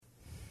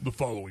The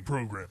following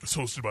program is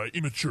hosted by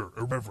immature,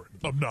 irreverent,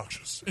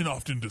 obnoxious, and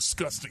often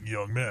disgusting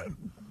young men.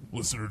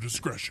 Listener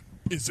discretion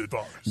is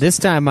advised. This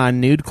time on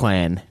Nude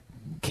Clan,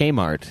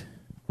 Kmart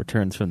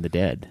returns from the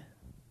dead.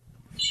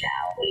 Shall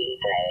we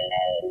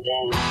play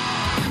a game?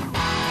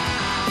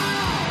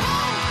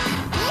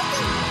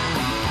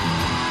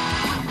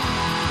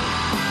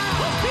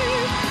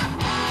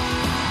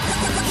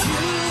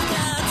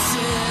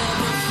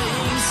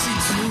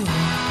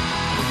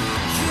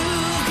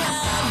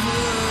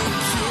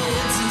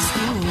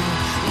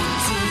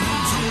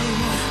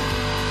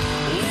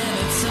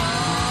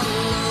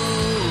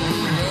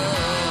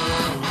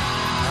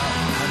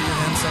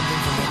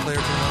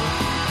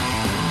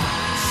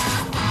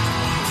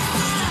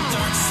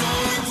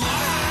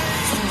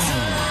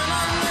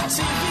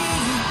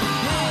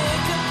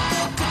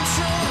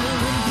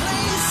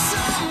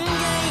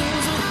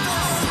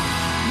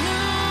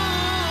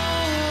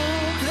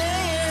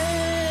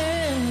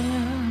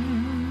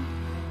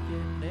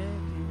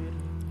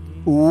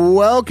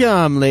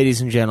 Welcome,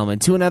 ladies and gentlemen,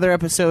 to another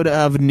episode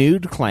of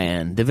Nude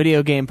Clan, the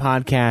video game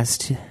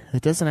podcast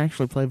that doesn't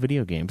actually play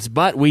video games,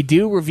 but we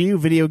do review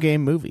video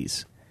game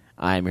movies.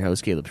 I'm your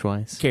host, Caleb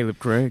Schweiss. Caleb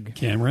Craig.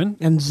 Cameron.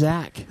 And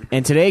Zach.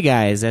 And today,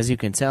 guys, as you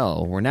can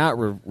tell, we're not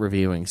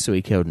reviewing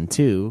Suikoden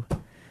 2.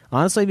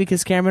 Honestly,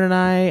 because Cameron and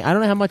I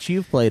don't know how much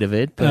you've played of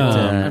it, but...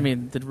 I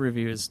mean, the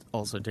review is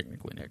also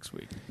technically next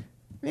week.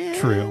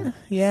 True.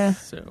 Yeah.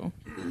 So.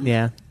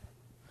 Yeah.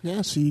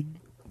 Yeah, see...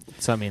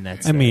 So, I mean,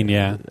 that's...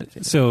 yeah.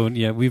 So,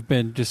 yeah, we've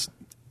been just...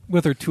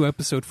 With our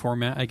 2-episode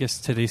format, I guess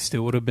today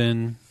still would have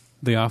been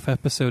the off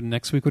episode, and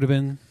next week would have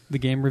been the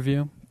game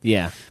review.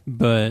 Yeah.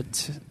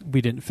 But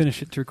we didn't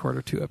finish it to record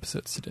our 2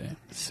 episodes today,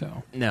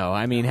 so... No,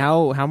 I mean,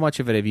 how much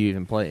of it have you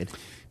even played?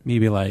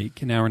 Maybe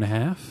like an hour and a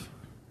half.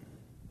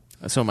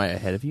 So am I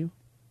ahead of you?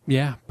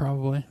 Yeah,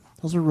 probably.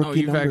 Those are rookie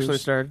you've numbers. actually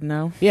started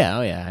now? Yeah,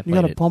 oh yeah. You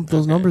gotta pump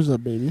those numbers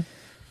up, baby.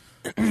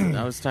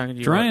 I was talking to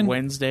you Trying. on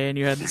Wednesday and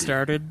you hadn't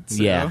started.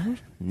 So.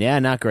 Yeah,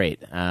 not great.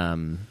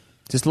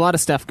 Just a lot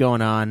of stuff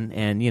going on,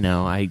 and you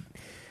know, I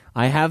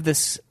have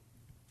this.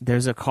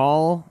 There's a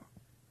call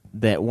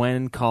that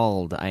when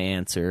called, I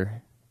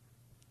answer,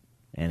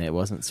 and it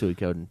wasn't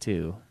Suikoden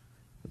 2.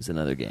 It was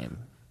another game.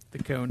 The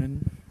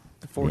Conan,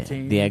 the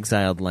 14. The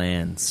Exiled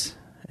Lands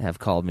have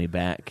called me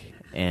back,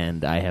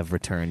 and I have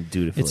returned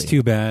dutifully. It's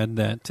too bad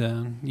that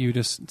you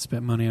just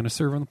spent money on a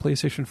server on the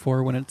PlayStation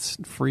 4 when it's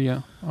free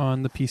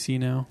on the PC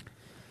now.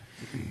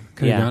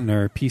 Could have gotten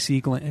our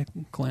PC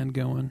clan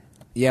going.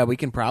 Yeah, we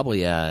can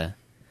probably... I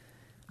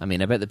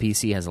bet the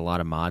PC has a lot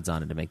of mods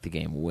on it to make the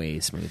game way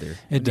smoother.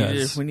 It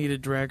does. We need to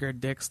drag our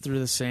dicks through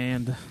the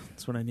sand.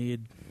 That's what I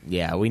need.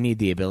 Yeah, we need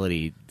the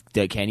ability...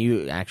 Can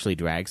you actually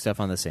drag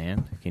stuff on the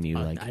sand? Can you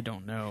I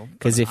don't know.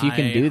 Because if you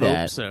can do that...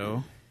 hope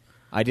so.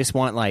 I just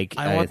want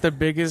I want the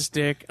biggest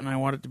dick, and I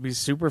want it to be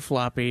super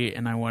floppy,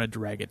 and I want to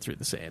drag it through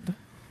the sand.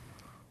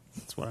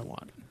 That's what I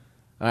want.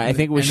 I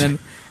think we should...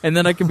 And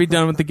then I can be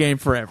done with the game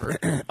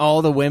forever.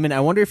 All the women...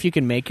 I wonder if you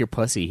can make your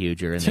pussy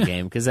huger in the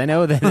game, because I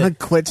know that...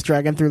 Clit's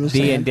dragging through the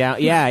sand.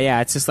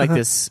 Yeah, it's just like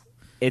this...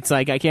 It's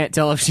like, I can't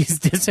tell if she's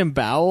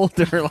disemboweled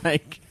or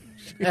like...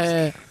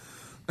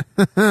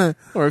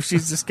 or if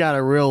she's just got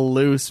a real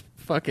loose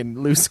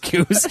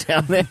goose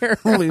down there.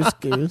 Loose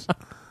goose.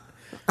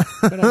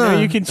 But I know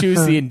you can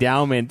choose the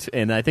endowment,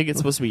 and I think it's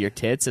supposed to be your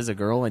tits as a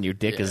girl and your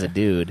dick as a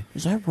dude.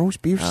 Is that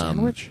roast beef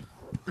sandwich?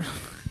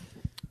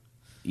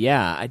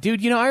 Yeah,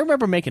 dude, I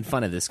remember making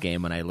fun of this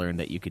game when I learned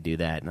that you could do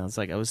that, and I was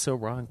like, I was so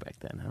wrong back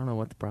then. I don't know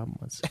what the problem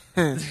was.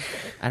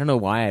 I don't know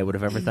why I would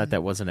have ever thought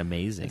that wasn't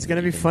amazing. It's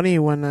going to be funny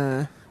when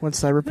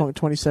Cyberpunk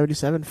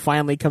 2077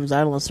 finally comes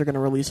out, unless they're going to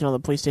release it on the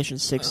PlayStation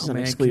 6 as an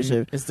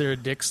exclusive. Is there a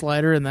dick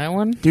slider in that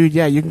one? Dude,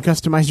 yeah, you can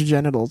customize your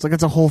genitals. Like,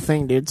 it's a whole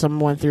thing, dude.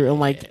 Someone went through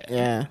and,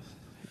 yeah.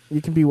 You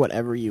can be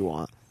whatever you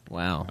want.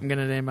 Wow. I'm going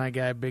to name my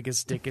guy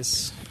Biggest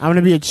Dickus. I'm going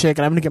to be a chick,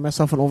 and I'm going to get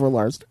myself an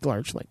large,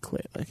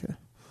 clit.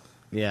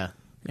 Yeah.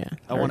 Yeah.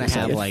 I want to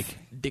have,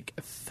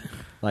 Dicketh.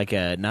 like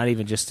a, not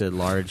even just a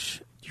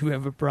large... Do you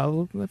have a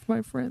problem with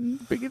my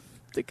friend Biggest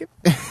Dicketh?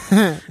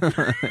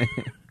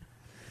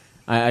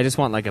 I just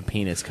want, like, a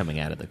penis coming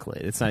out of the clit.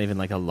 It's not even,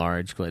 like, a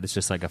large clit. It's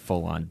just, like, a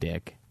full-on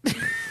dick.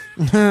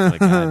 It's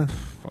like,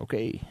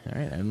 okay. All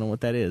right. I don't know what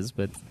that is,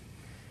 but...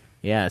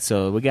 Yeah,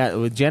 so we got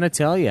with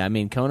genitalia. I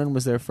mean, Conan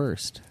was there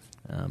first,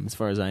 as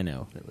far as I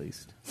know, at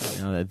least.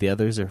 The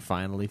others are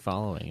finally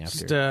following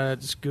after.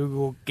 Just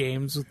Google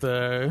games with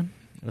the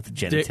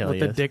genitalia,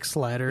 with the dick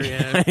slider.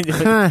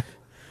 Yeah,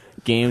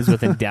 games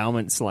with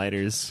endowment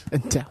sliders.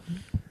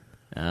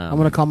 I'm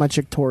gonna call my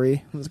chick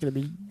Tori. It's gonna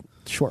be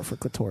short for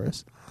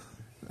clitoris.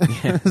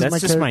 Yeah,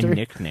 that's just my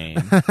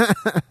nickname.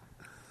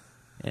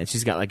 And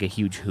she's got like a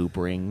huge hoop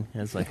ring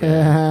as like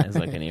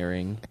an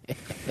earring,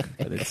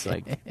 but it's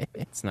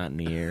not in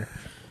the ear.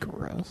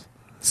 Gross.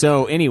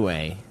 So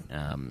anyway,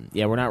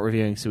 we're not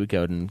reviewing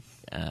Suikoden,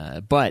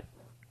 but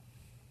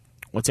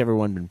what's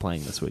everyone been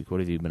playing this week?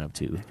 What have you been up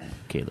to,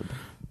 Caleb?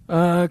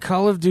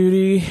 Call of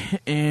Duty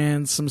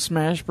and some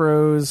Smash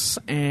Bros.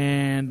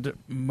 And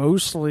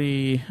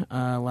mostly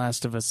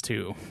Last of Us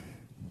 2.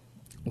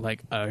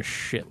 like a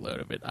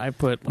shitload of it. I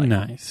put like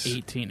Nice.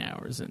 18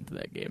 hours into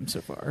that game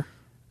so far.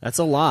 That's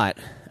a lot.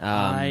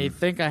 I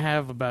think I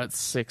have about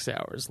 6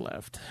 hours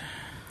left.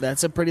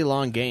 That's a pretty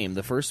long game.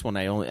 The first one,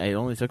 it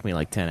only took me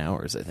like 10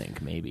 hours, I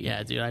think, maybe.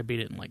 Yeah, dude, I beat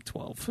it in like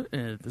 12.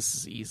 This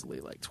is easily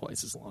like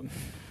twice as long,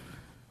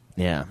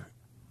 Yeah.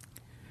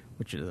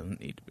 which it doesn't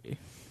need to be.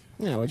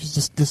 Yeah, which is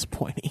just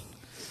disappointing.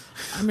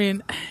 I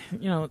mean,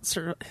 it's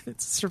a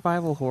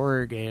survival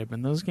horror game,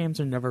 and those games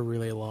are never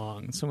really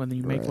long. So when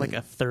you make like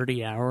a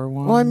 30-hour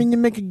one, Well, I mean, you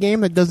make a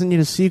game that doesn't need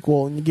a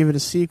sequel, and you give it a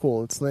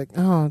sequel. It's like,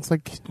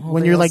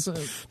 when they you're also-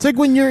 it's like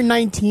when you're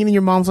 19 and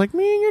your mom's like,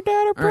 me and your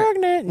dad are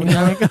pregnant. And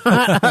you're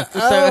like,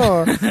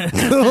 oh,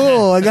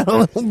 cool, I got a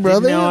little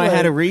brother. I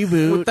had a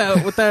reboot.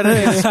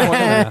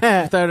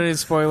 without any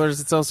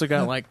spoilers, it's also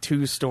got like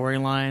 2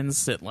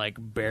 storylines that like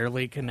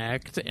barely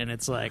connect, and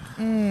it's like,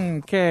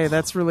 okay,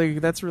 that's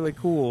really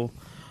cool.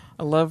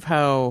 I love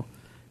how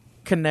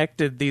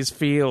connected these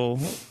feel.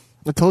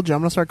 I told you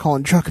I'm gonna start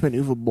calling Druckmann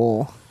Uwe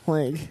Boll.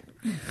 Like,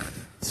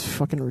 it's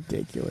fucking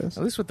ridiculous.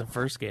 At least with the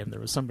first game, there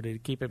was somebody to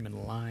keep him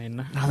in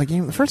line. Oh,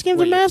 the first game's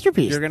a Wait,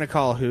 masterpiece. You're going to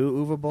call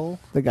who Uwe Boll?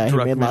 The guy who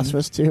made Druckmann. Last of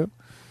Us 2.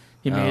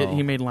 He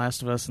Oh. made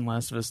Last of Us and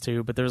Last of Us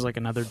 2, but there was like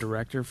another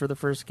director for the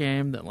first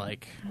game that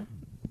like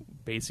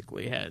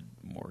basically had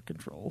more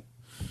control.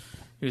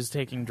 He was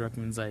taking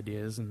Druckmann's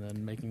ideas and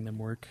then making them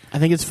work. I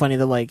think it's funny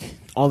that like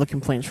all the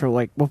complaints for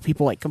like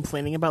people like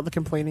complaining about the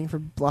complaining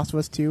for Last of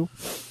Us 2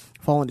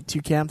 fall into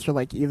 2 camps. Or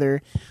like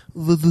either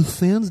the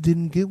fans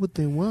didn't get what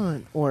they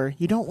want, or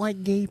you don't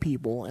like gay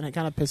people, and it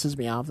kind of pisses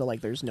me off that like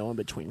there's no in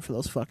between for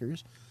those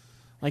fuckers.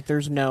 Like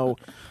there's no,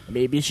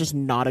 maybe it's just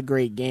not a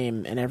great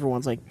game, and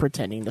everyone's like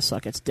pretending to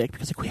suck its dick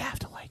because like we have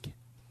to like it.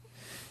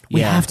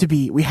 We Yeah. have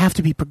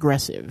to be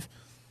progressive.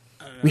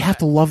 We have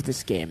to love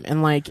this game,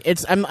 and like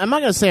I'm not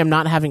gonna say I'm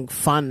not having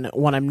fun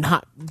when I'm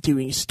not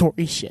doing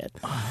story shit.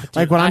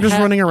 Like when I'm just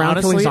running around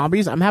killing honestly,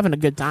 zombies, I'm having a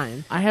good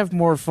time. I have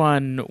more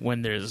fun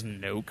when there's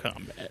no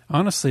combat.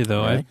 Honestly,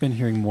 though, Really? I've been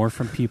hearing more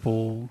from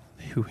people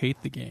who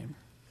hate the game.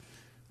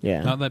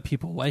 Yeah, Not that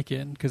people like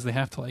it because they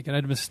have to like it.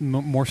 I've missed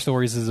more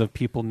stories of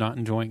people not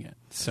enjoying it.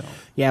 So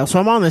yeah. So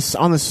I'm on this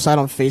site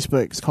on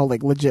Facebook. It's called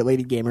like Legit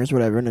Lady Gamers,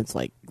 whatever, and it's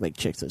like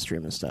chicks that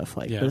stream and stuff.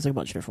 Like, Yeah. there's like a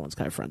bunch of different ones.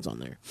 I have friends on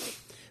there.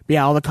 But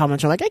yeah, all the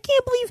comments are like, I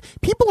can't believe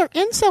people are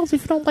incels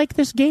if you don't like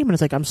this game, and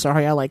it's like, I'm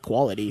sorry, I like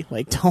quality.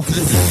 Like, don't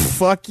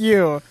fuck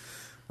you.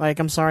 Like,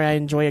 I'm sorry, I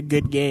enjoy a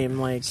good game.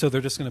 Like,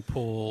 they're just going to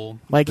pull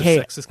Like, the hey,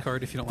 sexist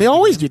card if you don't. they like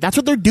always the do. That's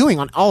what they're doing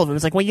on all of them.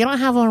 It's like, well, you don't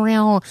have a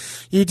real,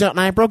 you don't. And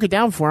I broke it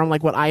down for them,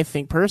 like what I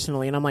think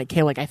personally, and I'm like,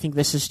 hey, like I think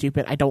this is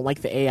stupid. I don't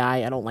like the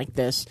AI. I don't like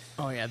this.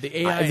 Oh yeah,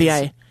 the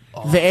AI.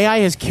 The AI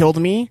has killed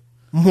me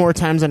more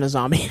times than a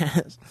zombie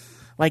has.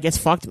 Like, it's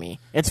fucked me.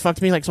 It's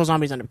fucked me. Like, so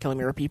zombies end up killing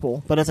me or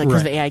people, but it's like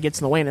because Right. the AI gets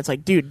in the way, and it's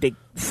like, dude, they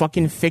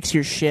fucking fix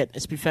your shit,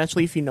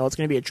 especially if you know it's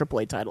going to be a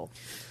AAA title.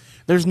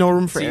 There's no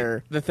room for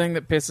error. The thing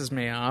that pisses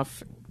me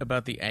off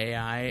about the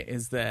AI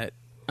is that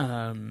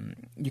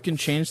you can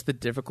change the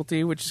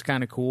difficulty, which is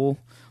kind of cool.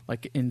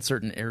 Like in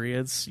certain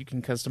areas, you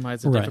can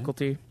customize the Right.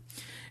 difficulty.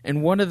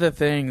 And one of the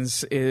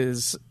things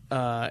is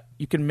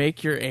you can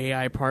make your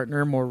AI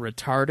partner more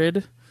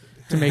retarded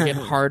to make it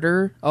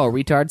harder. Oh,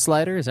 retard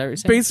slider? Is that what you're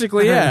saying?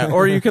 Basically, yeah.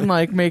 Or you can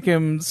like make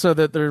them so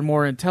that they're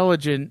more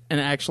intelligent and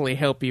actually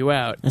help you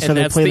out. And so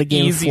they that's play the the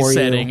game easy for you.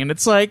 setting. And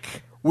it's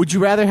like, Would you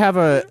rather have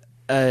a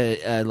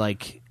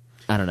like,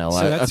 I don't know,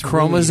 So a that's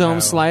chromosome really how-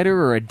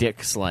 slider or a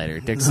dick slider?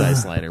 Dick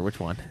size slider? Which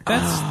one?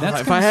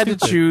 That's if kinda I had to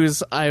stupid.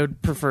 choose, I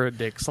would prefer a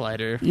dick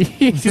slider.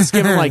 You just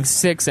give him like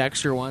 6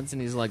 extra ones,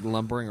 and he's like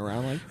lumbering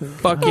around like.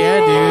 Fuck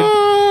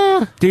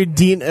yeah, Dude,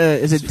 Dina,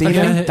 is it Dina?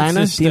 Yeah, it's Dina?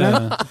 just,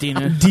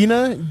 Dina? dude.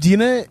 Dina.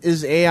 Dina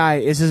is AI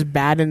is as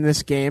bad in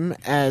this game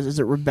as is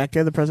it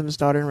Rebecca, the president's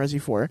daughter in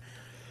Resi 4.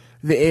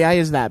 The AI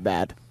is that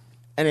bad,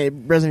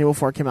 and Resident Evil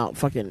 4 came out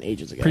fucking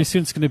ages ago. Pretty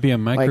soon it's going to be a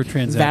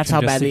microtransaction that's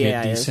how just bad to the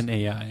get AI is. decent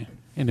AI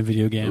in a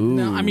video game.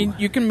 No, I mean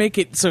you can make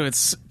it so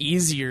it's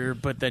easier,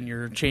 but then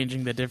you're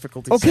changing the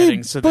difficulty Okay,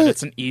 settings so but- that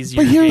it's an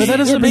easier but here's- game. But that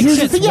doesn't Yeah, make here's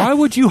the sense. thing, yeah. Why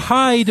would you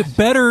hide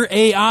better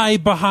AI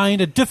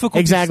behind a difficulty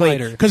Exactly,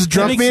 slider? because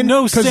That makes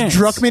no sense.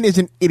 Druckmann is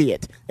an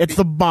idiot. It's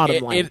the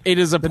bottom line. It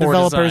is a the poor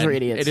developers design. are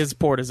idiots. It is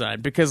poor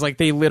design because like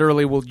they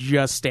literally will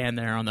just stand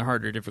there on the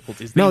harder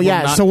difficulties. They No, will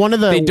yeah, not- so one of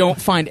the- they don't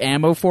find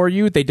ammo for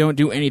you. They don't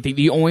do anything.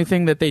 The only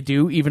thing that they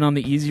do, even on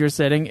the easier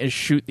setting, is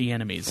shoot the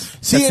enemies.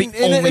 See, That's and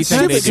the only it's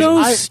thing they stupid. do. So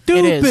It is.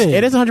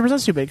 stupid. It is 100%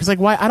 stupid. Because like,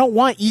 why? I don't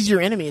want easier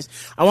enemies.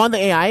 I want the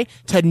AI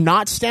to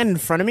not stand in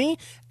front of me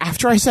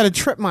after I set a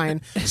trip mine,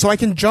 so I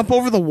can jump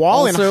over the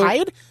wall and Also-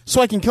 hide, so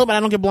I can kill them and I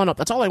don't get blown up.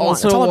 That's all I want.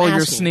 Also, That's all while I'm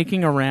you're asking.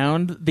 sneaking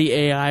around, the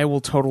AI will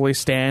totally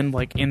stand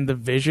like in the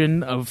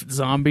vision of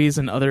zombies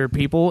and other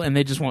people, and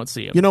they just won't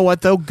see them. You know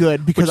what though?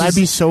 Good, because Which I'd is-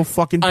 be so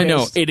fucking pissed. I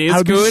know it is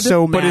I'd be good,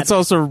 so but mad. it's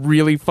also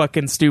really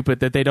fucking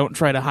stupid that they don't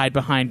try to hide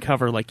behind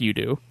cover like you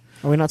do.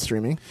 Are we not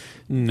streaming?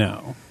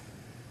 No.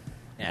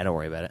 Yeah, don't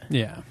worry about it.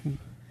 Yeah.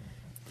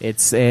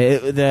 It's we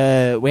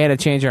had to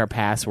change our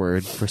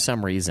password for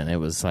some reason. It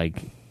was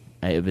like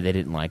they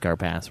didn't like our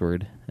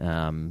password,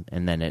 and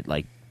then it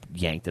like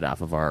yanked it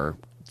off of our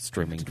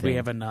streaming Did thing. we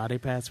have a naughty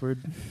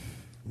password?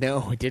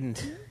 No, it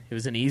didn't. It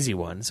was an easy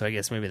one, so I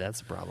guess maybe that's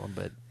the problem.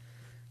 But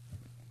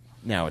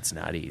now it's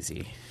not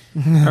easy.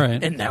 All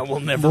right. And now we'll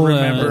never Well,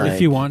 remember.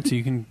 if you want to,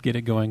 you can get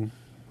it going.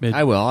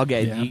 I will. I'll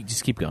get. Yeah. You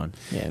just keep going.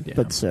 Yeah, Yeah.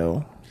 but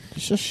so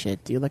it's just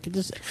shit, dude. Like,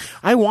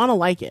 I want to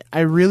like it.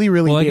 I really,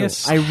 really Well, I do.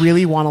 guess I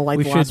really want to like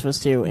we The Last should- of Us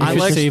 2. We and should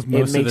it's just- save most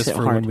it of makes this it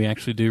for hard. when we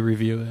actually do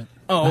review it.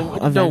 Oh,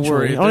 don't Eventually.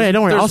 worry. Okay,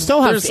 don't worry. I'll There's-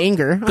 still have there's-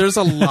 anger. There's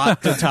a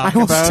lot to talk I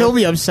will about. still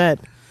be upset.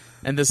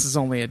 And this is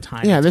only a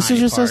tiny. Yeah, this is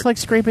tiny just part. us like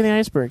scraping the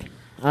iceberg.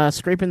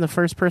 Scraping the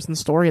first-person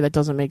story that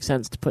doesn't make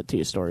sense to put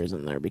two stories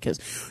in there because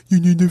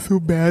you need to feel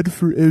bad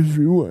for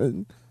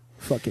everyone.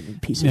 Fucking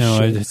piece of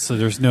shit.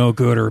 There's no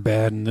good or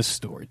bad in this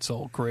story. It's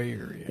all gray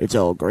area. It's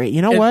all great.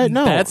 You know And what?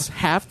 No. that's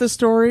half the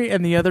story,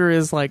 and the other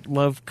is like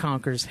love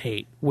conquers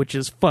hate, which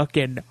is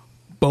fucking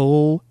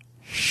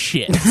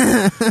bullshit.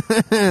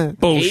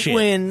 Bullshit. 8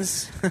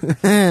 wins.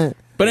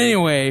 But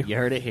anyway, You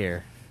heard it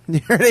here. You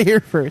heard it here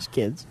first,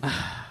 kids.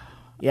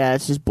 Yeah,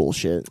 it's just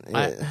bullshit.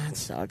 It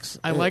sucks.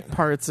 I like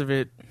parts of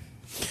it,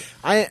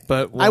 I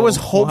but I was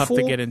we'll have hopeful.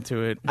 to get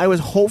into it. I was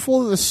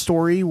hopeful the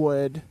story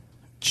would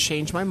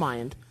change my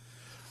mind,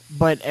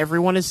 but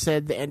everyone has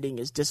said the ending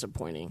is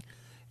disappointing,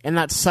 and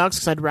that sucks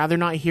because I'd rather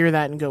not hear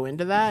that and go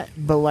into that.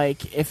 But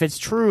like, if it's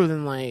true,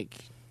 then like,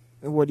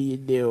 what do you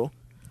do?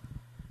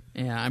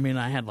 Yeah, I mean,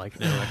 I had like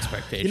no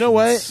expectations. You know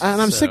what?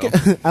 And I'm so-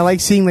 sick. I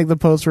like seeing like the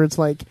post where it's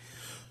like,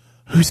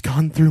 "Who's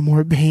gone through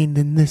more pain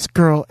than this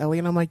girl, Ellie?"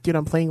 And I'm like, dude,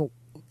 I'm playing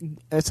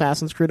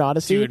Assassin's Creed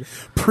Odyssey. Dude,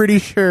 pretty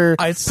sure.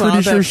 I saw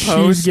pretty that sure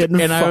post, she's getting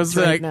and I fucked was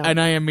right like, now.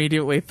 and I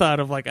immediately thought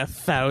of like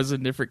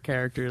 1,000 different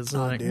characters.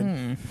 Oh, like,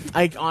 dude.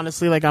 I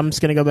honestly like. I'm just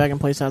gonna go back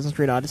and play Assassin's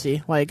Creed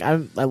Odyssey. Like, I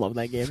love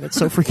that game. It's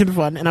so freaking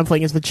fun, and I'm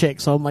playing as the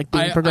chick, so I'm like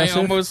being I progressive.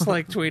 almost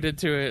like tweeted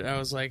to it. I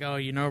was like, "Oh,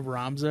 you know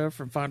Ramza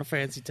from Final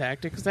Fantasy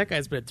Tactics? That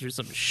guy's been through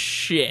some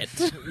shit.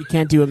 You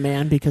can't do a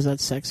man because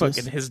that's sexist.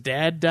 Fucking his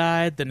dad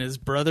died, then his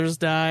brothers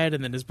died,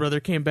 and then his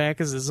brother came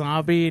back as a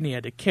zombie, and he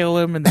had to kill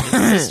him. And then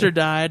his sister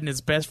died, and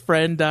his best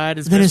friend died.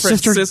 His then best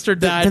his friend's sister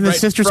died. Then the right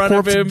sister's in front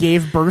of corpse him.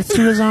 gave birth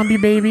to a zombie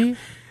baby.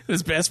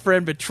 His best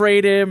friend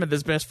betrayed him, and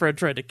his best friend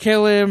tried to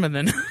kill him, and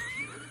then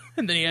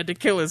and then he had to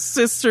kill his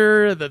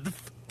sister, and then the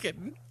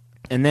fucking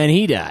And then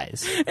he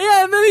dies.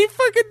 yeah, and then he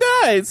fucking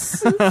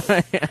dies.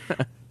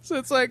 So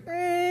it's like,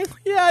 yeah,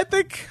 I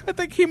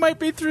think he might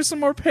be through some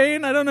more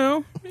pain. I don't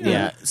know.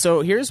 Yeah.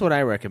 So here's what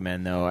I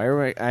recommend, though.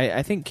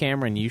 I think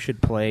Cameron, you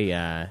should play.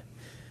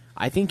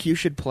 I think you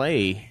should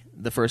play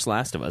the first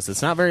Last of Us.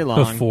 It's not very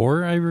long.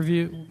 Before I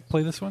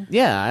play this one?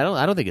 Yeah,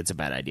 I don't think it's a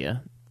bad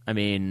idea. I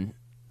mean,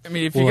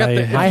 if you Will got I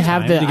the, have I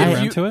have time the- to get I-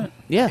 around you- to it?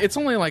 yeah. it's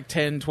only like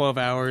 10, 12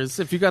 hours.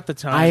 If you got the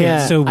time,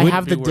 I So I would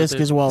have be the worth disc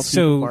it. as well, so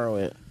you So- can borrow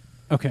it.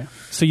 Okay.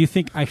 So you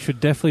think I should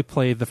definitely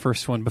play the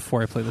first one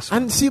before I play this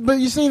one? And see, but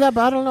you say that,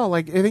 but I don't know.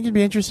 Like, I think it'd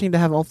be interesting to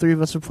have all three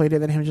of us who played it,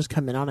 then him just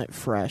come in on it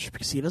fresh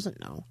because he doesn't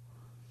know.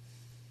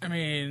 I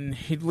mean,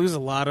 he'd lose a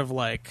lot of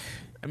like.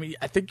 I mean,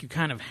 I think you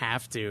kind of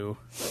have to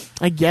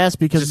I guess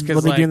because Just 'cause,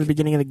 what they do in like, the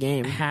beginning of the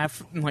game,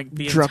 have like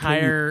the drop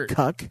entire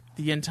cuck.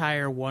 the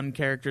entire one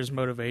character's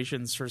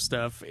motivations for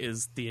stuff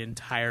is the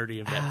entirety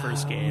of that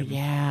first game.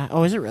 Yeah.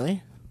 Oh, is it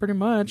really? Pretty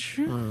much.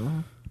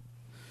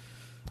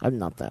 I'm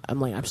not that.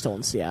 I'm still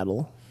in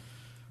Seattle.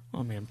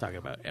 I mean, I'm talking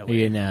about you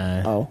Ellie.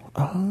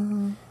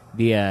 can,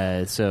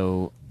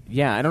 so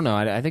yeah, I don't know.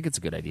 I think it's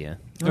a good idea.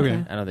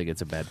 Okay. I don't think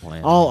it's a bad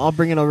plan. I'll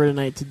bring it over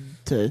tonight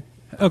to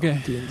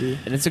Okay. D&D.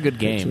 And it's a good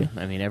game. you.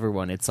 I mean,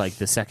 everyone. It's like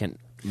the second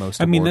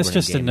most. I mean, that's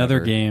award-winning just another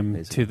ever, game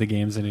basically. to the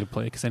games I need to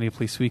play because I need to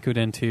play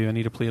Suikoden 2, I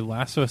need to play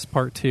Last of Us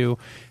Part 2,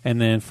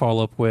 and then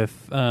follow up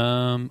with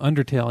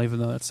Undertale, even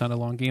though that's not a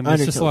long game.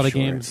 It's just a lot of Undertale's short.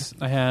 games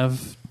I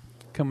have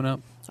coming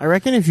up. I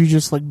reckon if you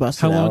just like bust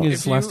How it long out,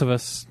 is If you- Last of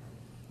Us?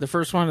 The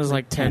first one is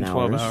like 10, 10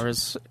 12 hours.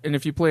 hours. And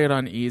if you play it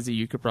on easy,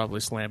 you could probably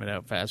slam it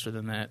out faster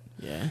than that.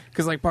 yeah.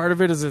 Because like part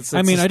of it is it's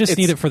I mean, I just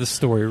need it's- it for the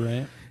story,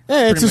 right?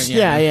 Yeah, it's Pretty just much,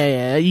 yeah.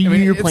 I You're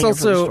mean, playing it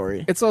for the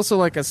story. It's also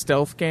like a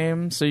stealth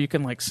game, so you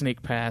can like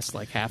sneak past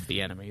like half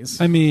the enemies.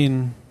 I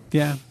mean,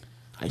 yeah.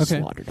 I Okay.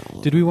 slaughtered all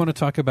of Did we want to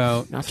talk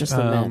about Not just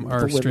the men, but our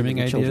the women streaming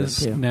and the children, ideas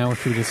too. now, or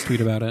should we just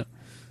tweet about it?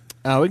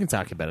 Oh, we can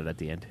talk about it at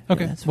the end.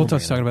 Okay, that's we'll fine.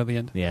 talk about it at the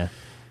end. Yeah.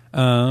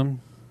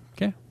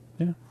 Okay,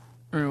 yeah.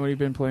 All right, what have you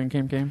been playing,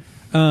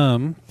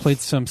 Cam? Played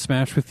some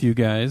Smash with you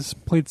guys,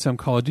 played some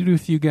Call of Duty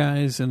with you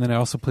guys, and then I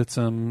also played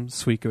some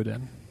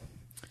Suikoden.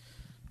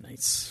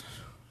 Nice.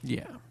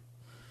 Yeah.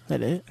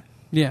 that it.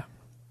 Yeah.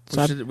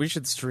 So We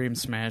should stream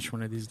Smash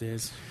one of these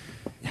days.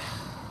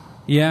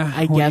 Yeah.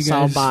 I when you guess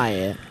I'll guys- buy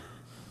it.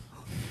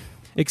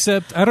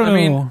 Except, I don't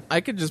I know. mean,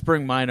 I could just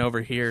bring mine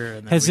over here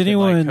and then Has we could,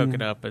 like, anyone- hook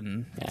it up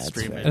and Yeah, that's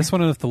stream fair. it. I just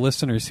want to know if the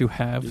listeners who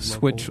have Be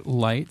Switch local.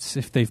 Lights,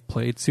 if they've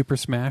played Super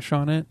Smash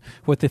on it,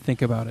 what they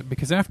think about it.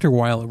 Because after a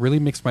while, it really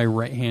makes my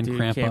right hand Dude,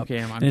 cramp Cam, up.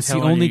 I'm and it's the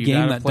telling only you game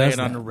gotta that play does it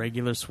on that. a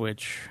regular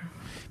Switch.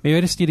 Maybe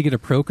I just need to get a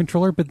Pro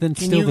controller, but then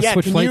still the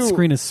Switch Lite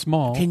screen is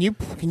small. Can you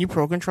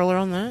Pro controller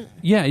on that?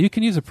 Yeah, you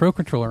can use a Pro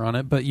controller on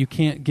it, but you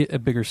can't get a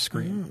bigger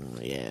screen.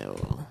 Yeah.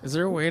 Well. Is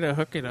there a way to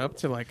hook it up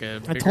to like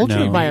a? I told you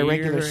to No. buy a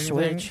regular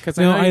Switch.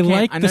 No, I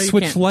like the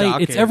Switch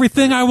Lite. It's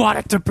everything I want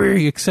it to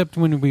be, except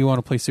when we want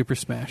to play Super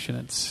Smash, and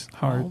it's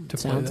hard to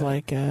play. Sounds that.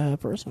 like a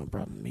personal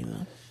problem to me,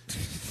 though.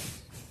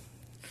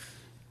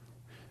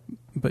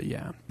 But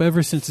yeah, but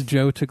ever since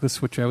Joe took the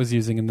Switch I was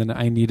using, and then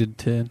I needed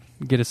to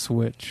get a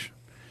Switch,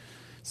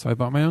 so I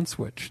bought my own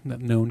Switch that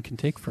no one can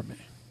take from me.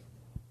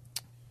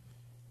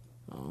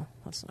 Oh,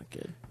 that's not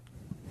good.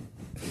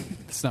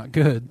 It's not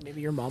good.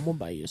 Maybe your mom will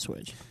buy you a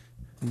Switch.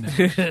 No.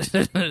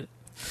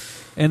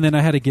 And then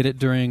I had to get it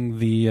during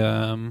the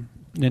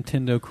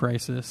Nintendo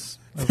crisis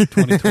of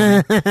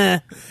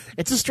 2020.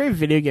 It's a straight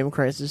video game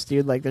crisis,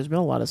 dude. Like, there's been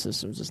a lot of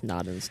systems just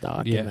not in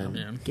stock, Yeah. and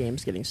then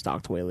games getting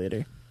stocked way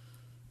later.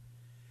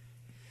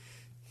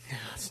 Yeah,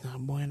 it's not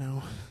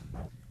bueno.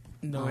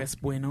 No es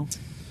bueno.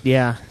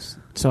 Yeah,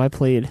 so I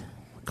played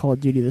Call of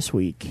Duty this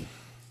week.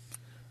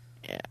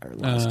 Yeah, or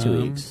last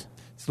 2 weeks.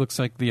 It looks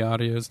like the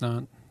audio's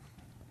not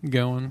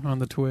going on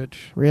the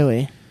Twitch.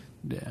 Really?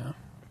 Yeah.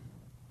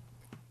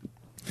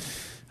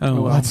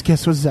 Oh, well, let's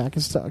guess what Zach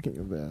is talking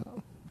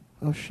about.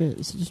 Oh shit,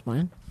 is it just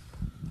mine?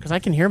 Because I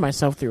can hear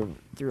myself through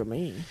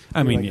me.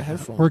 I mean, like, yeah,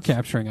 headphones. we're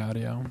capturing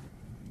audio,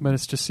 but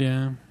it's just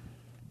Can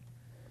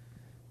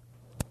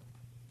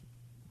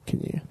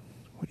you?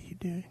 What are you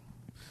doing?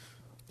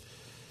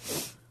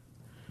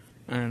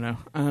 I don't know.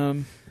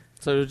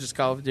 So it was just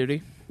Call of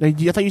Duty. Like,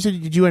 I thought you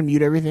said, did you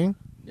unmute everything?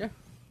 Yeah,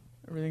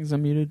 everything's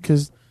unmuted.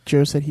 Because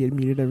Joe said he had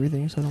muted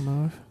everything, so I don't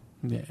know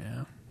if.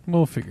 yeah.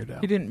 We'll figure it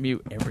out. He didn't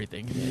mute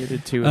everything. He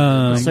muted two.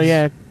 So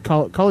yeah,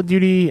 Call of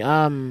Duty.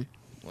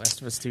 Last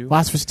of Us 2.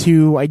 Last of Us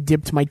 2. I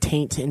dipped my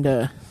taint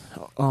into.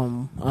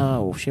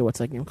 Oh shit, what's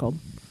that game called?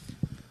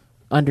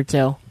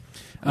 Undertale.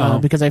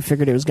 Because I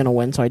figured it was gonna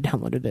win, so I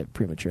downloaded it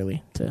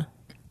prematurely to.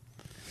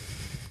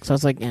 So I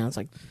was like, yeah, it's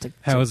like.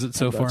 How is it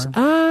so far?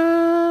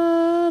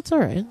 It's all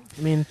right.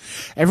 I mean,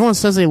 everyone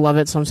says they love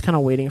it, so I'm just kind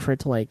of waiting for it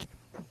to like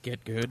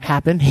Get good.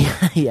 happen.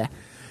 Yeah.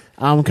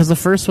 Because the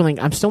first one,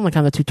 like, I'm still in the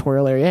kind of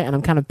tutorial area, and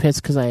I'm kind of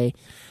pissed because I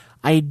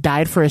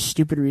died for a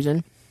stupid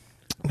reason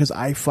because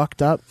I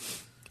fucked up,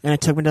 and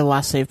it took me to the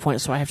last save point,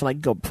 so I have to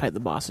like go fight the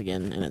boss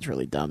again, and it's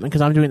really dumb.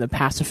 Because I'm doing the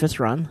pacifist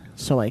run,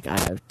 so like I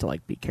have to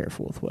like be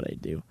careful with what I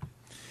do.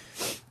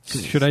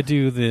 Should I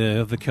do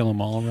the kill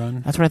 'em all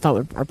run? That's what I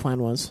thought our plan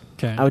was.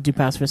 Okay. I would do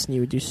pacifist, and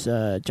you would do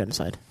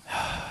genocide.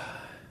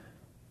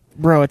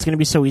 Bro, it's gonna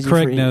be so easy.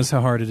 Craig for you. knows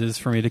how hard it is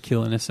for me to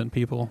kill innocent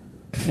people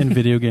in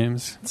video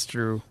games. It's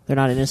true. They're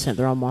not innocent.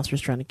 They're all monsters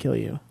trying to kill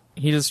you.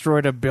 He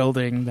destroyed a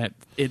building that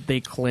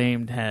they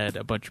claimed had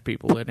a bunch of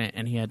people in it,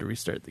 and he had to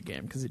restart the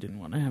game because he didn't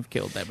want to have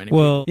killed that many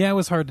Well, yeah, it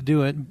was hard to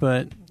do it,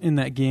 but in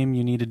that game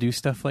you need to do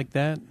stuff like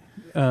that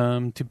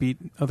to beat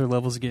other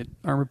levels, to get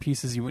armor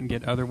pieces you wouldn't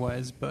get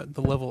otherwise, but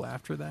the level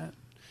after that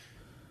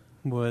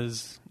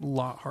was a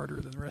lot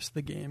harder than the rest of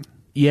the game.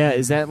 Yeah,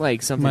 is that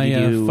like something My you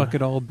do? fuck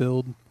it all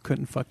build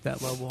couldn't fuck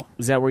that level.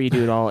 Is that where you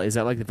do it all? Is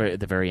that like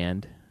the very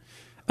end?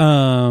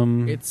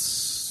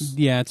 It's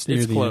It's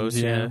near the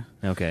close, end,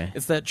 yeah. Okay.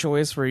 It's that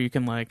choice where you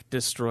can like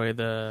destroy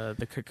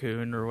the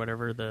cocoon or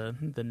whatever,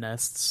 the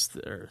nests,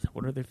 or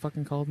what are they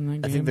fucking called in that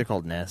game? I think they're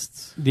called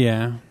nests.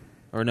 Yeah.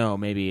 Or no,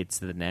 maybe it's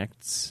the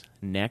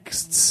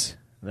nexts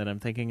that I'm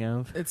thinking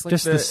of. It's like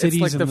Just the cities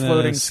it's like and the the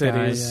floating sky,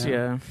 cities, yeah.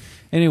 yeah.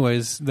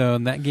 Anyways, though,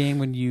 in that game,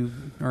 when you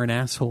are an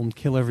asshole and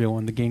kill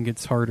everyone, the game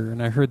gets harder.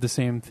 And I heard the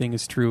same thing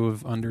is true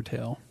of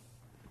Undertale.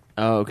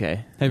 Oh,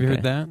 okay. Have you Okay.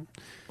 heard that?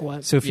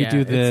 What? So if you Yeah,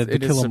 do the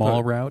it is kill 'em all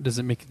supposed- route, does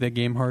it make the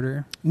game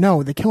harder?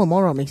 No, the kill 'em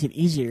all route makes it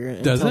easier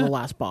Does until it? the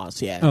last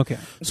boss. Yeah. Okay.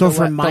 So The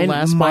for la- mine, the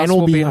last mine boss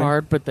will be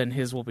hard, but then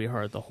his will be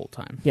hard the whole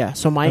time. Yeah.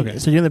 So mine. Okay.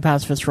 So doing the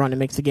pacifist run, it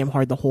makes the game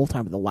hard the whole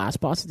time. But the last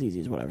boss is easy,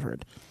 is what I've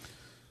heard.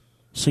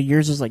 So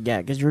yours is like, yeah,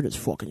 because you're just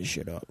fucking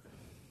shit up.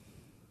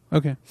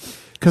 Okay.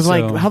 Because So-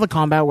 like how the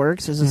combat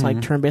works is it's like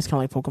Mhm. turn-based,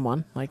 kind of like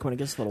Pokemon. Like when it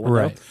gets to the little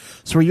window. Right.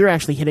 So where you're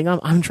actually hitting them,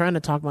 I'm trying to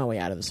talk my way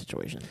out of the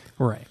situation.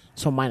 Right.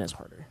 So mine is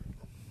harder.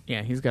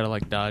 Yeah, he's got to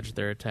like dodge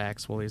their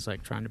attacks while he's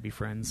like trying to be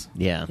friends.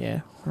 Yeah. Yeah.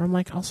 Or I'm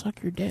like, I'll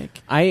suck your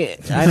dick. I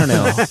don't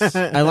know.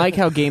 I like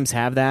how games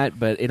have that,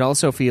 but it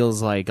also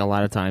feels like a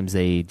lot of times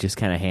they just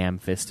kind of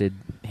ham-fist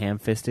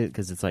it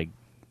because it's like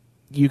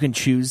you can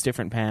choose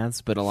different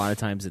paths, but a lot of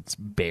times it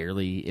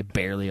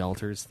barely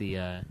alters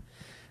the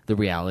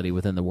reality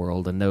within the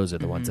world, and those are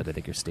the ones that I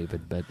think are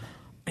stupid. But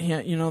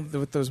Yeah, you know,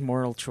 with those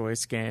moral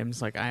choice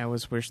games, like I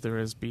always wish there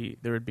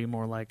would be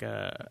more like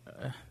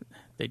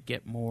they'd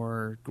get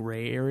more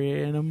gray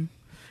area in them.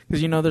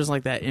 Because, you know, there's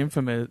like that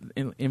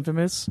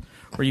infamous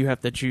where you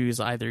have to choose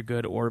either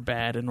good or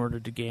bad in order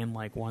to gain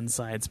like one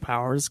side's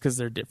powers because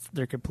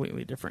they're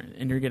completely different,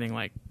 and you're getting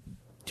like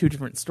two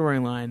different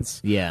storylines.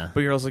 yeah,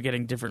 But you're also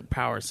getting different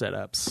power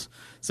setups,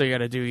 so you got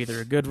to do either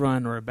a good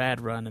run or a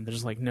bad run, and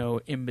there's like no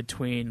in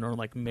between or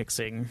like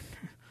mixing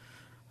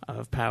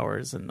of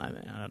powers. And I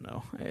don't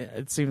know.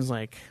 It seems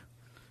like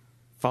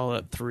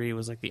Fallout 3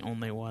 was like the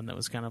only one that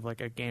was kind of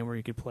like a game where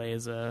you could play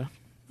as a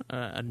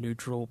a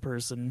neutral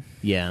person.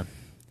 Yeah.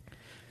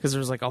 Because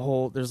there's like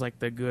there's like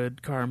the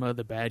good karma,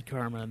 the bad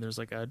karma, and there's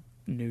like a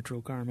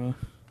neutral karma.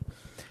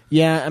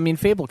 Yeah, I mean,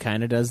 Fable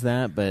kind of does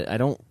that, but I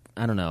don't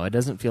know. It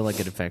doesn't feel like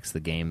it affects the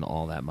game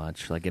all that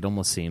much. Like, it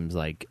almost seems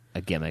like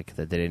a gimmick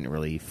that they didn't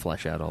really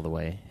flesh out all the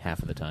way half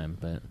of the time,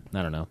 but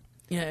I don't know.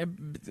 Yeah,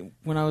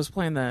 when I was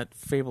playing that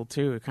Fable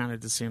 2, it kind of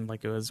just seemed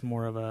like it was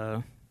more of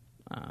a...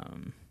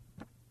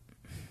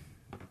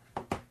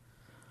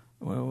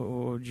 what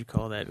would you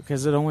call that?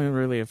 Because it only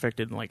really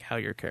affected like how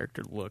your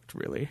character looked,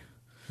 really.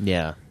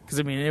 Yeah. Because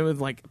I mean, it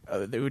would like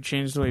it would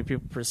change the way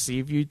people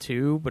perceive you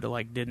too, but it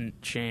like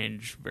didn't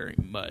change very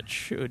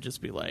much. It would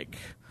just be like,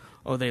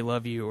 oh, they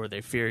love you or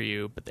they fear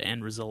you, but the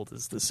end result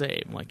is the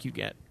same. Like you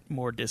get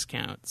more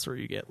discounts or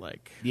you get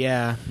like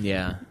Yeah.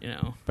 you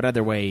know. But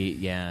either way,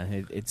 yeah,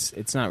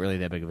 it's not really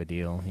that big of a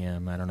deal. Yeah,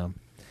 I don't know.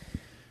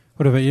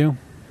 What about you?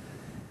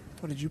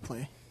 What did you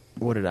play?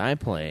 What did I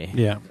play?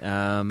 Yeah.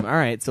 All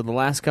right, so the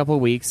last couple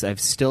of weeks, I've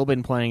still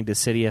been playing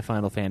Dissidia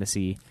Final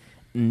Fantasy.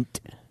 And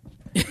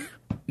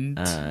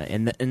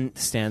the Nt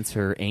stands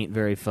for ain't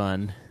very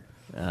fun.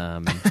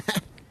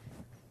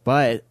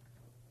 But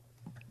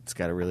it's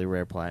got a really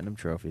rare platinum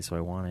trophy, so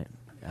I want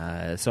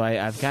it. So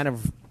I've kind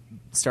of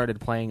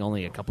started playing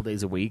only a couple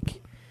days a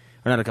week.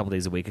 Or not a couple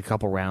days a week, a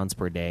couple rounds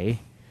per day.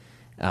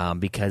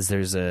 Because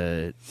there's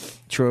a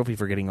trophy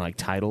for getting like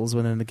titles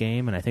within the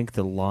game, and I think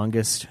the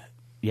longest...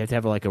 You have to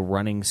have like a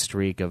running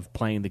streak of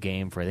playing the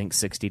game for, I think,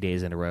 60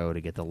 days in a row to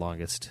get the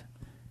longest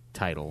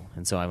title.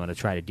 And so I'm going to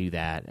try to do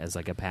that as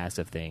like a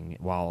passive thing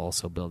while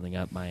also building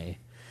up my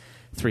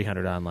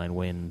 300 online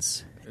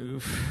wins.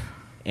 Oof.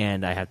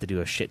 And I have to do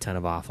a shit ton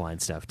of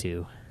offline stuff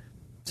too.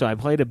 So I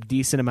played a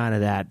decent amount of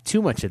that,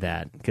 too much of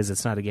that, because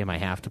it's not a game I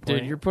have to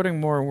play. Dude, you're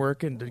putting more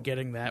work into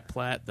getting that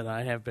plat than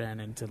I have been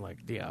into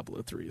like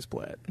Diablo 3's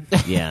plat.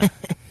 Yeah.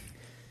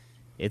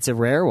 It's a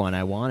rare one.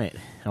 I want it.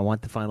 I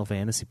want the Final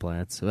Fantasy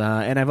plats.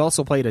 And I've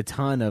also played a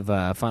ton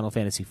of Final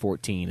Fantasy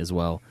 14 as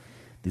well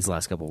these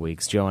last couple of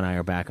weeks. Joe and I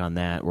are back on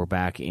that. We're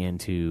back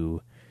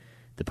into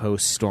the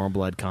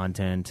post-Stormblood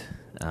content.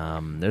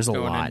 There's a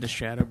Going lot. into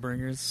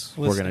Shadowbringers.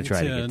 We're going to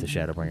try to get to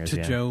Shadowbringers, To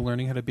yeah. Joe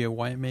learning how to be a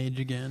white mage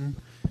again.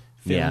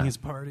 Failing Yeah. his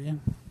party.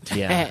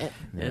 Yeah.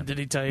 Did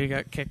he tell you he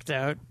got kicked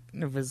out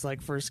of his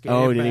like first game?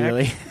 Oh, did he back?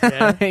 really?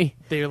 Yeah.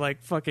 They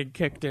like fucking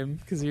kicked him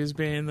because he was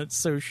being that's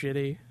so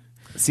shitty.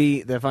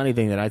 See, the funny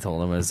thing that I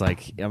told him was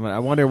like, I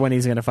wonder when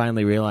he's going to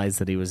finally realize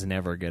that he was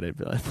never good at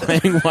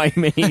playing white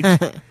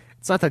mage.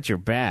 It's not that you're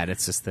bad;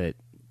 it's just that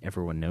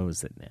everyone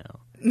knows it now.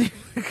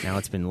 Now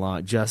it's been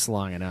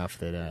long enough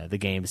that the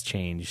game's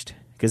changed.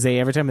 Because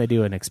every time they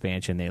do an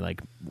expansion, they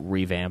like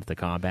revamp the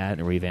combat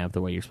and revamp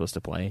the way you're supposed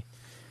to play.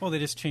 Well, they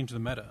just changed the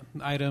meta.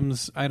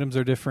 Items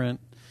are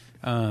different,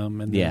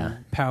 and Yeah.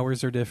 then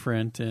powers are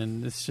different,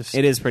 and it's just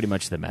It is pretty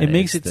much the meta. It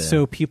makes It's it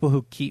so people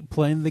who keep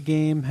playing the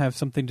game have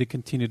something to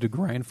continue to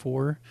grind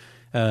for,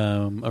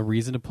 a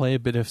reason to play.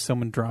 But if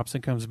someone drops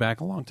and comes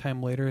back a long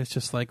time later, it's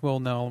just like, well,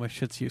 no, all my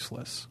shit's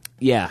useless.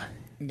 Yeah,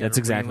 You that's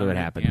gotta exactly what relearn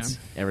it, happens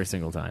every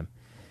single time.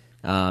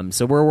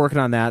 So we're working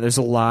on that. There's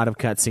a lot of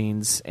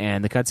cutscenes,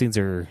 and the cutscenes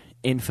are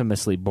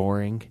infamously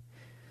boring.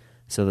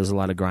 So there's a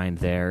lot of grind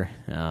there.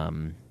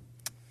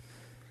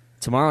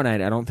 Tomorrow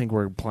night, I don't think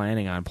we're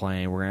planning on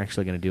playing. We're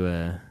actually going to do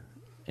an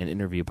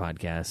interview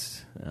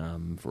podcast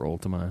for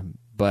Ultima.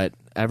 But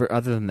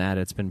other than that,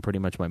 it's been pretty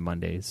much my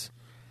Mondays.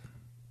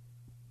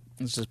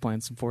 It's just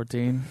playing some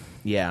 14.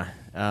 Yeah.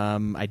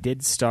 I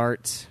did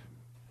start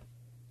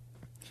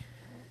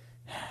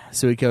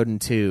Suikoden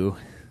 2.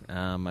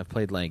 I've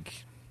played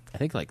I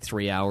think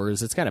 3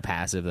 hours. It's kind of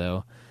passive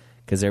though,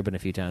 because there have been a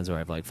few times where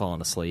I've fallen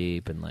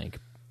asleep and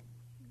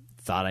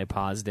thought I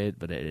paused it,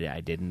 but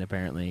I didn't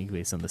apparently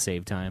based on the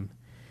save time.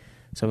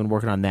 So I've been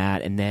working on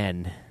that, and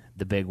then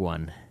the big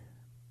one,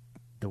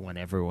 the one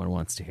everyone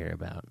wants to hear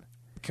about,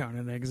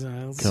 Conan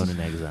Exiles. Conan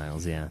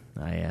Exiles. Yeah,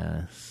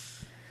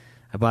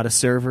 I bought a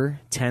server,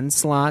 10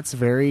 slots,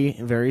 very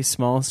very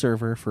small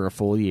server for a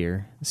full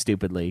year,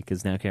 stupidly,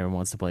 because now Cameron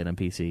wants to play it on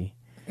PC.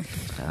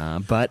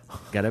 But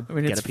got a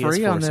it's PS4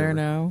 free on there server.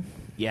 now.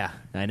 Yeah,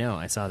 I know.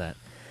 I saw that.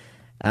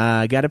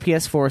 Got a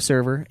PS4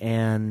 server,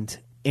 and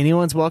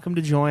anyone's welcome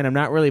to join. I'm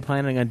not really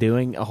planning on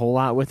doing a whole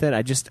lot with it.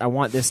 I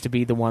want this to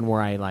be the one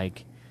where I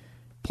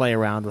play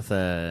around with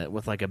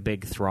a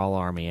big thrall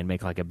army and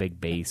make a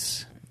big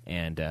base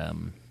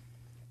and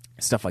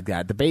stuff like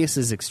that. The base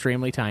is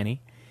extremely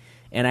tiny,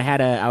 and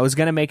I was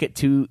gonna make it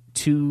two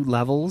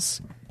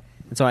levels.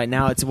 And so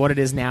now it's what it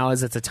is now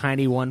is it's a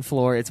tiny one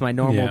floor. It's my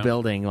normal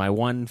building. My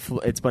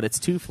it's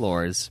 2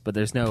 floors, but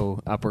there's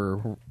no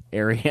upper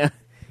area.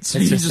 So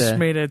It's you just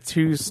made a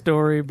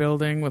 2-story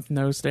building with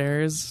no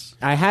stairs?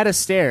 I had a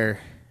stair,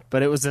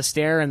 but it was a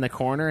stair in the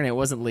corner, and it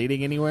wasn't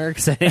leading anywhere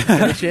because I didn't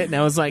finish it. And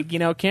I was like,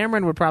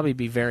 Cameron would probably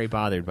be very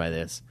bothered by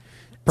this.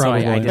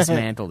 Probably. So I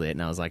dismantled it,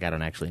 and I was like, I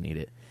don't actually need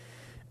it.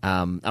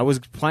 I was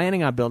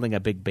planning on building a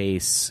big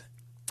base,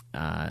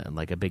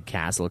 like a big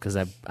castle, because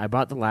I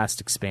bought the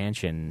last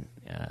expansion,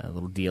 a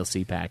little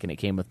DLC pack, and it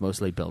came with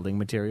mostly building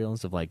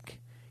materials of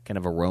kind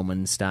of a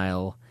Roman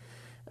style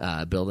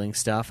building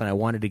stuff, and I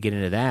wanted to get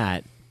into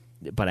that,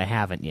 but I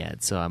haven't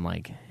yet. So I'm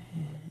like,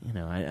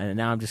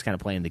 now I'm just kind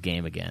of playing the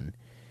game again.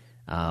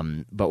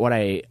 But what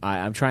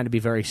I'm trying to be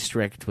very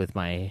strict with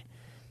my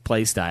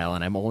play style,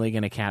 and I'm only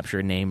going to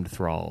capture named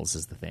thralls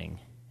is the thing.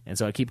 And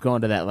so I keep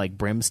going to that like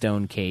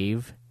Brimstone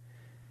Cave,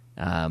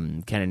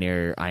 kind of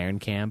near Iron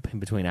Camp, in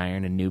between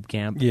Iron and Noob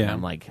Camp. Yeah. And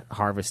I'm like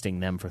harvesting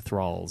them for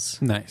thralls.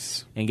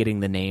 Nice. And getting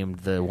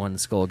the one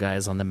skull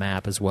guys on the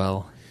map as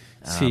well.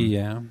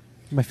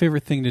 My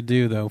favorite thing to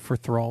do though for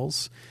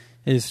thralls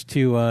is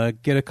to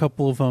get a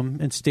couple of them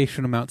and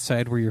station them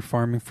outside where you're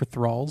farming for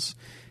thralls,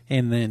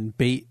 and then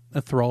bait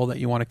a thrall that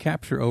you want to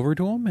capture over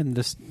to them and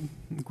just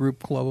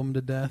group club them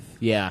to death.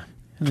 Yeah.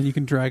 And then you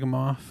can drag them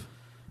off.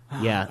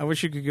 Yeah. I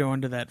wish you could go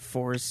into that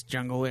forest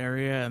jungle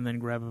area and then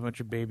grab a bunch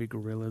of baby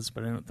gorillas,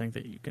 but I don't think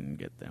that you can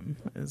get them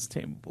as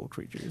tameable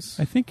creatures.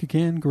 I think you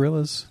can.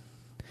 Gorillas.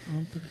 I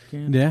don't think you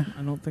can. Yeah.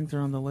 I don't think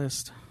they're on the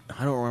list.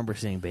 I don't remember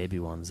seeing baby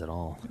ones at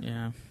all.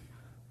 Yeah.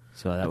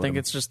 So that I think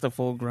it's just the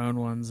full-grown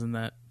ones in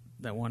that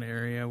one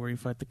area where you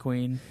fight the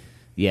queen.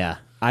 Yeah.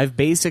 I've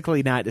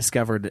basically not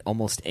discovered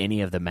almost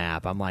any of the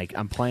map. I'm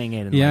playing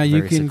it in Yeah, like you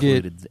very can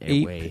get secluded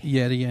ape, way.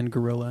 yeti, and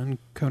gorilla in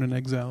Conan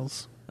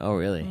Exiles. Oh,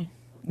 really?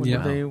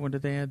 When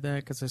did they add that?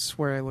 Because I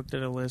swear I looked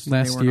at a list. And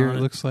Last they year, weren't on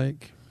it looks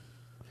like.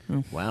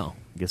 Wow.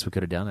 I guess we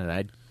could have done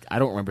it. I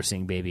don't remember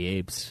seeing baby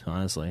apes,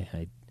 honestly.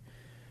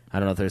 I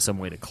don't know if there's some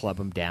way to club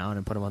them down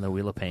and put them on the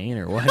wheel of pain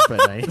or what,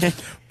 but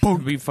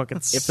It'd be fucking.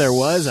 if there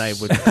was, I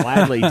would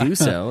gladly do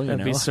so.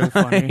 That'd be so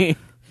funny.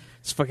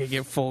 Just fucking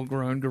get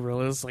full-grown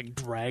gorillas, like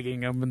dragging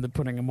them and then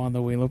putting them on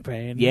the wheel of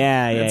pain.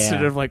 Yeah,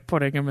 Instead of like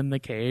putting them in the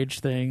cage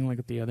thing, like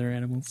with the other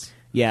animals.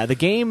 Yeah, the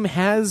game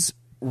has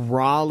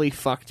rawly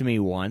fucked me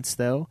once,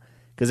 though,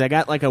 because I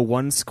got like a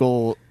one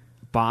skull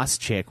boss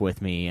chick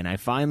with me, and I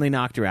finally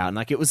knocked her out. And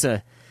like it was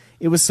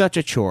such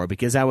a chore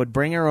because I would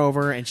bring her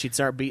over and she'd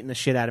start beating the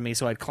shit out of me,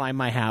 so I'd climb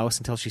my house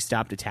until she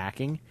stopped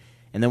attacking.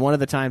 And then one of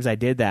the times I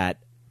did that,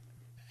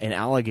 an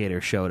alligator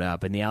showed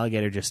up, and the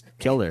alligator just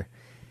killed her.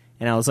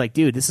 And I was like,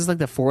 dude, this is like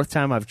the fourth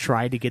time I've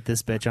tried to get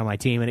this bitch on my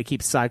team, and it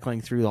keeps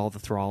cycling through all the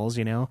thralls,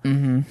 you know?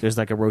 Mm-hmm. There's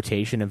like a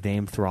rotation of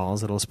named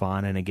thralls that'll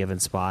spawn in a given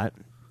spot.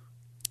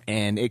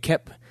 And it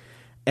kept...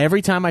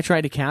 Every time I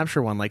tried to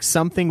capture one, like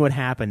something would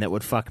happen that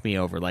would fuck me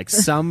over, like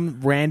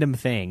some random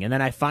thing. And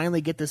then I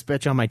finally get this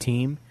bitch on my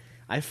team.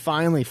 I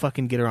finally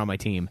fucking get her on my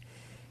team.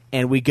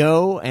 And we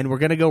go, and we're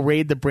going to go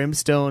raid the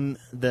Brimstone,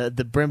 the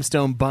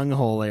Brimstone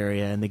bunghole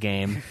area in the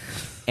game.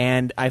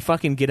 And I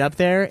fucking get up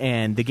there,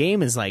 and the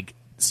game is like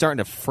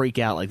starting to freak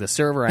out. Like the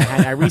server,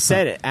 I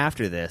reset it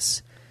after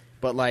this.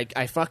 But like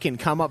I fucking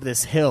come up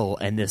this hill,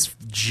 and this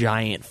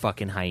giant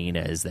fucking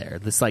hyena is there.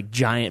 This like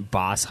giant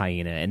boss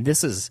hyena. And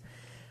this is...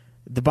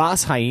 The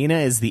boss hyena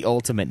is the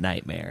ultimate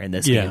nightmare in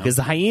this game because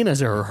the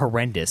hyenas are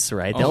horrendous,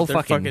 right? They'll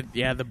fucking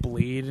the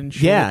bleed and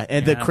shit. Yeah,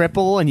 and the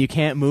cripple, and you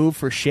can't move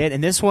for shit.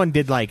 And this one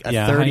did like a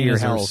third of your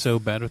hyenas health. Are so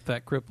bad with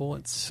that cripple,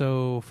 it's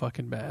so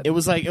fucking bad. It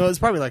was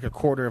probably like a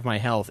quarter of my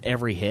health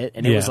every hit,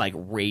 and it was like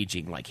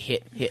raging, like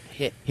hit,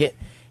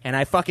 and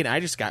I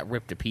just got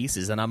ripped to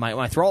pieces. And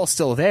my thrall's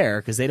still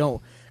there because they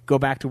don't go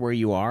back to where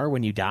you are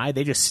when you die;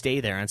 they just stay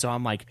there. And so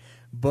I'm like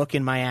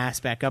booking my ass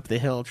back up the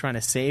hill trying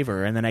to save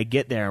her, and then I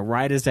get there.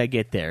 Right as I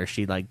get there,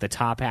 she like the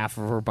top half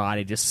of her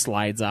body just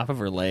slides off of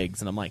her legs,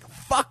 and I'm like,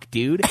 fuck,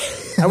 dude.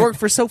 I worked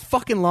for so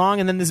fucking long,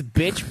 and then this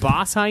bitch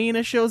boss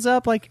hyena shows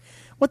up. Like,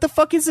 what the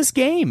fuck is this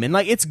game? And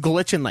like it's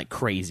glitching like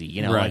crazy,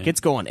 you know, like it's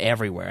going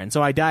everywhere. And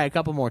so I die a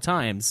couple more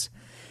times,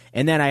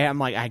 and then I'm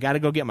like, I gotta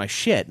go get my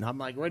shit, and I'm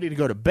like ready to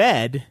go to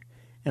bed.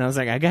 And I was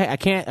like, I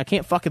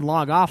can't fucking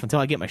log off until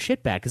I get my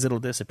shit back because it'll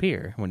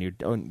disappear when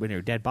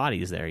your dead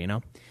body is there, you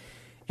know.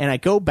 And I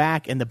go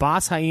back, and the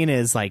boss hyena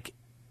is like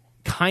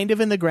kind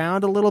of in the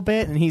ground a little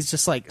bit, and he's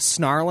just like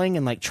snarling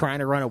and like trying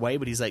to run away,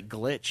 but he's like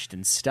glitched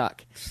and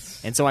stuck.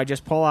 And so I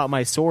just pull out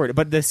my sword.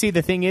 But the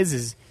thing is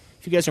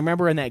if you guys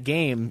remember in that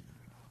game,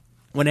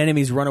 when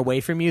enemies run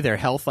away from you, their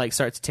health like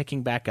starts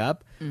ticking back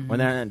up when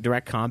they're in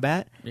direct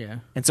combat. Yeah.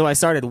 And so I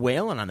started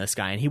wailing on this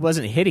guy, and he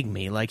wasn't hitting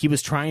me. Like he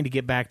was trying to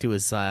get back to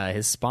his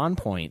spawn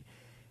point.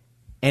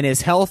 And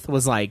his health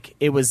was like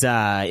it was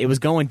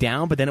going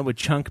down, but then it would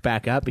chunk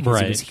back up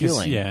because he was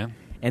healing. Yeah.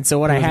 And so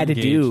what I had to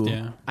do,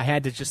 yeah. I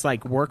had to just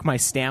like work my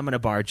stamina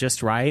bar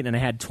just right, and I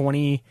had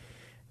 20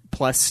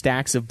 plus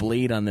stacks of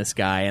bleed on this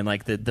guy, and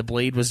like the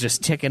bleed was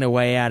just ticking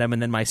away at him,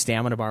 and then my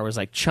stamina bar was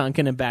like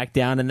chunking him back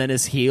down, and then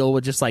his heal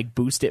would just like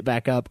boost it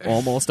back up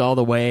almost all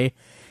the way,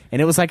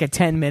 and it was like a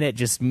 10-minute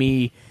just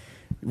me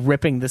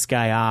ripping this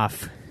guy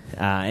off.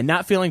 And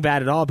not feeling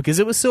bad at all because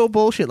it was so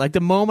bullshit. Like the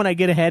moment I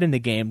get ahead in the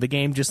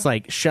game just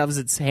like shoves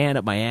its hand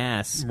up my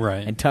ass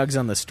and tugs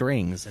on the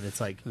strings, and it's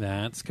like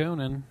that's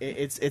Conan.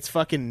 It's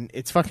fucking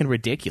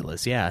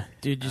ridiculous. Yeah,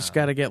 dude, you just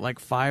got to get like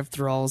 5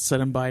 thralls, set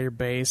them by your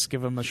base,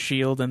 give them a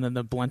shield, and then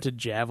the blunted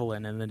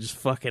javelin, and then just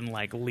fucking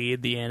like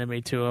lead the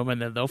enemy to them,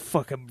 and then they'll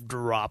fucking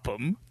drop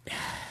them.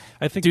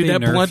 I think dude, they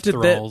that blunted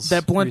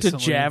recently.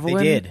 javelin.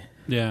 They did.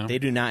 Yeah, they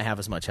do not have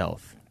as much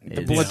health.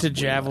 The blunted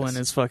javelin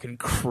is fucking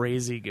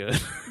crazy good.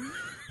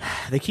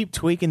 They keep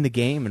tweaking the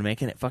game and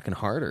making it fucking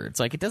harder. It's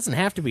like, it doesn't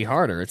have to be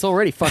harder. It's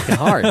already fucking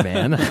hard,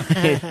 man.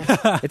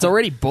 It's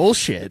already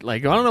bullshit.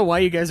 Like, I don't know why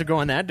you guys are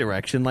going that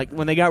direction. Like,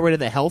 when they got rid of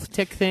the health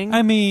tick thing.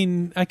 I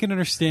mean, I can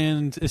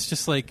understand. It's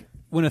just like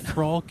when a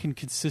thrall can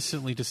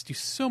consistently just do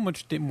so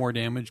much more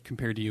damage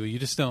compared to you, you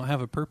just don't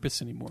have a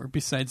purpose anymore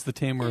besides the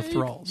tamer of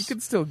thralls. You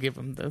could still give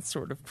them that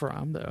sort of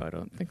crom, though. I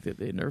don't think that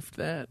they nerfed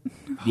that.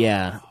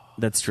 Yeah.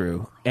 That's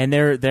true, and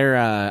they're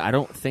I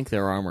don't think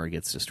their armor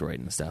gets destroyed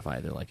and stuff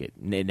either. Like it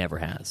never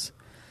has.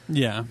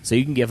 Yeah. So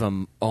you can give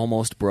them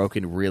almost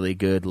broken, really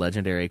good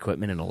legendary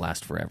equipment, and it'll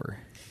last forever.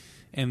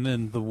 And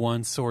then the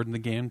one sword in the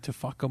game to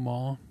fuck them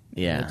all.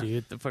 Yeah,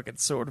 dude, the fucking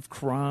sword of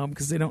crom,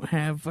 because they don't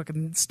have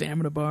fucking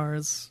stamina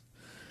bars.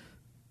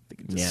 They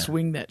can just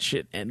swing that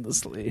shit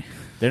endlessly.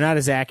 They're not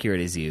as accurate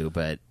as you,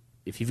 but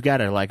if you've got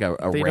a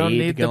they raid don't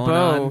need the going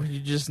bow. on, You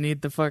just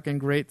need the fucking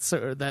great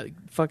sword, that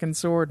fucking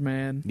sword,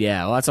 man.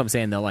 yeah, well, that's what I'm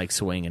saying. They'll like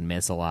swing and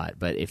miss a lot,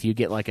 but if you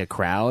get like a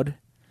crowd,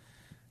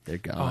 they're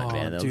gone,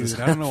 man. They'll Dude,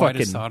 just I don't know why I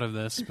fucking... just thought of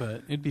this,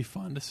 but it'd be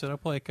fun to set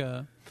up like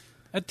a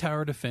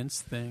tower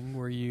defense thing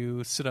where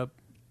you set up,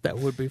 That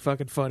would be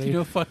fucking funny.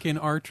 fucking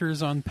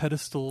archers on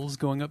pedestals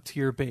going up to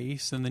your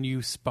base, and then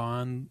you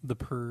spawn the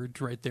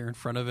purge right there in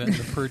front of it, and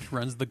the purge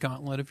runs the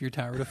gauntlet of your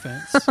tower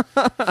defense.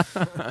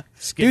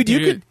 Dude, you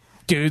could...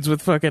 Dudes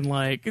with fucking,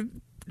 like,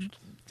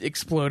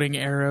 exploding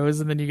arrows,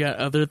 and then you got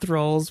other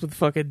thralls with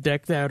fucking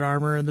decked out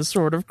armor and the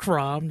sword of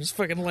crom, just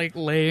fucking, like,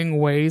 laying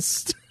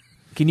waste.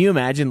 Can you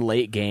imagine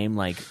late game,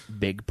 like,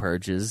 big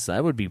purges?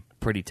 That would be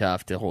pretty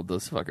tough to hold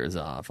those fuckers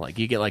off. Like,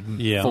 you get, like,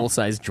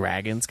 full-size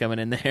dragons coming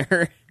in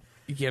there.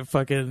 You get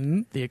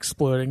fucking the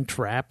exploding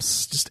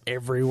traps just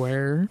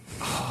everywhere.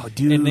 Oh,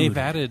 dude. And they've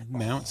added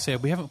mounts. Yeah,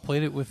 we haven't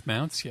played it with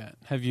mounts yet.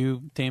 Have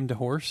you tamed a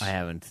horse? I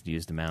haven't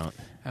used a mount.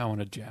 I want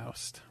to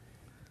joust.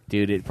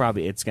 Dude,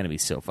 it's going to be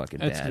so fucking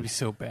bad. It's going to be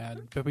so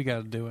bad, but we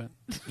got to do it.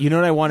 You know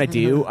what I want to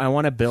do? I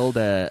want to build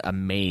a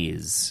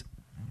maze.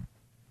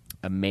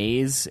 A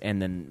maze,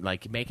 and then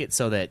like make it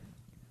so where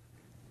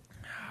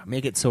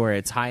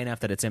it's high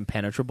enough that it's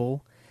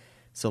impenetrable.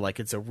 So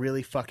like it's a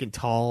really fucking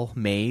tall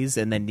maze,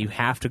 and then you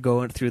have to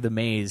go through the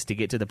maze to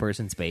get to the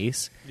person's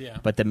base. Yeah.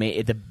 But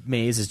the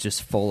maze is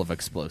just full of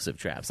explosive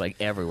traps, like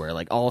everywhere,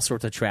 like all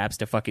sorts of traps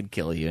to fucking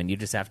kill you, and you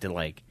just have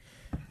to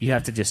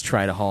just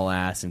try to haul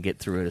ass and get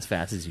through it as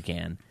fast as you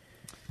can.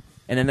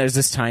 And then there's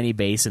this tiny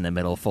base in the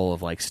middle full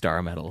of like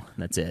star metal.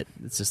 That's it.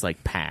 It's just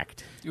like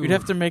packed. You'd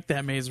have to make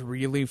that maze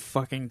really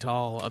fucking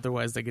tall,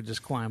 otherwise they could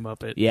just climb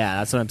up it. Yeah,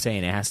 that's what I'm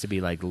saying. It has to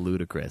be like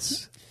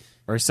ludicrous.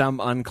 Or some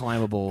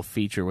unclimbable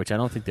feature, which I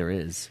don't think there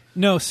is.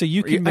 No, so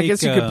you can I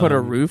guess you could put a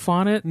roof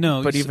on it.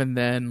 No, but even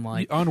then,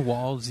 like on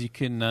walls, you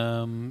can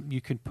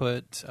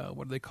put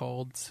what are they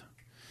called?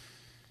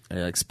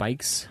 Like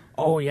spikes.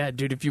 Oh yeah,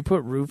 dude! If you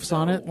put roofs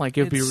on it, like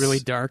it would be really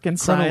dark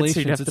inside. So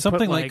you'd have to it's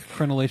something put, like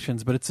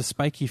crenellations, but it's a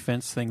spiky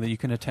fence thing that you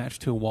can attach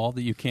to a wall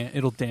that you can't.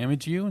 It'll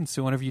damage you, and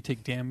so whenever you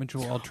take damage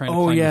while trying to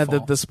climb, yeah, you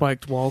fall. the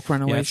spiked wall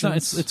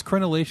crenellations. Yeah, it's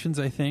crenellations,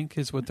 I think,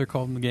 is what they're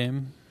called in the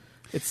game.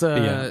 It's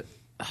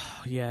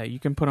yeah, you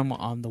can put them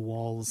on the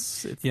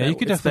walls. You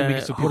could definitely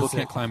make it so people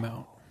can't climb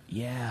out.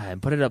 Yeah,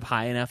 and put it up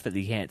high enough that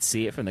you can't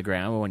see it from the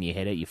ground, but when you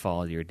hit it, you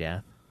fall to your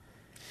death.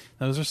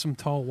 Those are some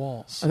tall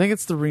walls. I think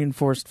it's the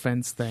reinforced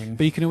fence thing.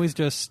 But you can always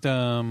just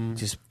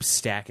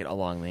stack it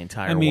along the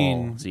entire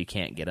wall so you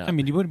can't get up. I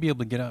mean, you wouldn't be able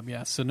to get up,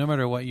 yeah. So no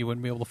matter what, you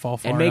wouldn't be able to fall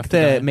far.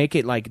 And make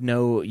it like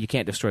you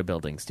can't destroy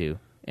buildings too.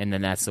 And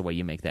then that's the way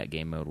you make that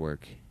game mode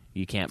work.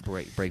 You can't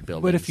break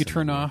buildings. But if you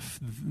turn off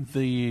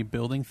the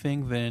building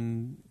thing,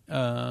 then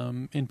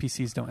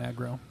NPCs don't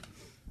aggro.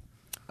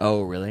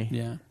 Oh, really?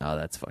 Yeah. Oh,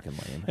 that's fucking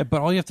lame.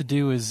 But all you have to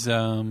do is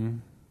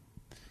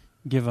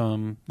give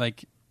them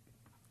like.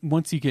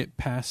 Once you get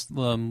past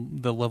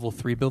the level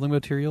 3 building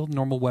material,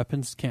 normal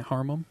weapons can't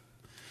harm them.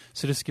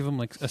 So just give them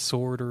like a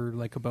sword or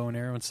like a bow and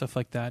arrow and stuff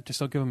like that. Just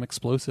don't give them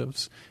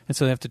explosives. And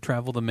so they have to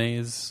travel the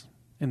maze,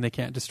 and they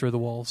can't destroy the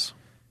walls.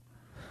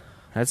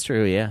 That's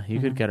true, yeah.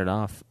 You could cut it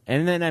off.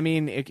 And then, I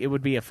mean, it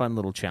would be a fun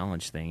little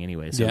challenge thing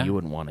anyway, so you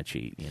wouldn't want to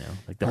cheat, you know?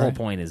 Like, the whole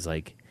point is,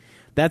 like...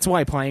 That's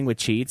why playing with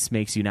cheats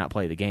makes you not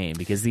play the game,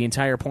 because the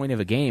entire point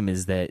of a game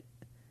is that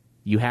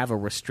you have a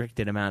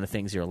restricted amount of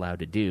things you're allowed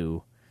to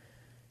do.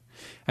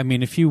 I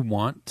mean, if you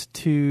want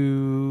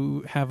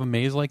to have a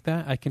maze like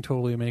that, I can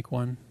totally make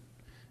one.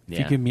 If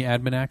you give me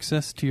admin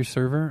access to your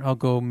server, I'll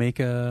go make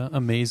a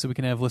maze that we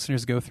can have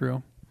listeners go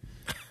through.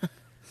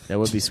 That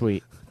would be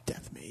sweet.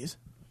 Death maze.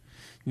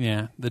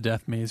 Yeah, the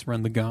death maze,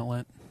 run the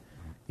gauntlet.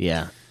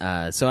 Yeah.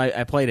 So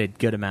I played a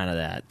good amount of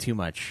that. Too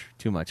much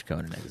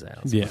Conan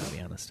Exiles, yeah. to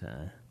be honest.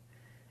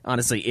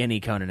 Honestly,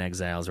 any Conan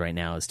Exiles right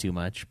now is too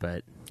much,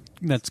 but...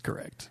 That's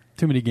correct.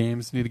 Too many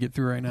games need to get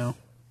through right now.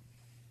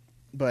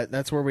 But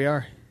that's where we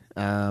are.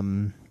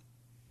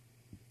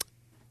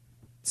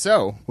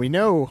 So, we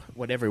know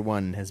what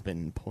everyone has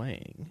been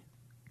playing.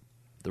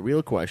 The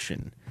real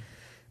question,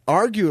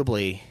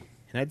 arguably,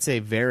 and I'd say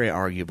very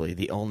arguably,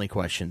 the only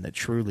question that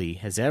truly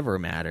has ever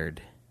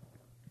mattered.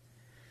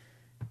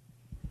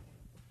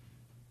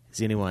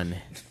 Has anyone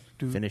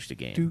finished a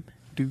game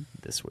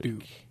this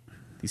week?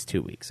 These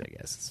 2 weeks, I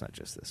guess. It's not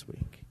just this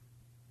week.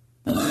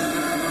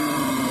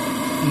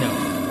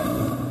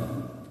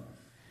 No.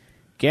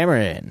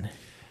 Cameron.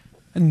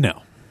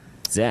 No.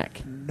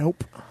 Zach.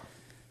 Nope.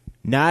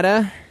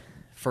 Nada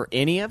for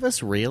any of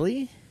us,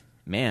 really?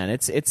 Man,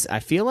 it's. I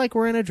feel like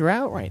we're in a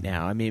drought right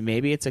now. I mean,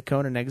 maybe it's a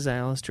Conan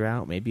Exiles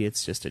drought. Maybe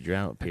it's just a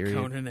drought, period.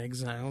 Conan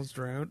Exiles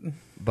drought.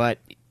 But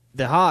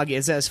the hog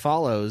is as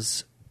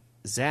follows.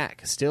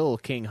 Zach, still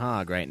King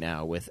Hog right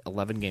now with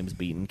 11 games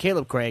beaten.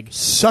 Caleb Craig.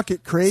 Suck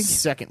it, Craig.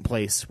 Second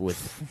place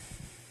with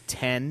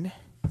 10.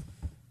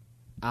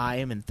 I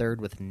am in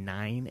third with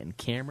 9. And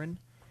Cameron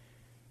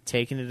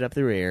taking it up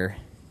the rear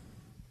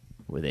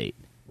with 8.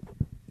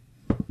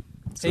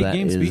 So 8 that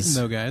games is- beaten,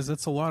 though, guys.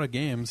 That's a lot of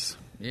games.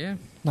 Yeah.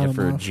 Not Yeah,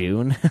 for enough.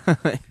 June.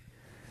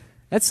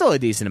 That's still a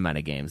decent amount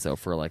of games, though,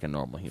 for like a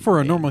normal human For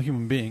a being. normal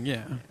human being,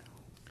 yeah.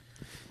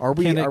 Are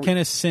we? Can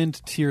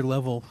ascend to your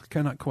level.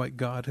 Not quite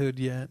godhood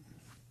yet.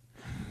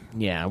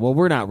 Yeah, well,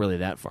 we're not really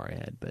that far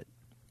ahead, but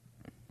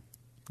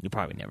you'll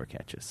probably never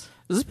catch us.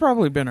 This has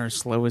probably been our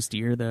slowest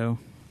year, though.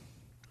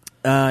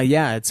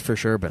 Yeah, it's for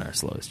sure been our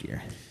slowest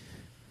year.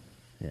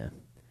 Yeah.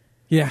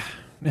 Yeah,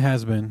 it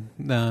has been.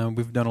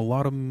 We've done a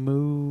lot of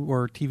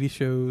or TV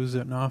shows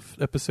and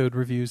off-episode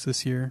reviews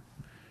this year.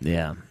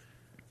 Yeah.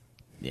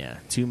 Yeah.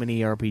 Too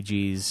many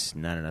RPGs,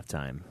 not enough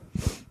time.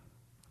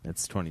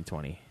 That's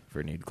 2020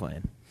 for Nude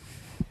Clan.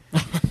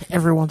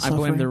 Everyone's I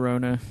suffering. blame the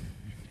Rona.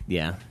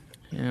 Yeah.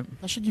 Yeah.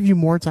 That should give you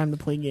more time to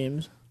play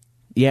games.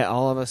 Yeah,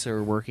 all of us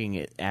are working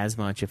it as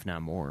much, if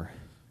not more.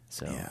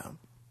 So Yeah.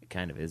 it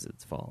kind of is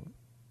its fault.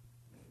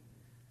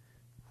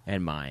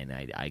 And mine,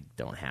 I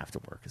don't have to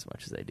work as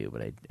much as I do,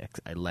 but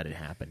I let it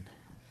happen.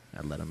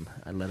 I let them.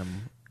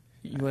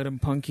 You let him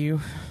punk you?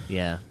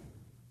 Yeah.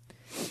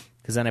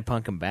 Because then I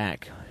punk them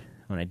back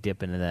when I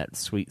dip into that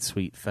sweet,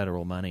 sweet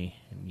federal money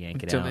and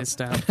yank Until it they out.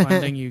 stop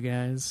funding you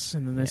guys,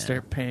 and then they Yeah.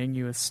 start paying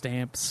you with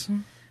stamps.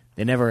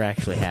 They never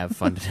actually have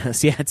funded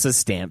us. Yeah, it's a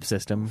stamp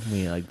system.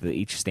 We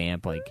each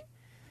stamp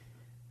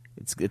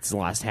it's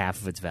lost half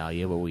of its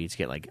value, but we each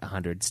get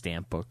 100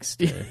 stamp books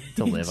to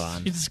live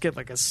on. You just get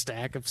a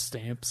stack of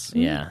stamps.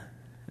 Yeah,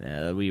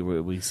 we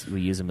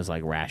use them as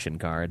ration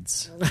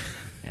cards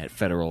at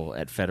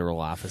federal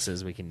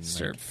offices. We can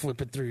Start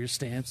flipping through your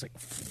stamps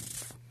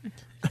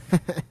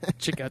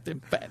check out them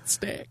fat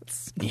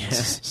stacks. yeah,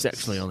 it's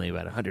actually only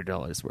about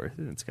 $100 worth,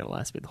 and it's gonna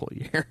last me the whole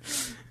year.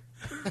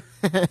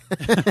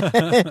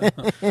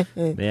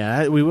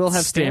 Yeah, we will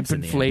have Stamp stamps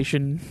in the end.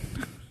 inflation.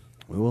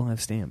 We will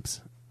have stamps.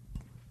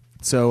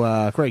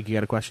 So, Craig, you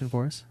got a question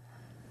for us?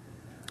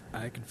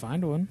 I can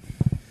find one.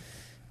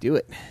 Do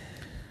it.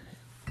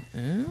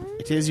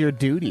 It is your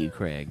duty,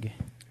 Craig.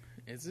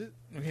 Is it?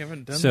 We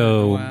haven't done that in a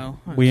So, while.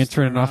 we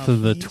answering it off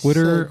of the He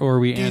Twitter, said or are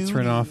we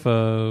answering duty. off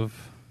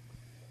of...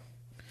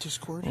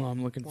 Discord. Well,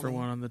 I'm looking for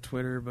one on the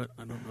Twitter, but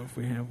I don't know if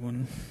we have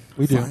one.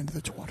 We do. Find the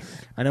Twitter.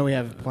 I know we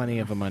have plenty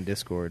of them on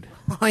Discord.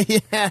 Oh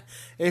yeah,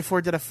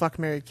 A4 did a fuck,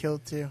 marry, kill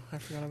too. I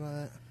forgot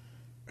about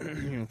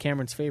that.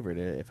 Cameron's favorite,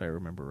 if I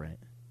remember right.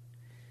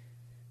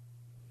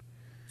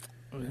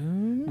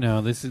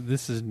 No, this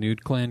is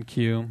Nude Clan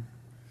Q.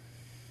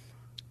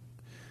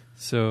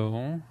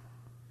 So...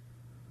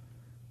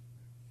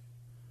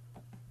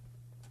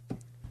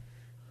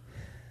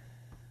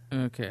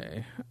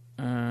 Okay.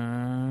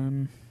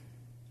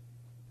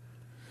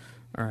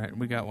 All right,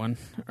 we got one.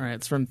 All right,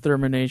 it's from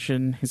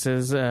Thermination. He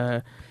says,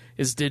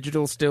 is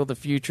digital still the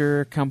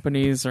future?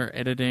 Companies are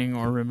editing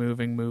or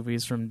removing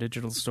movies from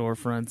digital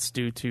storefronts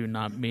due to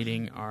not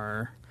meeting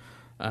our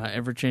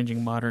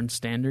ever-changing modern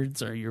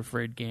standards. Are you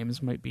afraid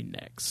games might be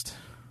next?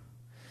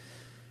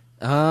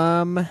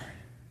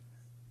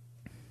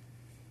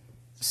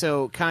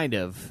 So, kind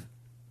of.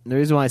 The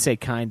reason why I say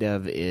kind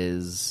of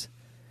is...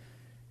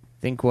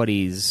 I think what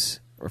he's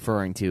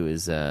referring to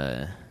is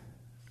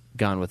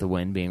Gone with the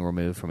Wind being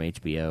removed from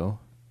HBO.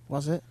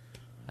 Was it?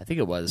 I think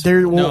it was.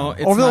 There- No, Well,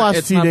 it's over the not, last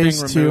it's few not being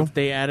days, too. removed.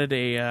 They added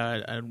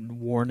a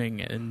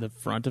warning in the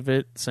front of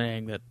it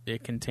saying that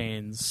it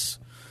contains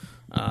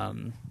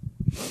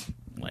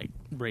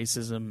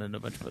racism and a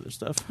bunch of other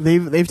stuff.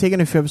 They've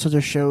taken a few episodes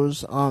of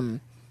shows.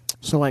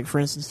 So for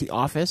instance, The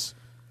Office,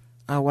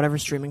 whatever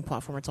streaming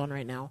platform it's on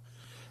right now,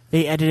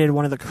 they edited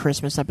one of the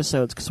Christmas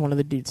episodes because one of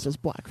the dudes does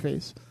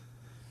blackface.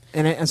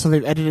 And so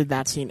they've edited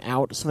that scene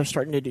out, so they're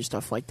starting to do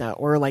stuff like that.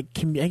 Or, I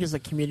guess the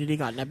Community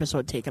got an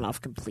episode taken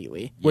off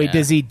completely. Wait, Yeah.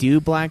 does he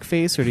do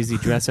blackface or does he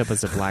dress up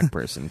as a black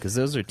person? Because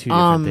those are two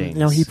different things.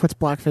 No, he puts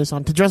blackface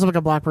on to dress up like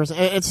a black person.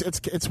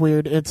 It's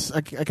weird. It's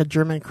like a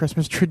German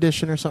Christmas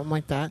tradition or something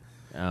like that.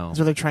 Oh. That's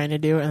what they're trying to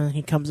do, and then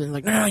he comes in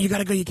no, you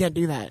gotta go, you can't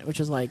do that. Which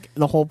is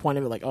the whole point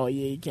of it, oh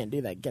yeah, you can't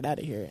do that, get out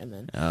of here. And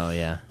then Oh,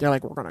 yeah. they're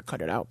like, we're gonna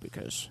cut it out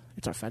because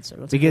it's offensive.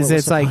 It's Because what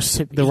it's like supposed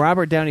to be. the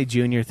Robert Downey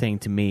Jr. thing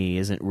to me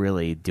isn't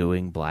really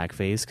doing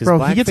blackface because Bro,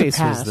 he gets a blackface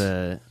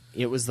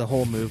pass. was the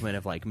whole movement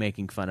of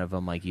making fun of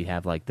him. You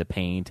have the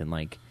paint and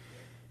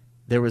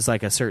there was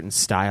like a certain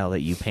style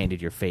that you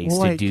painted your face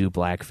Well, to like- do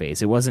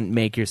blackface. It wasn't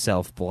make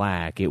yourself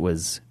black. It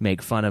was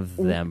make fun of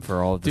them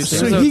for all the Dude, So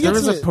there he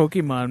was gets a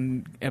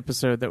Pokemon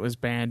episode that was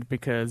banned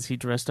because he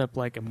dressed up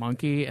like a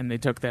monkey, and they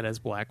took that as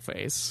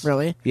blackface.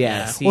 Really?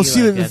 Yeah. Well,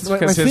 see, like, the- my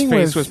Because his thing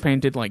face was- was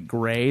painted like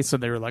gray, so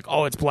they were like,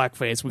 "Oh, it's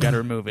blackface. We got to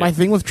remove it." My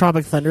thing with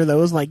Tropic Thunder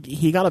though is like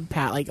he got a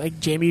pat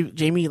like Jamie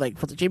like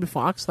what's it, Jamie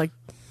Foxx like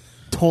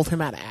told him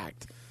how to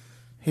act.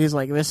 He's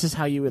like, this is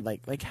how you would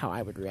like how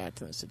I would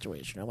react in this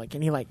situation, or like,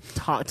 and he like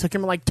took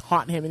him and like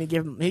taught him, and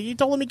he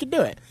told him he could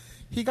do it.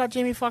 He got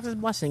Jamie Foxx's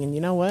blessing, and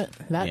you know what?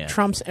 That Yeah.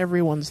 trumps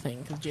everyone's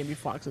thing because Jamie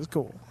Foxx is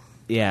cool.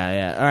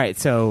 Yeah. All right.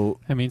 So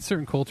I mean,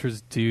 certain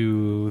cultures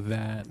do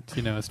that,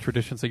 as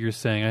traditions, like you're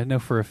saying. I know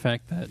for a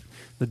fact that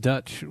the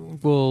Dutch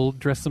will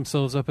dress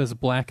themselves up as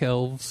black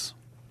elves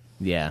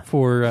yeah.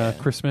 for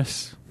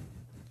Christmas.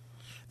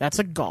 That's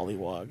a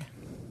gollywog.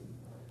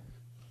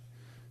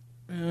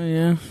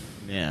 Yeah,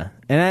 Yeah.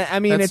 And I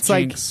mean, that's it's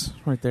like Jinx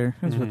right there.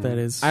 That's what that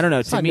is. I don't know.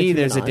 It's To not me, Nicki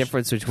there's a Minaj.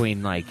 difference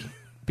between like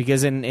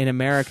because in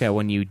America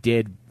when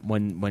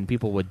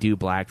people would do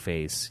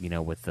blackface,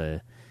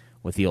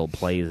 with the old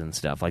plays and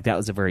stuff, like that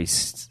was a very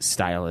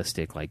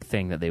stylistic like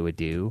thing that they would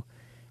do,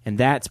 and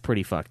that's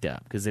pretty fucked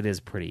up because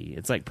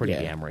it's like pretty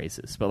Yeah. damn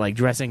racist. But like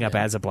dressing up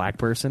as a black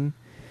person,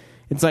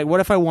 it's like what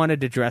if I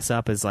wanted to dress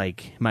up as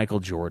like Michael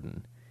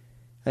Jordan?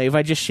 Like, if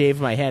I just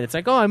shaved my head, it's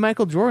like, oh, I'm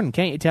Michael Jordan.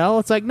 Can't you tell?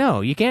 It's like, no,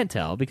 you can't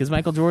tell because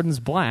Michael Jordan's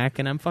black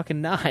and I'm fucking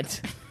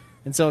not.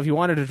 And so, if you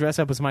wanted to dress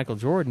up as Michael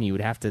Jordan, you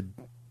would have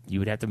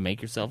to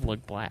make yourself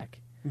look black.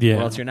 Yeah.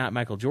 Or else you're not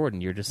Michael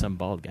Jordan. You're just some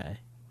bald guy.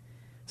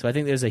 So I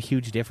think there's a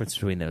huge difference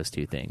between those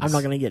two things. I'm not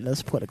going to get into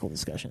this political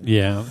discussion.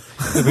 Yeah.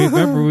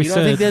 Remember we You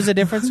don't think said there's a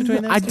difference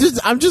between those? two?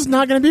 I'm just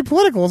not going to be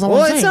political. Is all Well,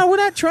 I'm it's saying. not. We're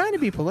not trying to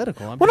be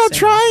political. We're not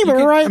trying, but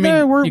we're right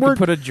there. you We're could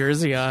put a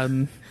jersey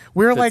on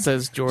we're that like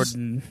says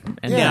Jordan.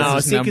 And Yeah. No,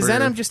 has his see, because then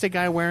number. I'm just a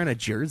guy wearing a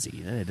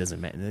jersey. Then it doesn't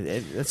matter.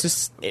 It's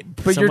just. But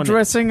you're someone-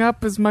 dressing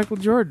up as Michael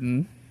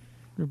Jordan.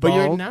 But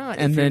you're bald, not,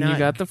 and if you're then you not-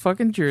 got the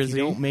fucking You jersey.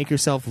 don't make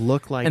yourself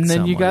look like And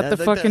then you someone. got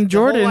the fucking the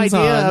whole Jordans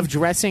idea on. of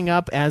dressing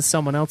up as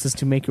someone else is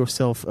to make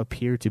yourself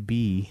appear to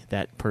be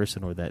that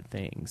person or that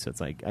thing. So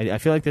it's like I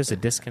feel like there's a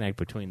disconnect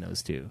between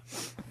those two.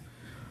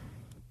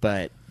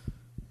 But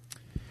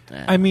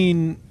I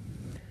mean,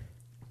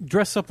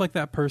 dress up like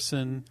that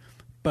person,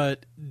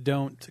 but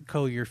don't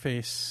color your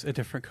face a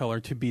different color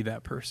to be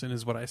that person,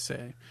 is what I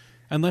say.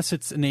 Unless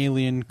it's an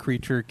alien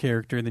creature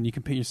character, then you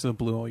can paint yourself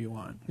blue all you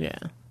want. yeah.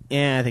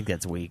 yeah, I think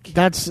that's weak.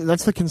 That's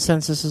the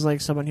consensus. Is like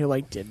someone who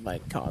like did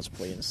like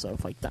cosplay and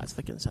stuff. Like that's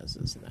the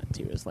consensus in that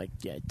too. Is like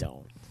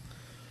don't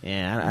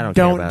Yeah, I don't.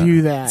 Don't care about,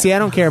 do that. See, I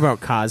don't care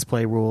about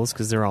cosplay rules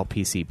because they're all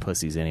PC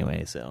pussies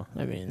anyway. So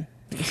I mean,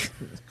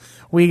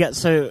 we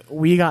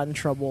got in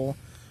trouble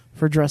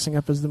for dressing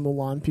up as the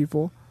Mulan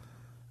people.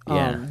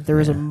 Yeah, There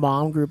was a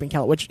mom group in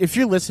Cal, which if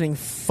you're listening,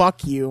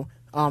 fuck you.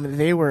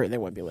 They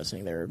wouldn't be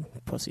listening. They were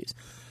pussies.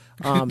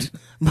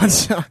 But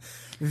so,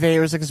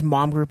 there was like this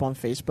mom group on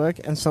Facebook,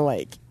 and so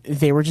like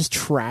they were just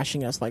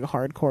trashing us like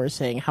hardcore,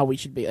 saying how we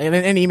should be,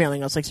 and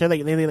emailing us like so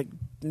they like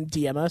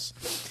DM us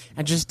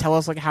and just tell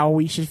us like how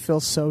we should feel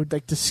so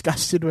like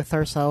disgusted with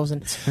ourselves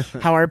and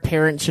how our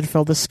parents should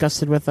feel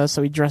disgusted with us.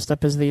 So we dressed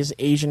up as these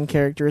Asian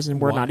characters, and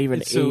we're Why? not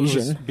even So it was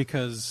Asian.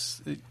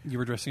 because you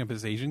were dressing up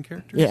as Asian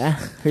characters? Yeah,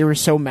 they were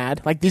so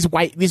mad. Like these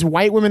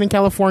white women in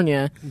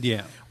California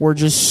Yeah. were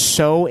just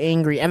so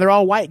angry, and they're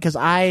all white because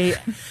I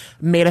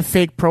made a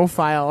fake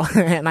profile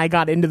and I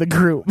got into the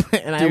group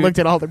and I Dude. looked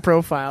at all the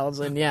profiles,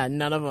 and yeah,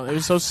 none of them. It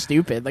was so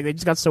stupid. Like they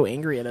just got so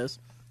angry at us.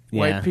 yeah.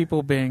 White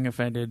people being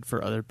offended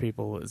for other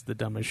people is the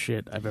dumbest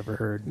shit I've ever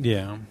heard.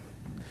 Yeah.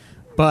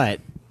 But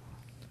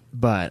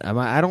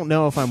I don't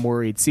know if I'm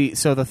worried. See,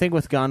 so the thing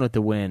with Gone with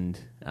the Wind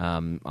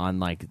on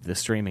like the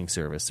streaming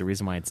service, the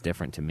reason why it's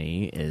different to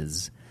me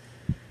is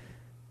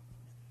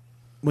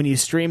when you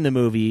stream the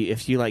movie,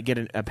 if you like get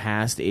a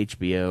pass to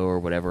HBO or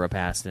whatever, a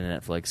pass to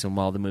Netflix, and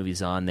while the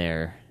movie's on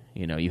there,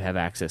 you have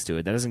access to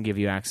it. That doesn't give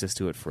you access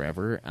to it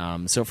forever.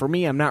 So for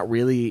me, I'm not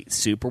really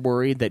super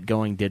worried that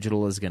going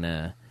digital is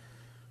gonna,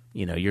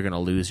 you're gonna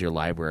lose your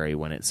library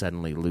when it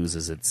suddenly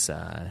loses its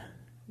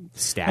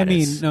status. I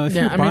mean, no, if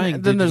Yeah, you're I mean,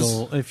 buying then there's-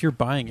 digital, if you're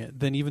buying it,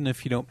 then even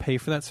if you don't pay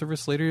for that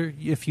service later,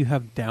 if you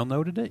have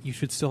downloaded it, you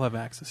should still have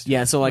access to it.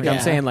 Yeah, so like I'm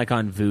Yeah. saying, like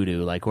on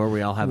Vudu, like where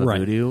we all have a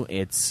Right. Vudu,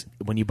 it's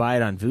when you buy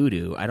it on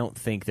Vudu, I don't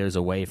think there's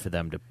a way for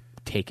them to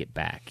take it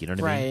back. You know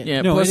what I mean? Right.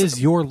 Yeah, No, plus, it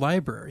is your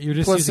library. You're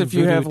just plus using if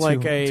you Vudu have,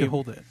 like, to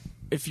hold it.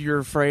 if you're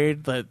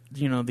afraid that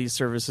these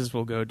services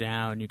will go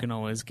down, you can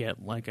always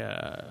get like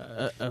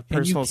a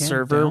personal can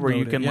server where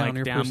you download it, can yeah, like on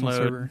your personal download.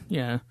 server.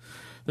 Yeah,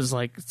 there's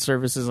like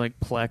services like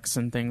Plex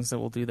and things that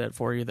will do that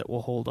for you that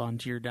will hold on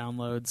to your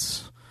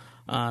downloads.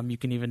 You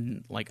can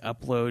even like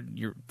upload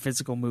your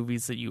physical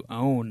movies that you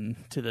own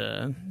to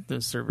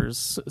the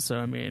servers. So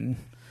I mean,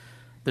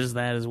 there's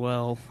that as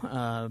well.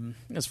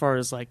 As far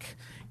as like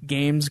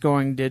games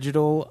going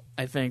digital,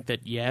 I think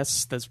that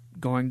yes, that's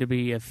going to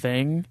be a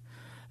thing,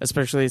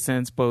 especially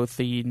since both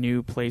the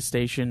new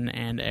PlayStation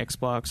and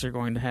Xbox are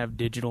going to have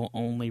digital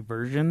only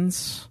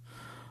versions.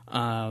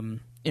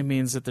 it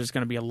means that there's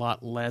going to be a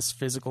lot less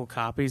physical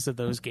copies of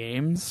those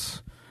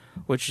games,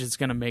 which is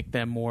going to make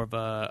them more of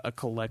a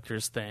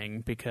collector's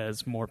thing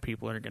because more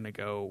people are going to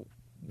go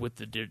with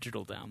the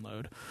digital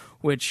download,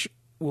 which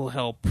will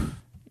help,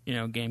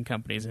 game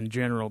companies in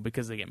general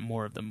because they get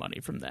more of the money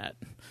from that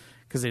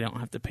because they don't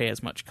have to pay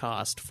as much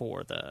cost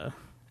for the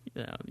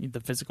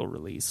physical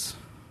release.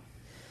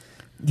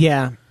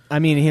 Yeah. I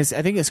mean, I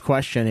think his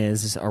question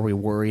is, are we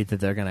worried that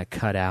they're going to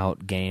cut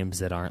out games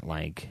that aren't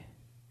like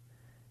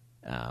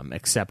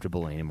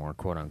acceptable anymore,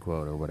 quote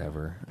unquote, or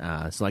whatever?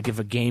 So, like, if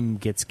a game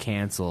gets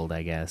canceled,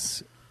 I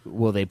guess,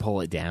 will they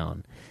pull it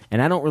down?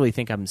 And I don't really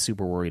think I'm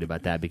super worried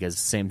about that because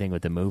same thing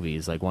with the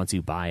movies. Like, once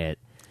you buy it,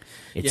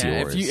 it's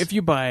yours. If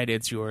you buy it,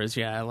 it's yours.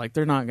 Yeah, like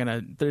they're not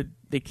gonna,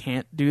 they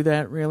can't do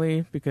that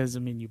really because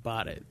you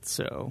bought it.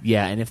 So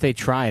yeah, and if they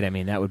tried, I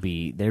mean,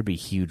 there'd be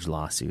huge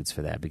lawsuits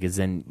for that because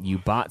then you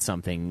bought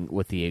something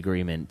with the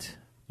agreement,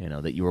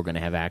 that you were going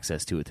to have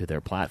access to it through their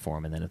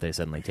platform, and then if they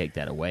suddenly take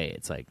that away,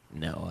 it's like,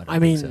 no, I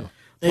don't think so.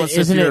 Plus,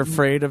 if you're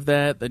afraid of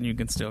that, then you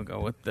can still go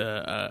with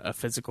a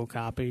physical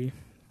copy.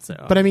 So,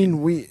 but I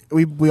mean, we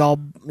all,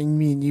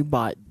 me and you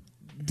bought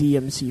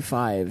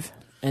DMC5,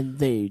 and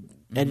they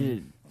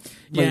edited.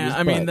 Yeah,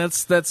 I mean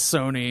that's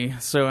Sony.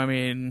 So I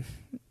mean,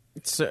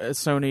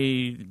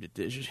 Sony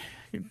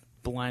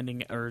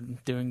blinding or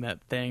doing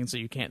that thing so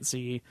you can't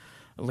see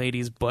a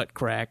lady's butt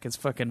crack is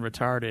fucking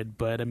retarded.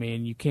 But I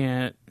mean, you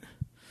can't.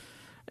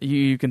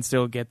 You can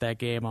still get that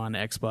game on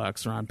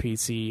Xbox or on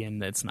PC,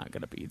 and it's not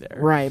going to be there.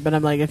 Right, but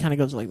I'm like, it kind of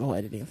goes like the whole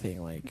editing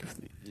thing. Like,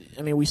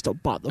 I mean, we still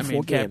bought the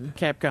full game.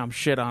 Capcom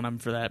shit on them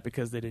for that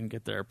because they didn't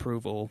get their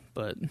approval.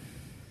 But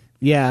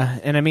yeah,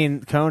 and I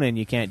mean, Conan,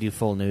 you can't do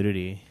full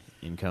nudity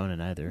in Conan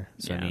either.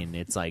 So I mean,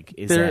 it's like,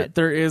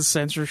 there is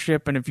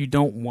censorship, and if you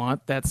don't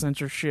want that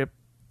censorship,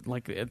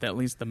 like at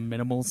least the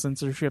minimal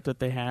censorship that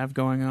they have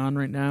going on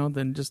right now,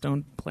 then just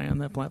don't play on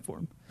that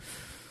platform.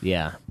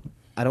 Yeah.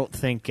 I don't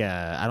think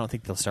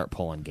they'll start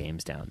pulling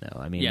games down though.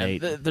 I mean,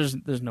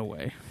 there's no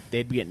way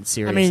they'd be getting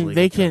seriously. I mean,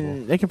 they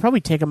can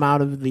probably take them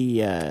out of the.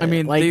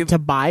 To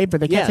buy, but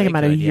they can't take them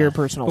out of your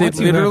personal. They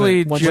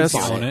literally just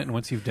own it, and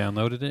once you've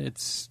downloaded it,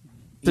 it's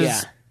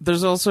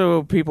There's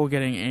also people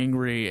getting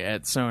angry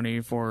at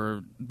Sony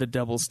for the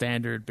double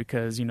standard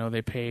because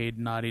they paid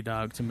Naughty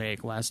Dog to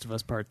make Last of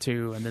Us Part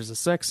 2, and there's a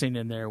sex scene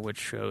in there which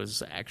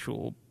shows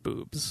actual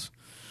boobs,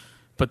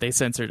 but they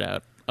censored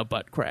out a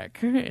butt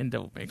crack in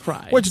Devil May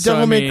Cry. Which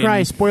Devil May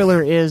Cry,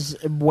 spoiler, is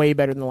way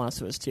better than The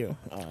Last of Us 2.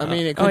 I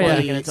mean, it could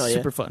be it's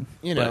super fun.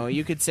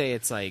 You could say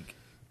it's like,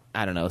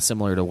 I don't know,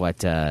 similar to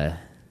what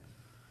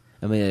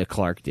Emilia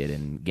Clarke did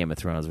in Game of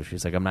Thrones, where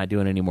she's like, I'm not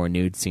doing any more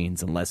nude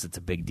scenes unless it's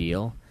a big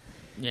deal.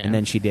 Yeah. And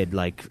then she did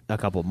like a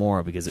couple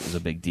more because it was a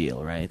big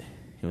deal, right?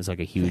 It was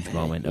like a huge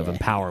moment of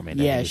empowerment.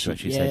 Yeah, what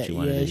she said she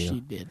wanted to do. She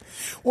did.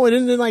 Well,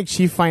 didn't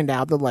she find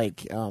out that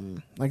like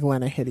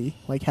Lena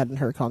Headey had in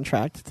her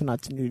contract to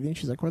not do nudity? And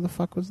she's like, where the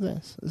fuck was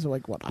this? This is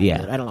like what I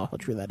heard. I don't know how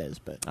true that is,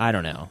 but I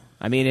don't know.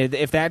 I mean,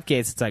 if that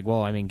case, it's like,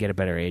 well, I mean, get a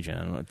better agent.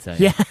 I don't know what to tell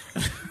you.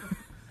 Yeah.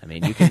 I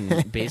mean, you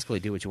can basically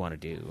do what you want to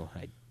do.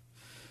 You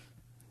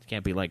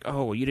can't be like,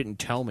 oh, well, you didn't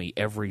tell me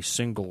every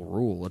single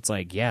rule. It's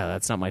like, yeah,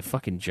 that's not my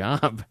fucking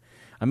job.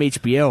 I'm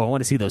HBO. I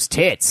want to see those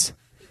tits.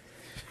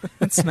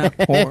 It's not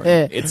porn.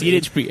 It's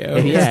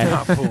HBO.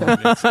 Yeah. It's not porn.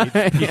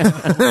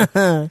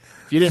 It's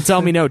If you didn't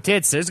tell me no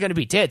tits, there's going to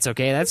be tits,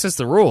 okay? That's just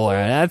the rule.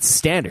 That's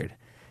standard.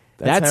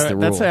 That's the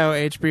rule. That's how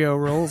HBO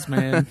rolls,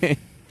 man.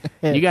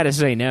 You got to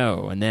say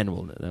no, and then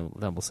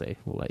we'll say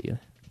we'll let you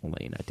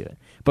not do it.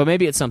 But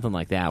maybe it's something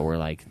like that where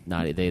like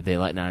they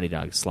let Naughty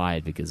Dog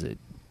slide because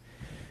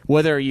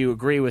whether you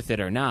agree with it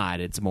or not,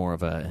 it's more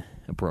of a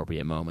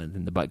appropriate moment,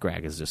 and the butt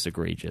crack is just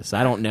egregious.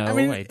 I don't know. I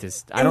mean,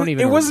 I don't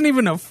even. It wasn't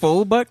even a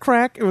full butt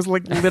crack. It was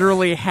like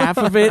literally half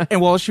of it, and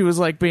while she was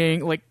like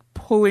being like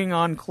pulling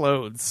on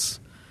clothes.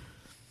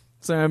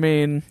 So I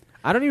mean,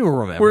 I don't even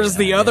remember. Whereas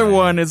the other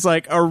one is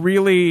like a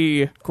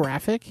really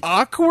graphic,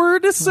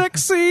 awkward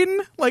sex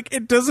scene. Like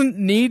it doesn't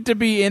need to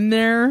be in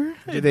there.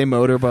 Did they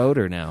motorboat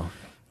or no?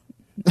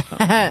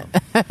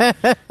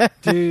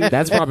 Dude,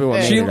 that's probably what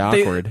made it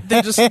awkward.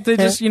 They just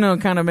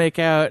kind of make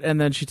out, and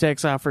then she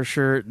takes off her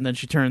shirt, and then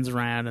she turns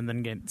around, and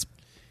then gets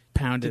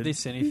pounded. Did they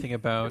say anything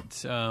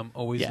about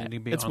always needing to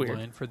be online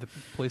weird. For the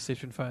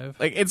PlayStation 5?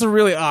 Like it's a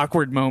really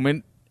awkward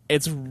moment.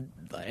 It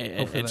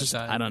just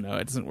I don't know.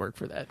 It doesn't work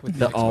for that.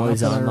 The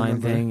always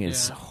online thing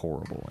is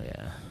horrible.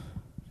 Yeah.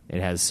 It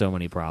has so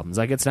many problems.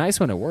 Like, it's nice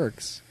when it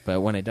works, but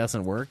when it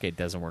doesn't work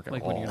at all.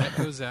 Like, when your net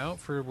goes out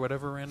for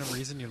whatever random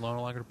reason, you're no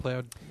longer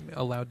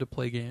allowed to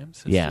play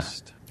games.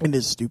 It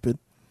is stupid.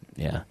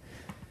 Yeah.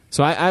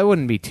 So I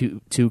wouldn't be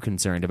too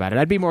concerned about it.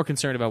 I'd be more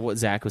concerned about what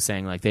Zach was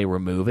saying, like they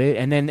remove it.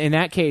 And then in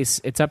that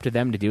case, it's up to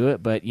them to do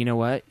it. But you know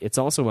what? It's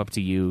also up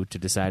to you to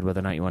decide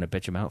whether or not you want to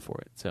bitch them out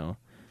for it. So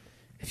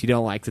if you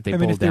don't like that they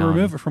pulled down... if they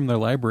remove it from their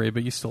library,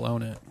 but you still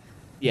own it.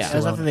 Yeah,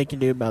 there's nothing they can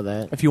do about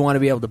that. If you want to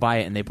be able to buy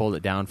it and they pulled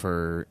it down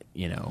for,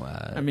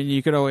 I mean,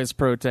 you could always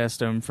protest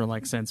them for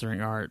like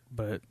censoring art,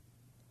 but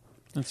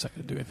that's not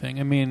going to do anything.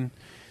 I mean,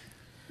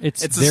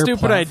 It's a their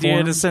stupid idea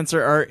platform. to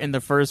censor art in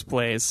the first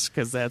place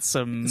because that's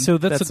some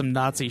that's some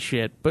Nazi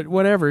shit. But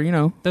whatever, you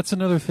know. That's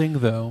another thing,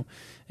 though,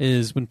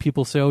 is when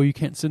people say, "Oh, you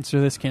can't censor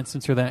this, can't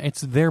censor that."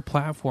 It's their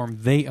platform;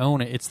 they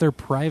own it. It's their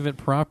private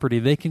property.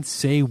 They can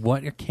say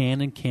what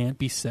can and can't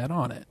be said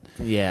on it.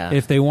 Yeah.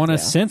 If they want to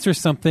censor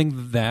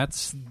something,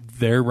 that's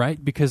their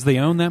right because they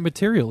own that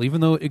material.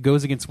 Even though it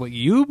goes against what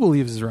you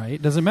believe is right,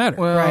 it doesn't matter.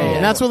 Well, Right,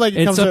 and that's what like it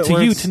It's comes up to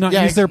where you it's- to not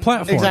yeah, use their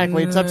platform.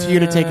 Exactly, it's up to you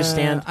to take a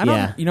stand. I don't.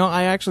 Yeah. You know,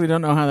 I actually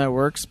don't know how that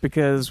works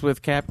because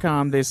with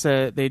Capcom, they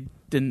said they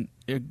didn't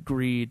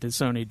agree to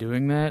Sony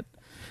doing that,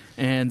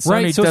 and Sony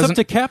Right, so it's up doesn't-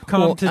 to Capcom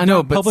Well, to I know,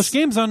 not but publish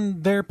games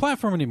on their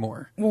platform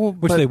anymore. Well,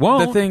 which but they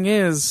won't. The thing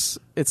is,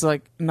 it's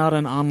like not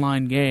an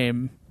online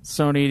game.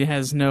 Sony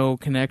has no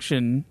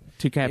connection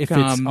to Capcom If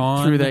it's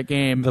on through that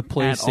game. the at all.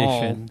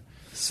 PlayStation,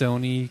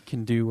 Sony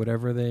can do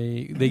whatever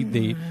they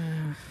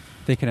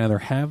can either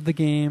have the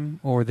game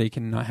or they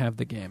can not have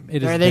the game.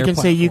 It is Or they their can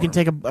say you can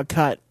platform. take a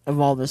cut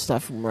of all this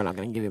stuff, and we're not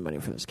going to give you money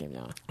for this game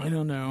now. I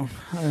don't know.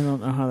 I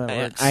don't know how that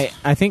works.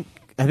 I think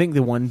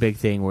the one big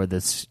thing where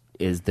this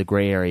is the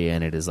gray area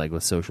in it is like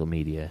with social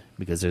media,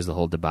 because there's the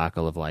whole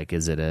debacle of like,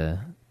 is it a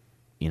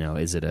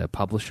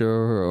publisher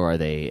or are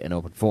they an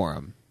open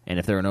forum? And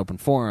if they're an open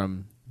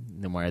forum,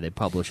 then why are they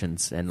publishing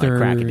and like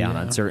cracking down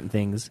on certain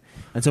things?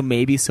 And so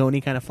maybe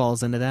Sony kind of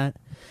falls into that.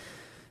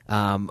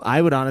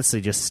 I would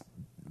honestly just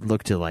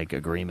look to like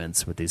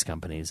agreements with these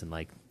companies, and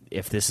like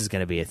if this is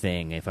going to be a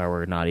thing, if I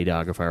were Naughty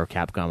Dog, if I were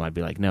Capcom, I'd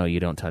be like, no, you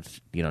don't touch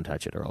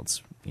it, or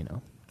else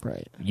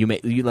Right.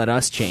 you let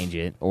us change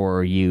it,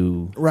 or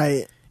you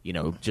Right.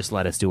 just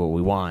let us do what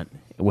we want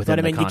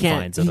within the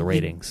confines of the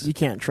ratings. You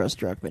can't trust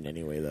Druckmann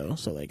anyway, though,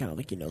 so like I don't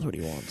think he knows what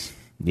he wants.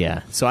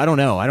 Yeah, so I don't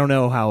know. I don't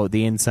know how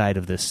the inside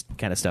of this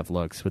kind of stuff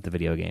looks with the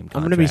video game.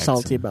 I'm going to be contracts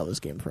salty and- about this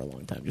game for a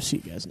long time, just so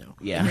you guys know.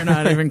 Yeah, You're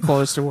not even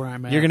close to where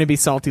I'm at. You're going to be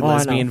salty Oh, I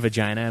lesbian know.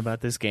 vagina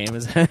about this game.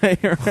 Is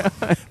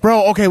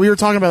Bro, okay, we were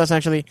talking about this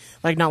actually,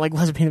 like not like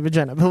lesbian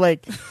vagina, but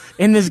like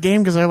in this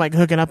game because they're like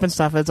hooking up and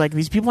stuff. It's like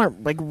these people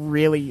aren't like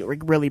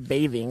really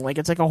bathing. Like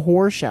it's like a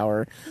whore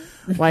shower.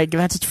 Like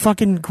that's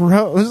fucking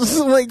gross.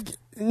 Like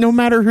no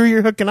matter who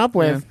you're hooking up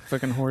with,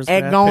 fucking horse.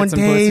 it going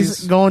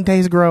to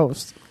taste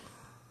gross.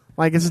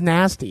 Like it's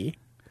nasty.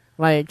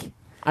 Like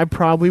I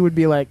probably would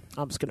be like,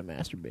 I'm just gonna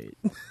masturbate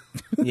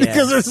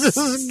because it's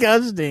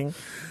disgusting.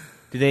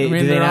 do they I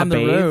mean, do they they're not on the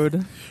bathe?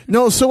 road.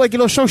 No, so like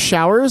it'll show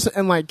showers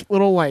and like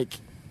little like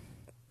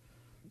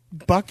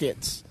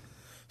buckets.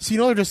 So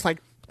they're just like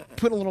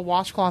putting a little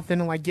washcloth in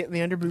and like getting the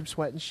underboob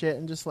sweat and shit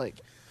and just like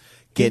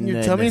getting your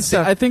in tummy the- and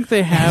stuff. I think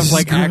they have It's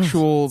like gross.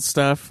 actual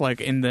stuff like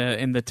in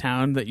the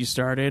town that you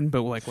start in,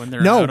 but like when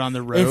they're No, out on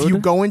the road. if you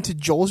go into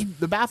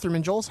the bathroom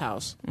in Joel's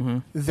house,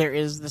 there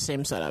is the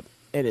same setup.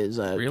 It is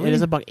Really? It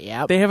is a bucket.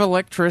 Yeah, they have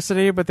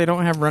electricity, but they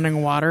don't have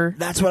running water.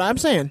 that's what I'm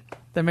saying.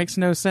 That makes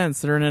no sense.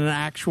 They're in an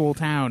actual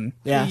town.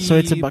 Yeah, so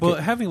it's a bucket. But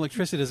having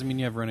electricity doesn't mean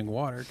you have running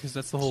water because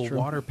that's the whole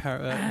water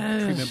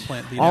treatment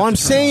plant. that you'd All have I'm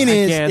to turn saying on. I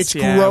is guess, it's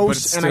yeah, but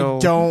gross, it's and still- I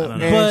don't. I don't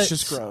know. and But it's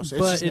just gross. It's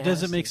But just it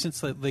doesn't nasty. make sense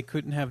that they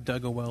couldn't have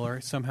dug a well or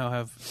somehow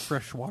have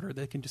fresh water.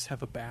 They can just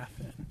have a bath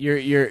in.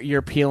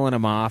 You're peeling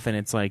them off, and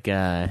it's like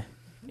a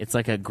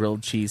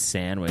grilled cheese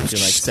sandwich.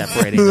 You're like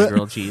separating the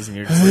grilled cheese, and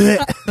you're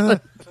just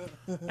like,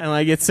 and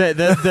like it's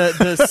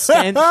the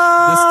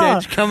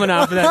stench coming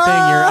off of that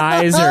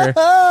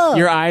thing.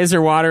 Your eyes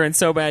are watering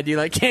so bad you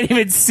like can't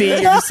even see.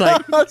 You're just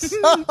like,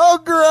 so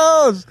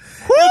gross.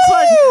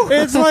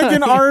 It's like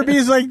an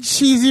Arby's like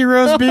cheesy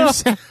roast beef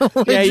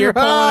sandwich. yeah, you're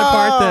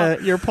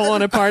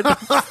pulling apart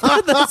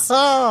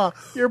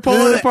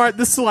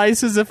the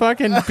slices of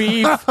fucking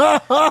beef.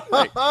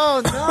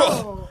 Oh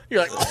no!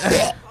 You're like,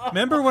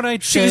 Remember when I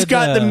she's said,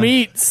 got the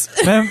meats.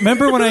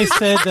 Remember when I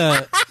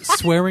said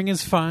swearing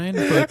is fine,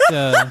 but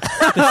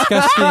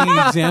disgusting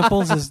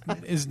examples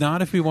is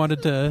not if we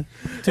wanted to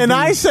And be,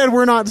 I said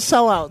we're not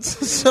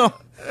sellouts. So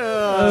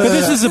but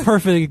this is a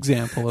perfect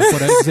example of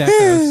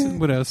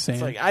what I was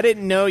saying. Like, I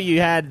didn't know you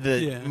had the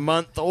Yeah.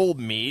 month-old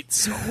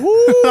meats. yeah,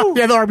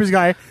 the Arby's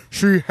guy.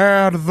 She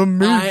had the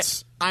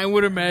meats. I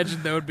would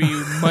imagine that would be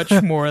much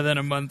more than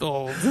a month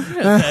old at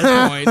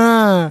that point.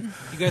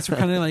 You guys were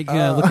kind of like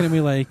looking at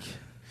me like,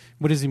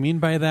 what does he mean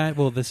by that?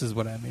 Well, this is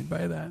what I mean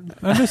by that.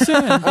 I'm just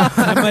saying.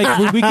 I'm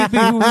like, we can be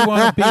who we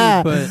want to be,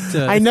 but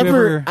I if we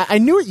never. ever- I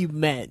knew what you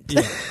meant.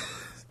 Yeah.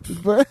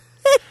 But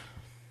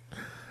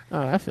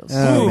oh, I feel.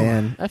 Oh, sick.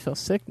 man. I feel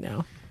sick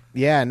now.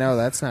 Yeah, no,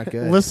 that's not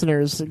good.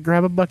 Listeners,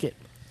 grab a bucket.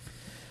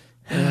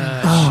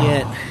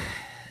 Shit.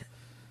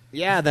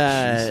 Yeah,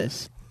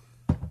 Jesus.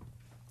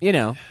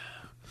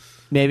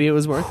 maybe it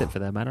was worth it for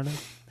them. I don't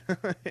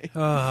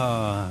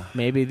know.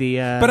 Maybe the.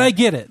 But I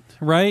get it,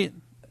 right?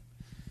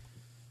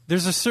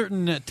 There's a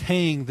certain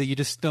tang that you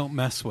just don't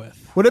mess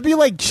with. Would it be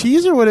like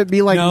cheese or would it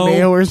be like No.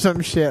 mayo or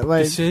some shit?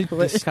 Like,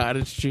 This-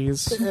 Cottage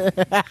cheese.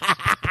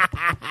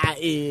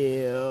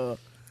 ew.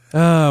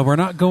 We're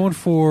not going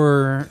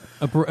for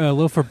a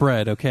loaf of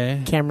bread,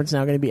 okay? Cameron's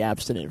now going to be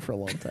abstinent for a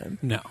long time.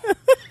 No.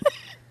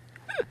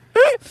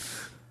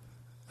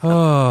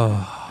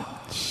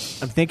 Oh,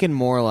 I'm thinking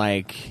more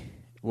like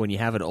when you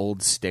have an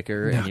old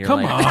sticker and you're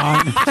Come like,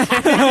 on.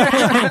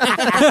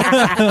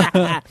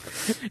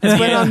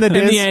 And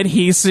the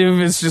adhesive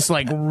is just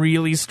like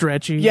really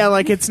stretchy. yeah,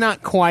 like it's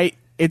not quite.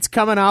 It's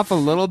coming off a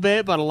little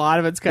bit, but a lot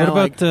of it's kind of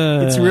What like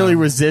about, it's really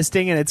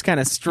resisting and it's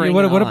kind of stringing.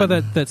 What about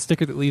on. that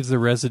sticker that leaves the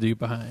residue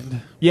behind?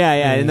 Yeah,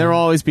 and there'll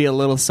always be a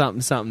little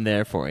something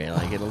there for you.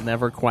 Like it'll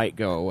never quite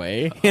go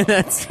away.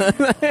 That's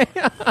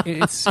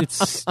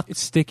It's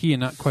sticky and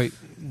not quite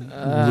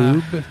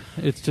lube.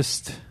 It's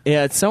just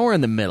yeah, it's somewhere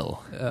in the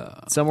middle.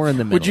 Somewhere in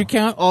the middle. Would you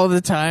count all the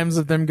times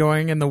of them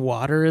going in the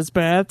water as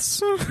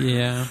baths?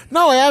 yeah.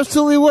 No, I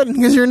absolutely wouldn't,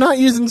 because you're not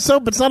using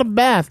soap. It's not a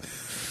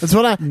bath. That's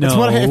what I. That's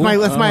what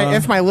I,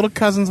 if my little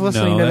cousin's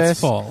listening to that's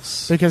this,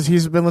 false. because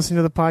he's been listening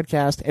to the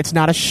podcast. It's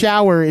not a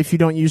shower if you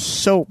don't use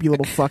soap, you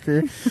little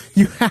fucker.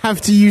 You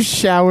have to use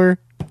shower.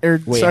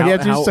 Wait, Sorry, you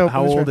have to use soap.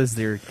 how old is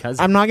their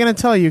cousin? I'm not going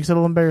to tell you because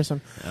it'll embarrass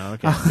him. Oh,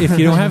 okay. If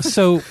you don't have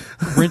soap,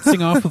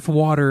 rinsing off with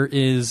water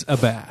is a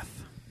bath.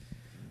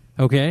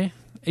 Okay?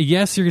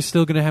 Yes, you're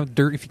still going to have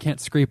dirt if you can't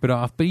scrape it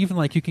off, but even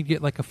like you can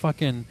get like a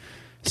fucking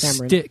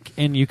Cameron. stick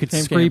and you could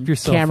scrape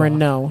yourself Cameron, off.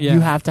 no. Yeah. You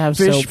have to have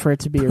Fish soap for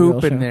it to be a real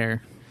poop shower. in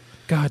there.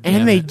 God damn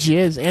And they it.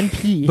 jizz and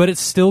pee. But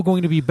it's still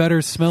going to be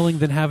better smelling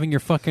than having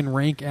your fucking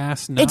rank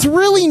ass nut. it's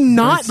really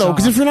not, rinsed though,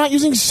 because off. if you're not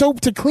using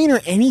soap to clean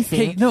or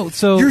anything, Okay, no,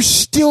 so you're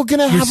still going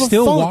to you're have a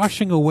still funk.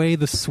 washing away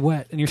the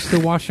sweat and you're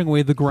still washing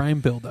away the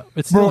grime buildup.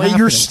 It's still Bro, you're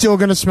happening. still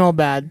going to smell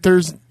bad.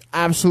 There's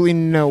absolutely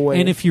no way.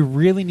 And if you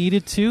really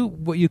needed to,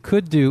 what you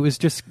could do is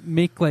just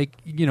make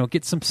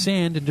get some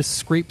sand and just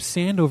scrape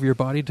sand over your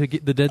body to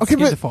get the dead skin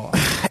to fall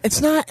off.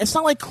 It's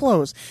not like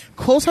clothes.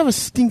 Clothes have a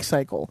stink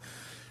cycle.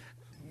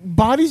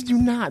 Bodies do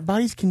not.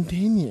 Bodies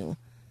continue.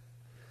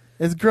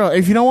 It's gross.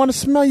 If you don't want to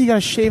smell, you got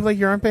to shave like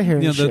your armpit hair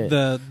and shit.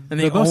 And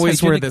they the most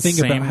always wear hygienic the thing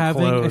same about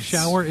having a clothes.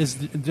 shower is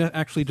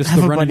actually just I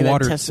have the a running buddy that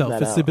water tested itself.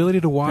 that It's the out. ability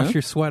to wash Huh?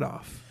 your sweat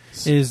off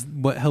is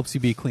what helps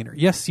you be cleaner.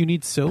 Yes, you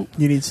need soap,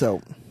 You need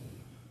soap.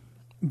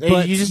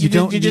 but you just- you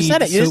don't you just need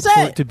said it. You just soap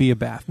said for it. it to be a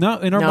bath. No,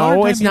 in our No,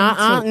 modern it's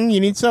time, you not. need soap. You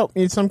need soap.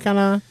 You need some kind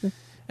of.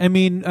 I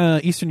mean,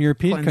 Eastern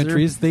European Cleanser.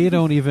 countries, they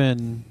don't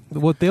even.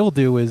 What they'll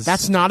do is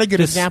That's not a good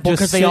Just- example just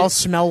because they sit- all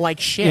smell like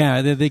shit.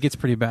 Yeah, they gets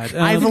pretty bad.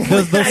 I've They'll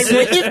sit-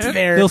 lived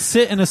there. They'll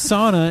sit in a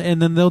sauna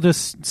and then they'll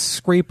just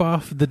scrape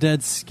off the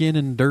dead skin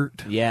and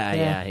dirt,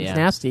 yeah. It's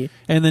nasty.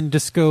 and then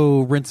just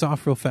go rinse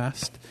off real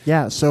fast.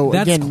 Yeah. So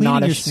That's again, cleaning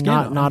not your a skin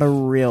not off. not a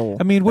real.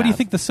 I mean, what do you bath.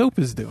 think the soap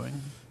is doing?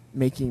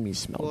 Making me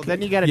smell. Well, good.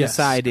 then you got to Yes,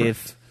 decide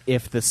correct.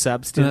 if the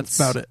substance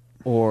about it.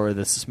 or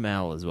the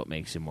smell is what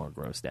makes you more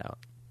grossed out.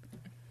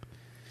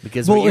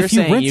 Because Well, what you're if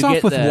you saying, rinse off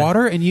get with the-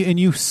 water and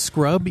you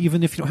scrub,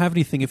 even if you don't have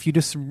anything, if you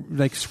just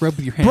like scrub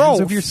with your hands Bro,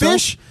 over yourself,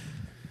 fish.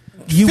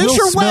 you Fish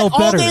will are smell wet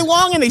better. all day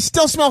long, and they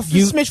still smell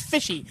You-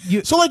 fishy.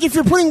 you- So, like, if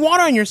you're putting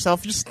water on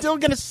yourself, you're still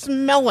gonna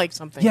smell like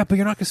something. Yeah, but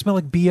you're not going to smell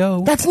like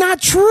BO. That's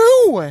not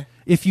true.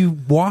 If you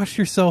wash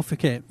yourself,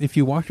 if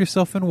you wash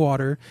yourself in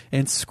water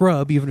and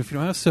scrub, even if you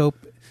don't have soap,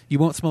 you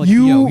won't smell like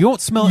BO. You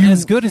won't smell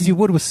as good as you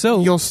would with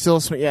soap. You'll still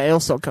smell. Yeah, it'll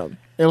still come.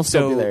 It'll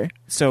still be there.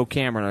 So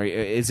Cameron,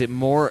 is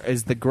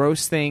the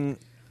gross thing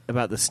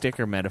about the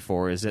sticker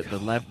metaphor? Is it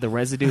the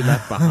residue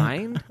left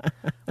behind,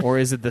 or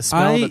is it the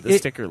smell that the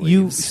sticker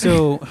leaves?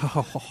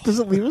 Does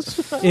it leave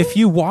us? If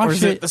you Or wash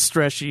is it, it the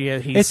stretchy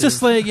adhesive? it's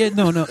just like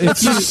no. If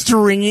It's you, just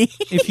stringy,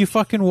 if you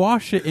fucking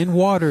wash it in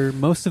water,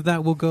 most of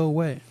that will go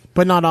away.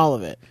 but not all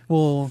of it.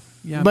 Well,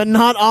 yeah, But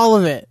not all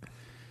of it.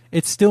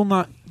 it's still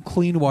not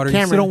clean water. You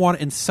Cameron. still don't want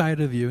it inside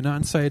of you, not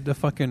inside the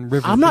fucking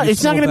river. I'm not. It'll It's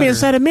not smell going to be better.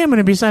 inside of me. I'm going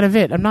to be inside of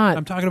it. I'm not.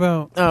 I'm talking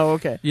about Oh,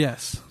 okay.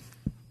 yes.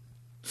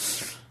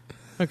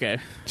 okay.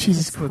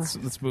 Jesus Christ.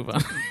 Let's move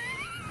on.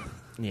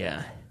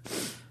 Yeah.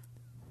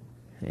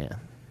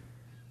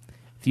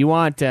 If you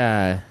want,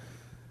 no,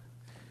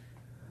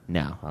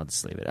 I'll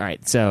just leave it. All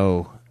right,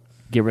 so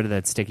get rid of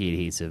that sticky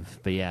adhesive.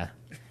 But yeah,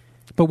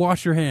 But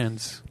wash your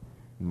hands.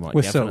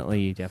 With soap.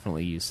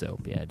 definitely use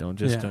soap. Yeah, don't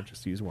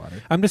just use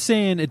water. I'm just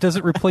saying it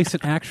doesn't replace an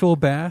actual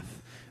bath,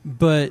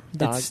 but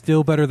Dog. it's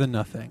still better than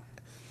nothing.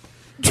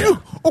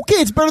 Okay,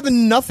 it's better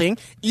than nothing.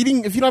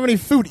 Eating if you don't have any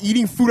food,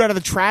 eating food out of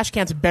the trash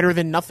can's better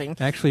than nothing.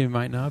 Actually, it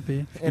might not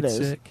be. If you It get is.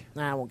 sick.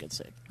 Nah, I won't get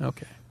sick.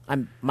 Okay.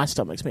 My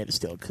stomach's made of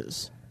steel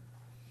because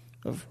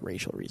of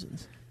racial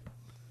reasons.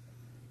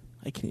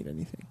 I can eat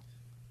anything.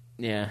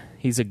 Yeah,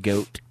 he's a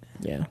goat.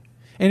 Yeah.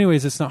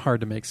 Anyways, it's not hard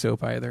to make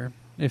soap either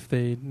if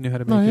they knew how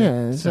to make No, it.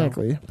 yeah, So,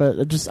 exactly. But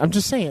I'm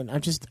just saying. I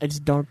just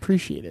don't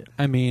appreciate it.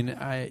 I mean,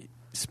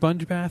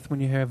 sponge bath when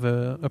you have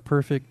a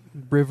perfect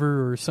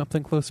river or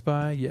something close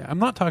by. Yeah, I'm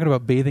not talking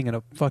about bathing in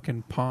a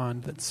fucking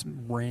pond that's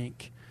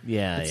rank.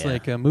 Yeah, It's yeah.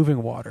 like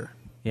moving water.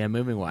 Yeah,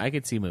 moving water. I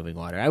could see moving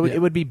water. Yeah.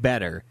 It would be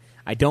better.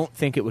 I don't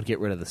think it would get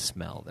rid of the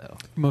smell though.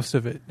 Most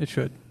of it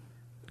should.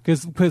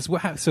 Because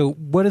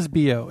what is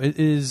BO? It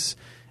is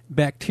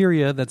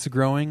bacteria that's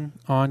growing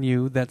on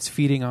you that's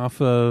feeding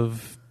off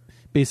of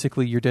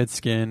basically your dead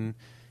skin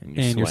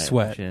and your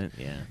sweat. Shit,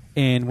 yeah.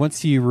 And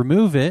once you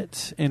remove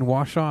it and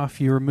wash off,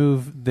 you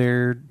remove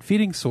their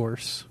feeding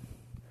source,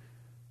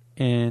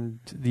 and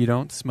you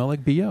don't smell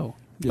like BO.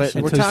 But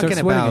Until we're you start talking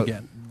sweating about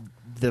again.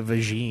 the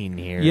vagine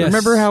here. Yes.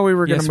 Remember how we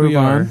were going Yes, to move we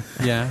are. on?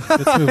 Yeah,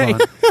 let's move on.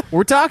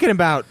 We're talking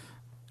about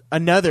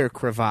another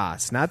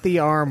crevasse, not the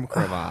arm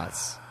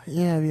crevasse.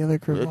 Yeah, the other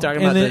crew. We're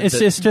talking about And then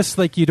it's just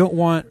like you don't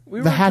want. We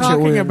The were hatchet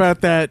talking wound.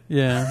 about that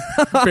Yeah.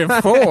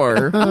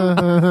 before.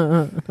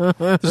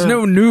 There's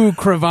no new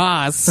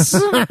crevasse.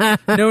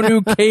 No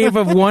new cave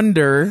of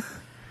wonder.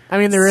 I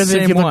mean, there is if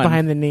Same you look one.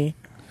 behind the knee.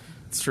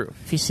 It's true.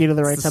 If you see to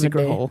the right It's the time of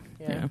secret day. hole.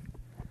 Yeah.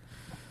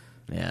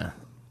 Yeah,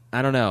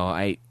 I don't know.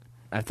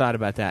 I thought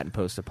about that in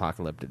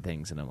post-apocalyptic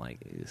things, and I'm like,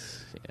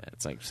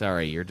 it's like,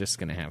 sorry, you're just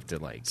gonna have to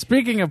like.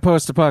 Speaking of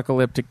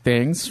post-apocalyptic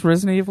things,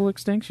 Resident Evil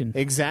Extinction.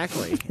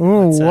 Exactly.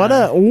 Oh,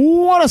 Let's,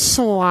 what a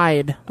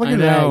slide! Look I at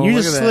know, that! You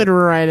look just at slid that.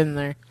 right in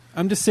there.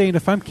 I'm just saying,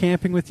 if I'm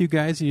camping with you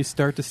guys and you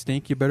start to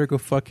stink, you better go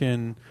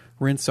fucking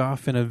rinse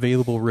off in a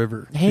available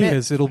river Hey.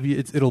 because it'll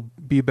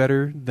be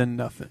better than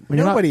nothing.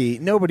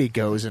 Nobody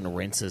goes and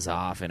rinses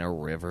off in a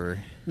river.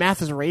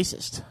 Math is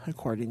racist,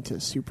 according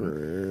to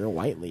Super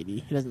White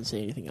Lady. He doesn't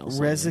say anything else.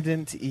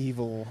 Resident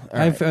Evil. All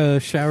I've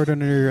right. showered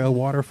under a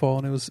waterfall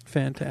and it was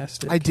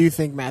fantastic. I do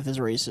think math is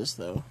racist,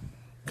 though,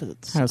 because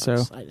it's How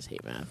so? I just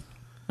hate math.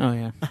 Oh,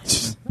 yeah. I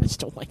just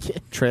don't like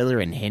it. Trailer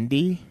in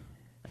Hindi.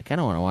 I kind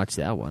of want to watch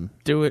that one.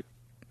 Do it.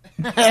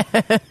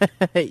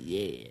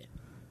 Yeah.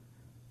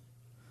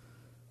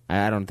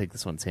 I don't think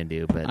this one's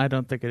Hindu, but I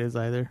don't think it is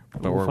either.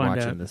 but We'll we're find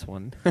watching out. this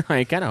one.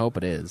 I kind of hope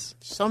it is.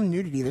 Some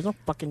nudity. There's no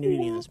fucking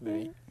nudity in this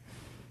movie.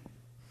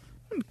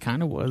 It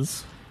kind of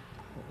was.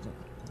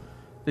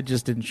 They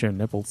just didn't show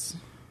nipples.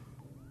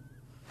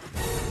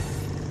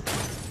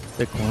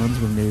 The clones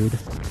were nude.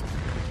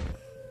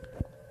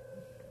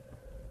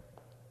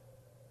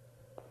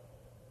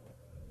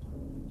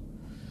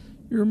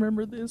 You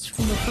remember this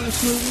from the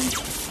first movie?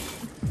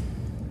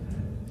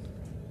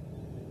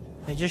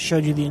 They just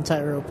showed you the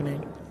entire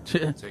opening.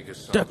 Take a Duck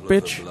sample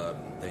bitch. of the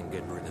blood, then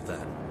get rid of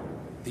that.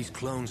 These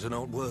clones are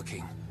not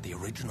working. The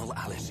original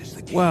Alice is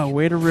the key. Wow,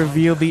 way to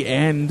reveal the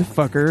end,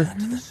 fucker.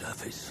 To the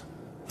surface.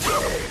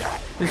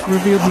 Just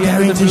revealed the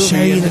end of the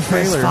movie in the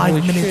trailer.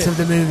 Holy shit. of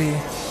the movie. And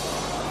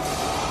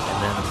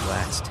then the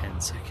last 10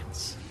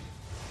 seconds.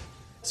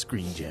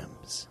 Screen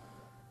gems.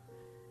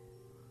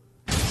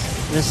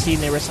 This scene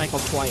they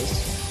recycled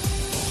twice.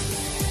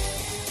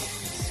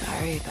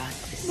 Sorry about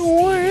this.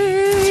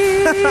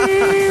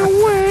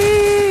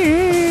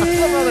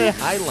 How they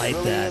highlight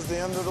that? the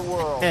end of the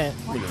world. Look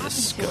at the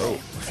scope.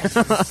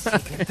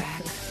 Take it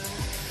back.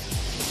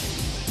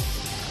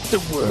 The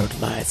world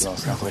lies.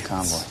 Lost half the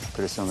convoy.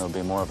 Pretty soon there'll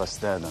be more of us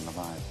dead than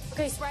alive.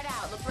 Okay, spread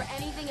out. Look for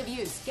anything of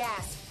use.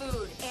 Gas,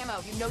 food, ammo.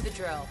 You know the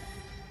drill.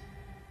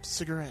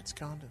 Cigarettes,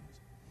 condoms.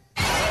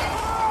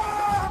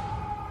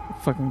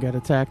 Fucking got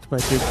attacked by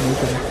Duke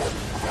Nukem.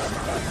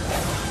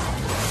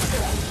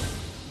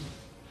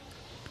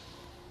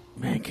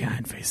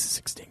 Mankind faces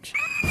extinction.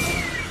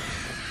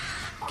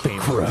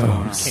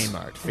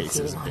 Kmart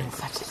faces big.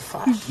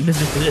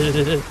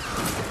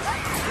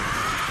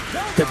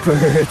 The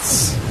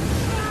birds.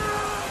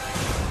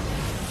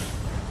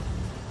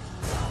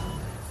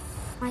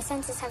 My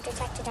senses have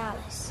detected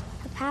Alice.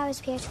 Her powers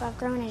appear to have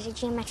grown at a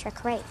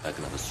geometric rate. I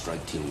can have a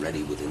strike team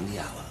ready within the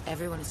hour.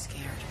 Everyone is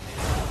scared.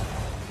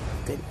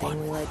 Good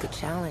thing we like a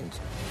challenge.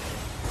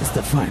 It's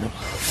the final.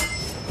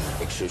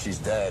 Make sure she's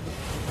dead.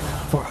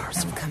 For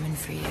ours. I'm coming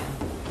for you.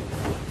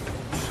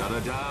 Shut her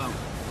down.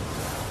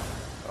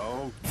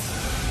 Oh.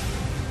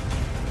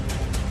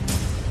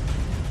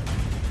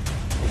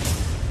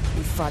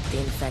 We fought the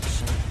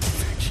infection.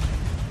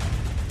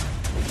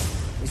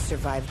 We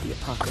survived the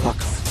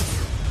apocalypse.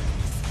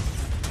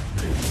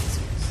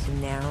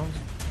 Now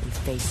we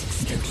face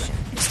extinction.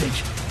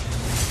 Extinction.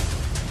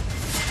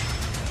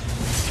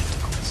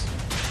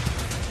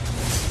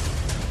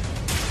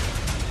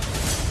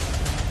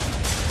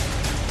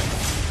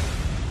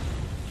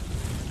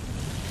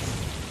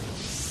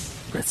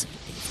 Resident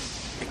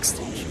Evil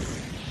Extinction.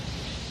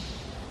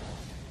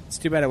 It's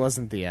too bad it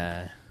wasn't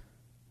the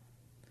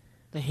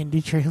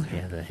Hindi trailer.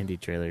 the Hindi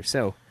trailer.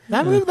 So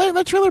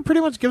That trailer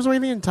pretty much gives away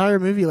the entire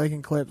movie, like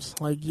in clips.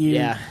 Like you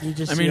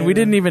just. I see mean, we it.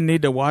 didn't even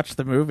need to watch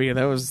the movie.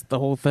 That was the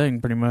whole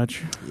thing, pretty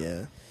much.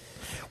 Yeah.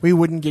 We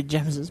wouldn't get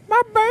Genesis.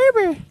 My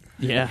baby.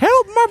 Yeah.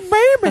 Help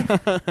my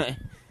baby.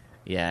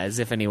 yeah, as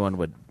if anyone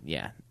would.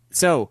 Yeah.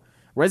 So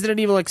Resident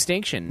Evil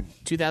Extinction,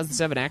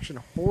 2007 action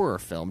horror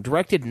film,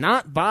 directed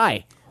not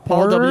by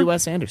Paul Horror?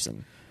 W.S.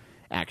 Anderson.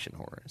 Action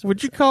horror. is what Would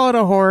it you call it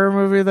a horror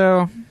movie,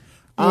 though?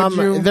 Would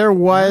you? There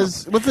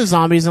was with the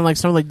zombies and like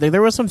some like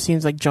there were some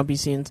scenes like jumpy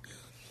scenes.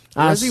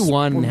 Resi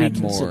 1 would be had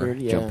more considered,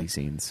 yeah. jumpy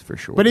scenes for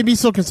sure. But it'd be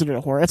still considered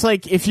a horror. It's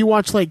like if you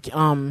watch like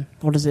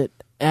what is it?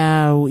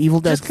 Evil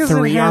Dead Just 'cause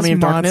 3, it has Army of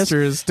Darkness.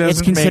 monsters doesn't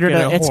it's considered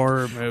make it a it's-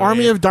 horror movie.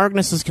 Army of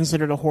Darkness is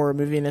considered a horror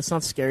movie, and it's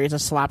not scary. It's a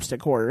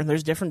slapstick horror.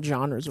 There's different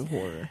genres of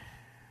horror.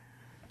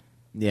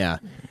 Yeah.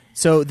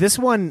 So this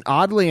one,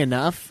 oddly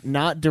enough,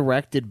 not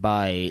directed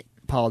by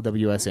Paul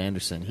W.S.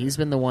 Anderson. He's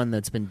been the one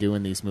that's been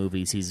doing these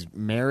movies. He's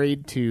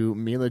married to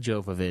Mila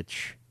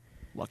Jovovich.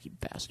 Lucky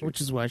bastard. Which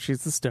is why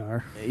she's the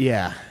star.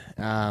 Yeah.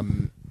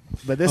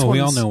 But this we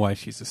one's... all know why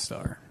she's a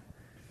star.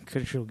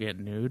 Because she'll get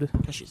nude.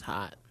 Because she's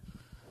hot.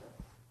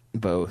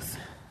 Both.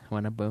 Why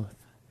not both?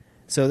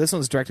 So this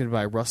one's directed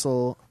by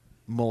Russell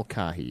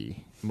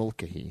Mulcahy.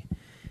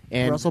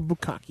 And Russell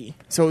Bukaki.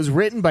 So it was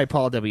written by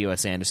Paul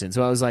W.S. Anderson.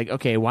 So I was like,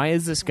 okay, why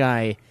is this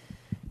guy...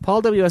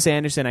 Paul W.S.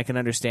 Anderson, I can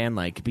understand,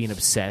 like, being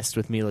obsessed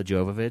with Mila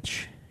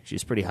Jovovich.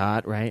 She's pretty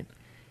hot, right?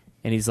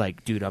 And he's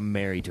like, dude, I'm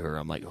married to her.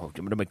 I'm like, oh, I'm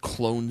going to make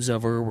clones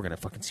of her. We're going to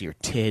fucking see her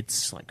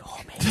tits. Like, oh,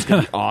 man, it's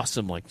going to be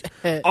awesome. Like,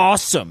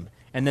 awesome.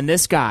 And then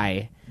this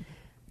guy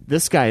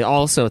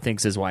also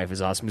thinks his wife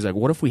is awesome. He's like,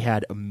 what if we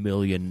had 1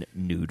 million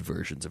nude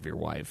versions of your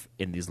wife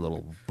in these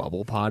little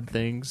bubble pod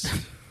things?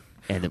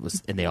 And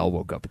they all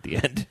woke up at the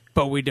end.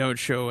 But we don't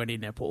show any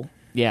nipple.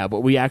 Yeah, but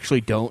we actually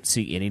don't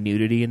see any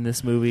nudity in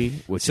this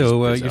movie. Which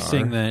so is you're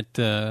saying that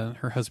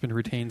her husband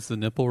retains the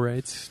nipple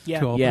rights? Yeah,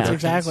 to all yeah, productions?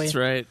 exactly. That's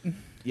right.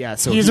 Yeah,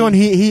 so he's the one.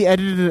 He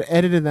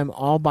edited them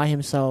all by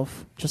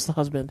himself, just the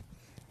husband,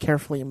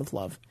 carefully and with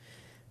love.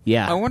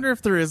 Yeah, I wonder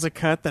if there is a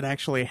cut that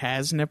actually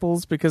has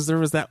nipples, because there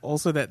was that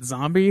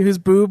zombie whose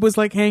boob was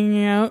like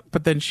hanging out,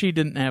 but then she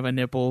didn't have a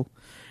nipple,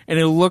 and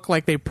it looked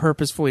like they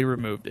purposefully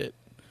removed it.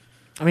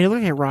 I mean, it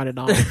looked like it rotted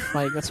off.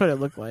 Like that's what it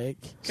looked like.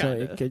 So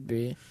it could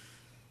be.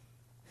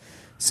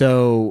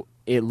 So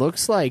it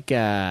looks like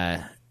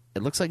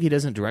he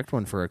doesn't direct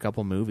one for a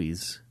couple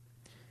movies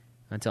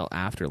until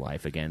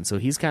Afterlife again. So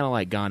he's kind of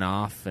like gone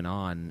off and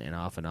on and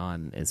off and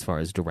on as far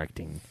as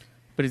directing.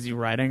 But is he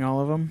writing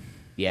all of them?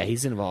 Yeah,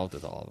 he's involved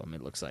with all of them.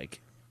 It looks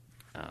like.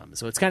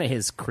 So it's kind of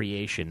his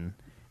creation.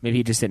 Maybe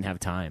he just didn't have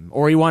time,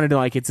 or he wanted to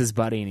like it's his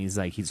buddy, and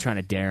he's trying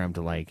to dare him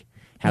to like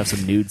have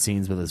some nude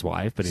scenes with his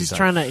wife, but he's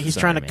trying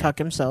to cuck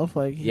himself.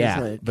 Like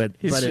but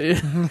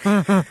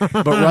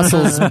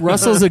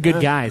Russell's a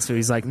good guy, so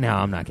he's like, no,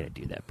 I'm not going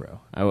to do that, bro.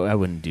 I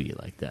wouldn't do you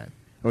like that.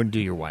 I wouldn't do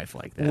your wife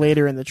like that.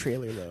 Later in the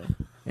trailer, though,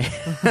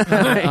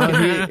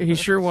 he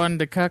sure wanted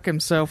to cuck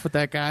himself with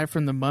that guy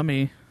from The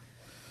Mummy.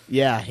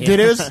 Yeah. Dude,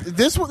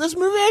 this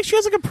movie actually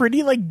has like a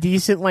pretty like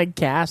decent like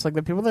cast. Like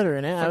the people that are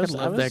in it, I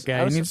love that guy.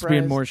 He needs surprised. to be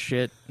in more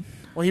shit.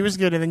 Well, he was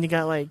good, and then you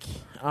got like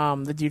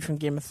the dude from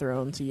Game of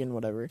Thrones, Ian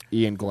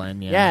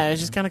Glenn. Yeah, it's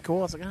just kind of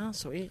cool. It's like, oh,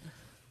 sweet.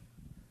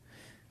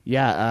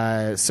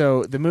 Yeah.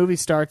 So the movie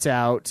starts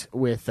out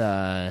with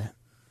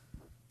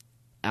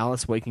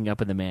Alice waking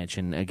up in the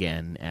mansion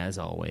again, as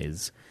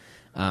always.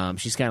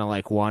 She's kind of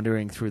like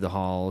wandering through the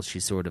halls.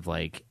 She's sort of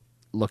like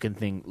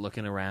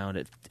looking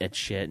around at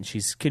shit, and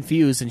she's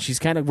confused, and she's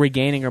kind of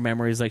regaining her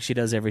memories like she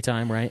does every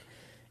time, right?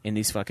 In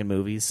these fucking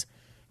movies.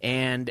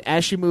 And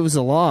as she moves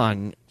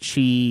along,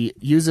 she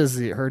uses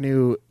her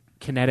new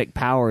kinetic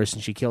powers,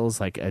 and she kills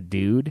like a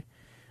dude.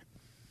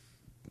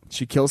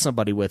 She kills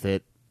somebody with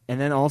it. And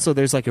then also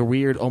there's like a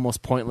weird,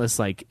 almost pointless,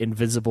 like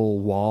invisible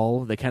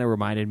wall that kind of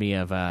reminded me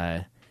of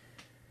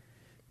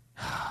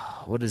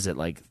what is it,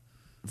 like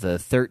the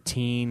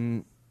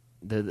 13?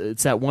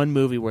 It's that one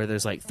movie where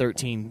there's like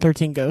 13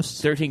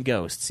 ghosts. 13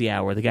 ghosts, yeah,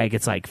 where the guy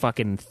gets like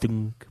fucking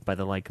thunk by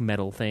the like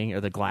metal thing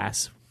or the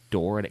glass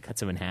door, and it cuts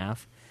him in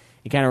half.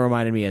 It kind of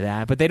reminded me of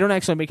that, but they don't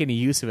actually make any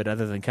use of it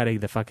other than cutting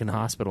the fucking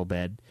hospital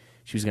bed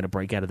she was going to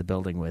break out of the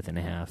building with in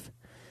half.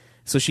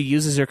 So she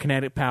uses her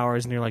kinetic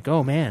powers, and you're like,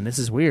 oh man, this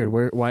is weird.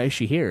 Why is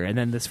she here? And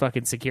then this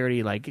fucking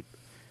security like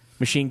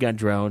machine gun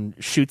drone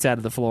shoots out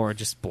of the floor and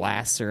just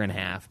blasts her in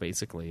half,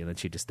 basically, and then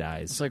she just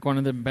dies. It's like one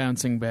of the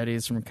bouncing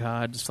Bettys from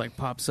COD just like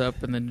pops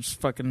up and then just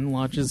fucking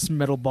launches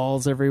metal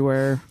balls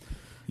everywhere.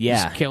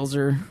 Yeah. Just kills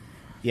her.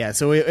 Yeah,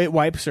 so it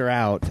wipes her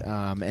out,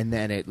 and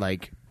then it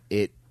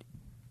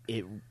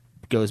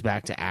goes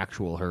back to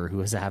actual her, who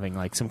is having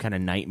like some kind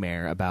of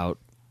nightmare about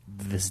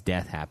this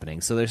death happening.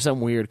 So there's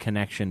some weird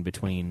connection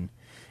between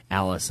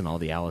Alice and all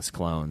the Alice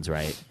clones,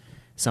 right?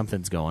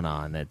 Something's going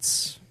on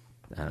that's,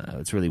 I don't know,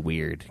 it's really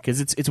weird. Because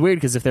it's weird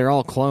because if they're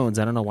all clones,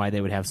 I don't know why they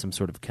would have some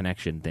sort of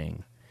connection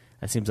thing.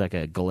 That seems like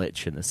a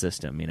glitch in the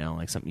system, you know,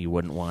 like something you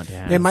wouldn't want to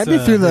have. It might be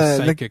through the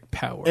psychic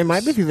powers. It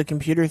might be through the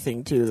computer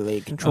thing too that they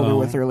controlled her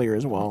with earlier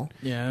as well.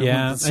 Yeah, I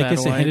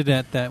guess they hinted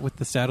at that with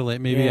the satellite.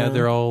 Maybe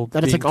they're all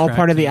that it's like all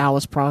part of the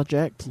Alice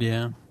project.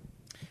 Yeah.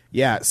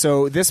 Yeah,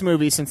 so this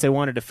movie, since they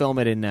wanted to film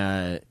it in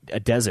a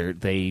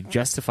desert, they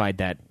justified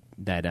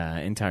that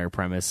entire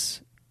premise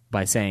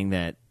by saying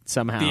that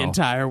somehow the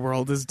entire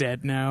world is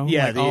dead now.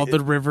 Yeah, like all the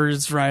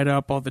rivers dried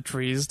up, all the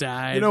trees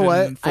died. You know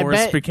what? And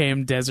forests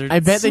became deserts. I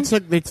bet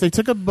they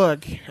took a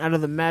book out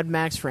of the Mad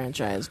Max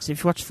franchise. Because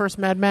if you watch the first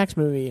Mad Max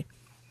movie,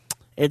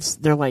 it's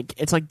like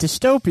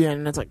dystopian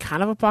and it's like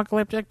kind of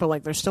apocalyptic, but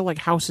like there's still like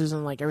houses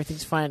and like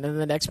everything's fine. And in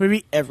the next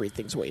movie,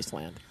 everything's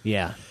wasteland.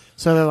 Yeah.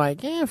 So they're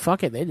like, yeah,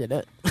 fuck it, they did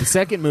it. The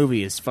second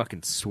movie is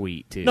fucking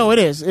sweet too. No, it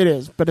is,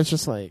 but it's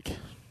just like,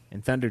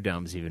 and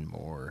Thunderdome's even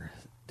more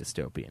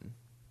dystopian.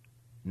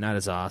 Not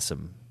as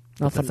awesome.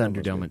 No, But the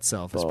Thunderdome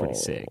itself is pretty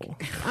sick.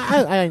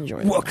 I enjoy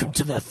it. Welcome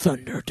to the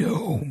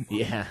Thunderdome.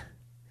 Yeah.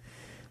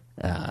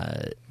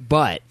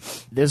 But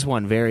this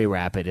one, very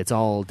rapid. It's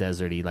all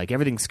deserty. Like,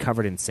 everything's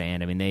covered in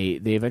sand. I mean,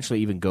 they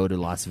eventually even go to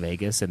Las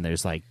Vegas, and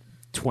there's, like,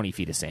 20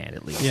 feet of sand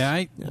at least. Yeah,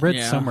 I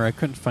read somewhere, I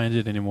couldn't find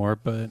it anymore,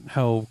 but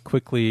how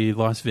quickly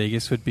Las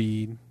Vegas would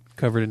be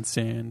covered in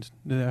sand,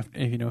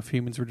 if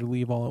humans were to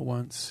leave all at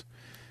once.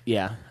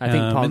 Yeah, I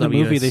think Paul in the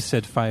W. movie they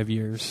said 5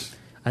 years.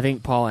 I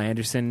think Paul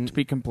Anderson To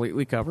be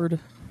completely covered.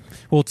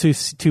 Well,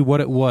 to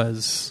what it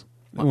was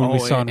when we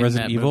saw in in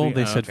Resident that Evil, movie?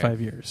 they Oh, said okay.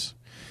 5 years.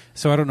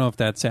 So I don't know if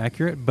that's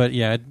accurate, but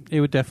yeah,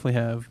 it would definitely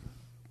have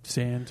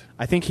sand.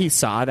 I think he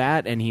saw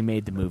that and he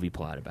made the movie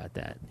plot about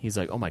that. He's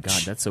like, "Oh my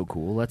god, that's so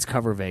cool! Let's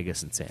cover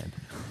Vegas in sand."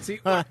 See,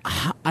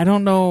 I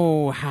don't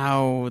know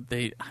how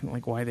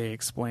why they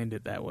explained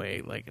it that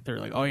way. Like they're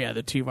like, oh yeah,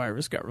 the T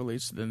virus got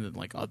released, and then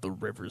like the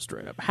rivers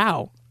dried up.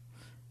 How?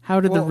 How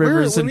did the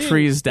rivers and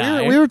trees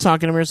die? We were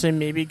talking and we were saying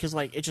maybe because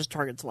like it just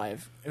targets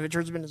life. If it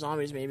turns them into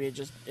zombies, maybe it's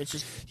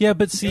just Yeah,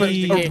 but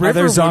see, are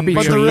there zombie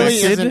but there really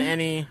trees? isn't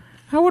any.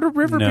 How would a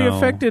river be No.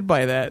 affected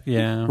by that?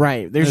 yeah,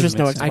 Right, there's just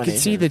no Doesn't make sense. I could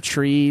see the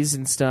trees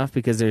and stuff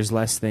because there's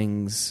less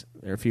things.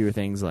 There are fewer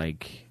things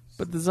like.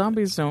 But the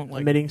zombies don't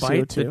like Emitting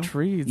bite CO2? the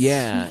trees.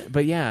 Yeah,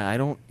 but yeah, I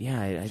don't.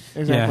 Yeah,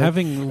 Exactly. Yeah,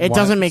 having it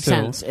doesn't make so-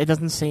 sense. It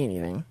doesn't say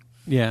anything.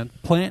 Yeah,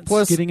 plants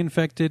Plus- getting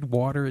infected,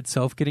 water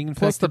itself getting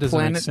infected. Plus, the doesn't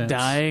make planet sense.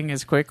 dying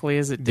as quickly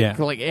as it did.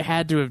 Yeah. Like, it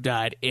had to have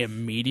died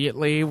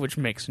immediately, which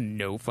makes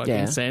no fucking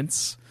Yeah.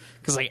 sense.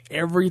 Because, like,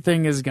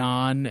 everything is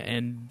gone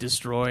and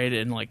destroyed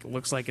and, like,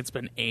 looks like it's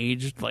been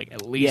aged, like,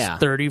 at least Yeah.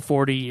 30,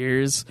 40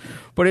 years.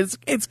 But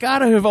it's got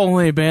to have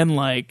only been,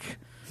 like,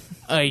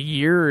 a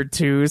year or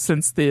two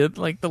since the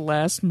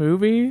last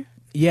movie.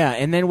 Yeah,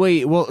 and then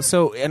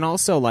and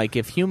also like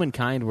if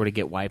humankind were to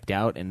get wiped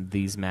out in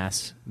these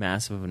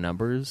massive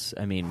numbers,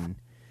 I mean,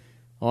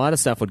 a lot of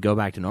stuff would go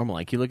back to normal.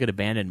 Like you look at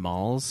abandoned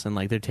malls and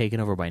like they're taken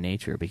over by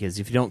nature because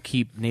if you don't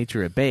keep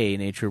nature at bay,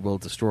 nature will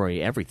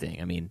destroy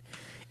everything. I mean,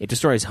 it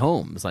destroys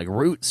homes. Like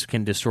roots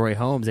can destroy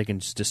homes. They can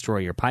just destroy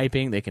your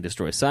piping. They can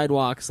destroy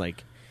sidewalks.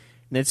 Like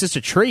and it's just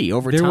a tree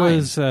over There time.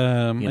 was you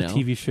a know?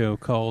 TV show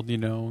called,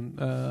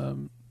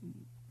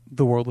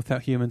 The World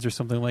Without Humans or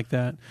something like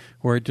that,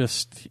 where it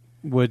just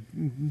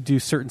would do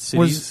certain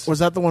cities. Was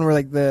that the one where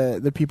like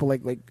the people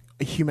like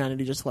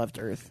humanity just left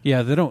Earth?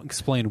 Yeah, they don't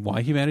explain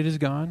why humanity's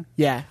gone.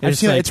 Yeah, I've It's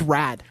seen that. like- It's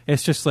rad.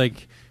 It's just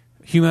like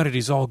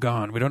humanity's all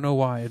gone. We don't know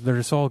why. They're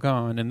just all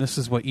gone, and this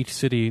is what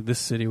this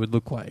city would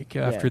look like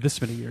after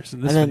this many years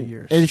and this And then many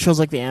years. it shows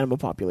like the animal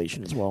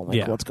population as well, like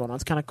Yeah. what's going on.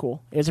 It's kind of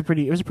cool. It was a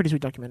pretty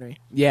sweet documentary.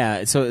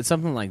 Yeah, so it's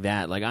something like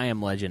that. Like I Am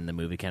Legend, the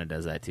movie kind of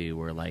does that too,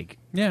 where like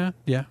yeah.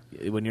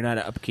 when you're not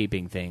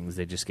upkeeping things,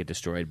 they just get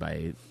destroyed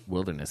by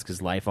wilderness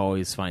because life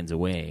always finds a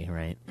way,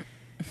 right?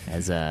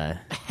 As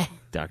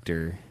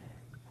Dr.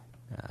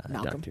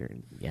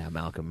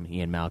 Malcolm.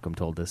 Ian Malcolm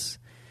told us.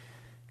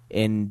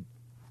 And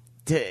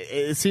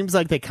it seems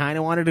like they kind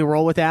of wanted to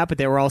roll with that, but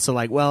they were also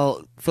like,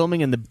 well,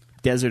 filming in the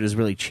desert is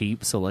really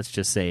cheap, so let's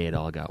just say it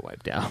all got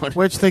wiped out.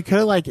 Which they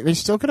could have they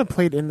still could have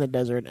played in the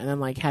desert and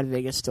then like had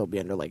Vegas still be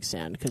under like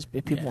sand because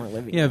people weren't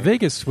living. Yeah, there.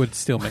 Vegas would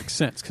still make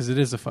sense because it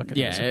is a fucking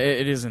Yeah, desert.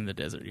 it is in the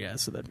desert, yeah,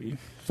 so that'd be...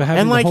 But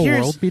having And, the like, whole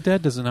here's- world be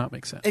dead does not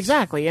make sense.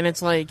 Exactly, and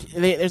it's like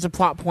there's a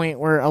plot point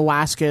where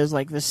Alaska is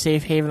like the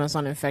safe haven that's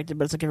uninfected,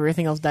 but it's like if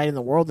everything else died in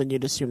the world, then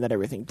you'd assume that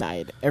everything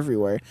died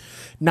everywhere,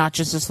 not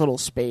just this little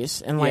space.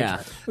 And like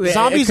Yeah.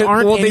 zombies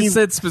aren't. Well, any... they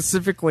said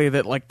specifically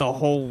that like the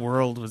whole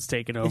world was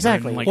taken over.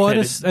 Exactly. And, like, Well, that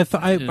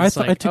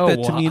I took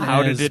that to mean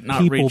how as did it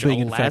not people reach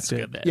being Alaska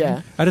infected. then?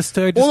 Yeah. I just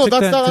Well, no, took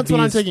that's that not- to that's be what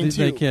I'm as- thinking,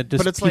 too. Like, yeah,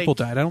 just But it's people like-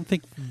 died. I don't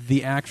think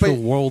the actual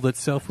But- world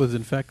itself was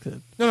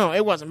infected. No,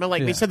 it wasn't. But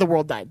like Yeah. they said, the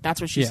world died. That's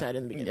what she Yeah. said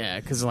in the beginning.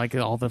 Yeah, because like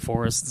all the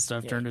forests and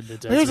stuff turned into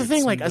deserts. But here's the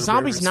thing: like and a the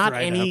zombie's rivers not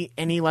dried up.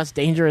 any less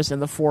dangerous in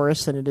the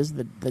forest than it is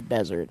the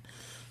desert.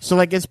 So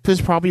like this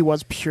probably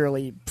was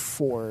purely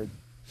for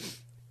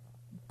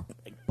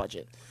like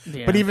budget.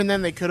 Yeah. But even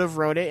then, they could have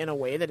wrote it in a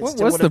way that it What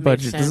still was would the have made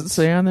budget? sense. Does it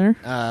say on there?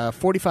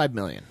 $45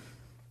 million,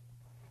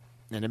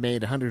 and it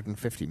made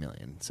 $150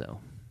 million. So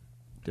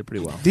did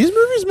pretty well. These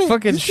movies make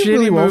Fucking these do shitty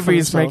really well for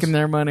movies themselves. making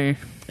their money.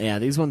 Yeah,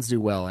 these ones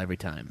do well every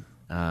time.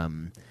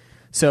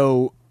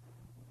 So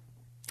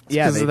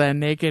yeah, Because of that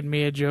naked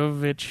Mia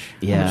Jovovich.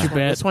 Yeah. You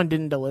bet. This one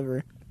didn't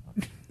deliver,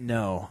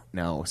 no.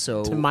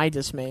 So to my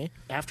dismay.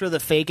 after the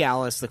fake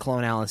Alice, the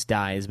clone Alice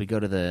dies, we go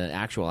to the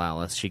actual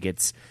Alice. She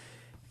gets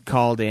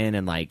called in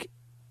and like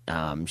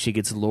she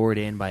gets lured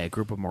in by a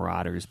group of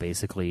marauders,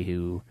 basically,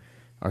 who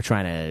are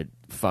trying to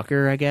fuck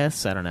her. I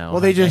guess I don't know.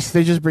 Well, they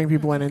just bring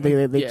people in and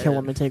they Yeah. kill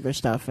them and take their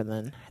stuff, and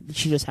then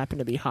she just happened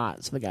to be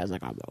hot, so the guy's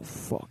like, "I'm gonna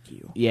fuck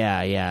you."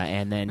 yeah,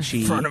 and then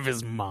she In front of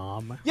his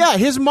mom. Yeah,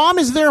 his mom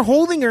is there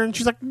holding her, and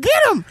she's like,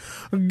 "Get him,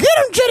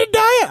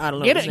 Jedediah!" I don't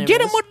know. Get what his it, name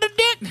get him is. with the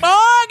dick,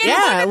 boy.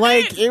 Yeah,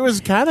 like it was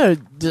kind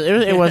of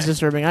it was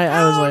disturbing.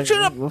 I was like,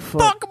 should have well,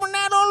 fuck. fuck him with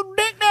that old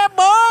dick, there,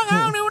 boy. I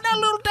don't even that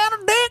little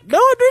tiny dick. No,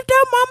 I just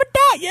tell mama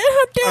that. Yeah,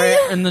 I tell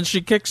you. And then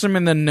she kicks him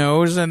in the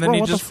nose, and then Bro,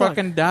 he what the just fuck?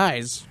 fucking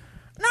dies.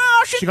 No,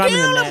 She got him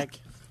in the neck.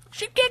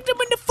 She kicked him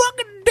in the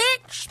fucking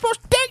dick. She's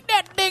supposed to take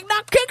that dick,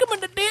 not kick him in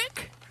the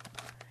dick.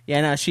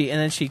 yeah, no,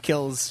 she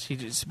kills. She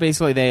just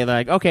basically they're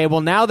like, okay,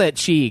 well now that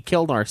she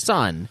killed our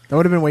son, That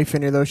would have been way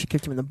funnier though. She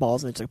kicked him in the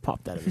balls and it just like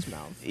popped out of his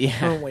mouth. Yeah.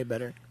 That would've been way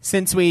better.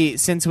 since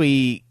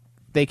we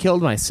they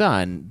killed my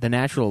son, the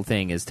natural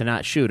thing is to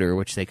not shoot her,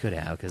 which they could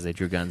have because they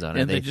drew guns on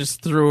her. And they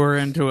just threw her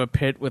into a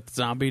pit with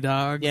zombie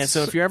dogs. Yeah,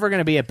 so if you're ever going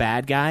to be a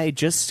bad guy,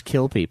 just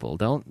kill people.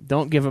 Don't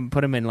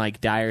put them in like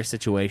dire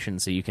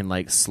situations so you can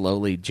like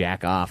slowly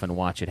jack off and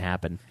watch it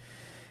happen.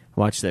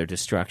 Watch their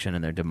destruction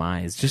and their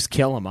demise. Just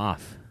kill them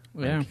off.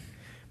 Yeah. Like,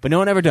 but no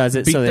one ever does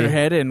it. Beat so their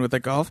head in with a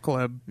golf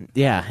club.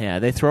 Yeah.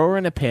 They throw her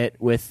in a pit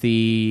with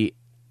the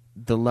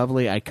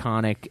lovely,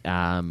 iconic,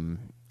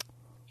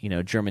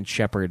 German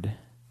Shepherd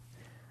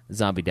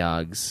zombie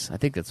dogs. I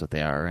think that's what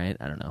they are, right?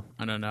 I don't know.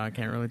 I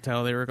can't really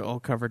tell. They were all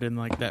covered in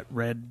like that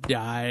red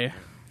dye.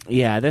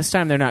 Yeah, this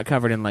time they're not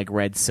covered in like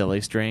red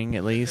silly string,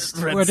 at least.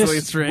 Red silly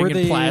string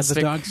and plastic.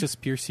 The dogs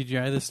just pure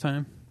CGI this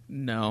time?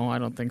 No, I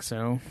don't think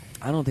so.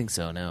 I don't think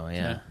so. No,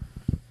 yeah.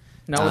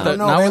 Not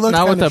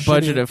with a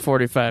budget of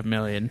 $45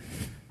 million.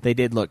 They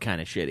did look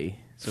kind of shitty.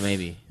 So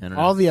maybe I don't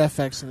know. All the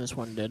FX in this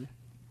one did.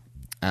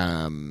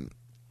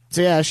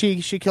 So yeah,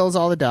 she kills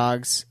all the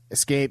dogs,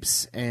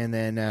 escapes, and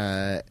then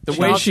the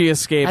way she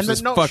escapes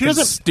is fucking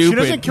stupid. She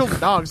doesn't kill the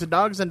dogs. The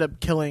dogs end up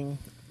killing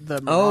the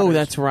marauders. Oh,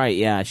 that's right.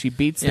 Yeah, she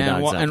beats the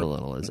dogs up a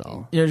little. Is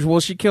all. Yeah, well,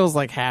 she kills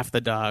like half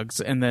the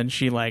dogs, and then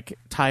she like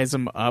ties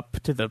them up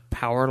to the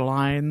power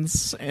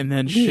lines, and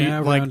then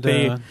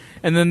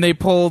and then they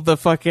pull the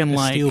fucking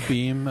like steel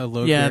beam, a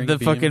load the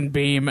beam. Fucking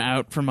beam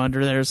out from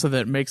under there, so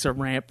that it makes a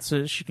ramp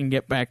so she can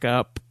get back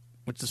up.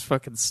 Which is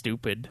fucking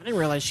stupid. I didn't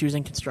realize she was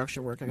in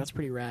construction work. Like, that's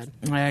pretty rad.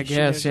 I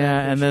guess,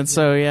 yeah. And then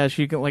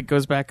she like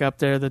goes back up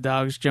there. The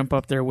dogs jump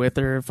up there with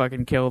her,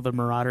 fucking kill the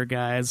marauder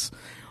guys.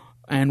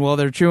 And while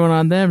they're chewing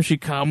on them, she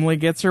calmly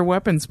gets her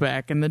weapons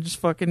back and then just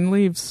fucking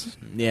leaves.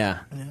 Yeah.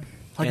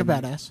 Like a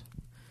badass.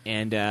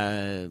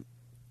 And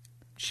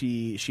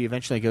she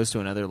eventually goes to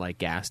another like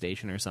gas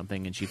station or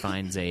something, and she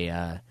finds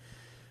a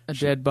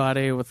dead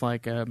body with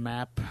like a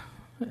map.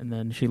 And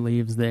then she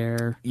leaves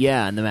there.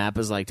 Yeah, and the map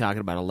is like talking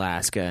about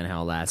Alaska and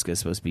how Alaska is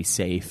supposed to be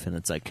safe, and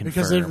it's like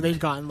confirmed. Because they've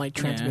gotten like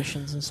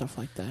transmissions and stuff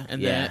like that.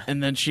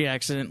 And then she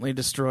accidentally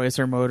destroys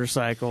her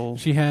motorcycle.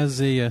 She has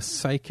a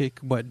psychic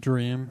wet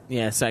dream.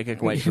 Yeah,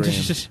 psychic wet dream.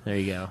 There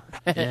you go.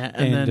 Yeah,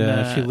 and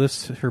then she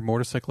lifts her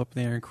motorcycle up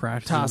in the air and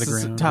crashes into the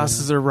ground.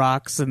 Tosses her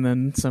rocks and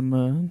then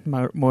some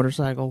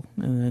motorcycle,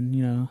 and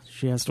then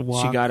she has to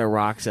walk. She got her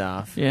rocks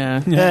off.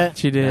 Yeah,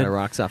 she did. Got her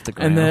rocks off the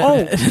ground. And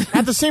then,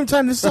 at the same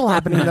time, this is still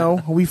happening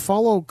though. We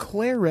follow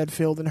Claire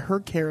Redfield in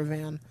her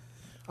caravan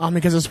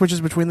because it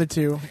switches between the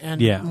two,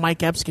 and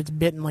Mike Epps gets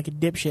bitten like a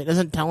dipshit.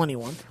 Doesn't tell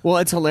anyone. Well,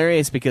 it's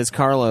hilarious because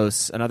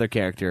Carlos, another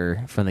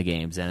character from the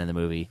games and in the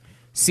movie,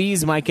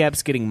 sees Mike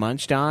Epps getting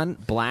munched on,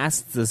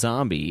 blasts the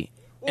zombie,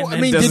 and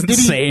doesn't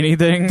say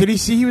anything. Did he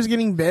see he was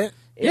getting bit?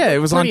 Yeah, it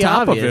was on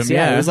top obvious. of him.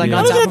 Yeah, it was like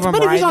on top of him.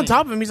 But if he's on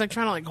top of him, he's like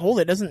trying to like hold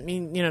it. Doesn't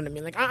mean, you know what I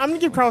mean? Like I'm gonna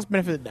give Carlos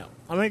benefit of the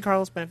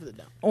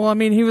doubt. Well, I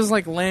mean, he was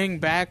like laying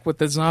back with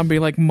the zombie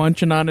like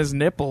munching on his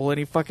nipple, and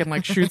he fucking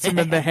like shoots him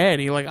in the head.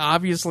 He like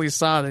obviously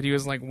saw that he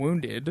was like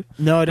wounded.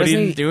 No, but he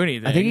didn't do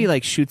anything. I think he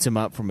like shoots him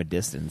up from a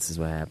distance. Is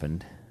what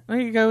happened. I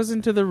think he goes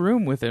into the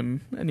room with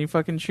him, and he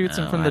fucking shoots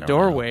him from the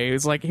doorway. It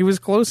was like he was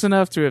close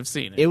enough to have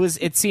seen it.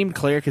 It seemed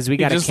clear because we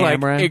got just a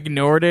camera. Like,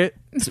 ignored it.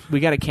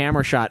 We got a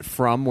camera shot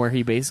from where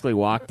he basically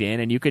walked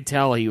in, and you could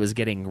tell he was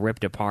getting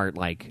ripped apart.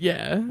 Like right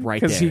there,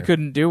 because he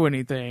couldn't do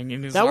anything.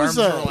 And his arms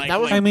were like,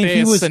 I mean,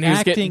 he was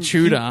getting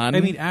chewed on.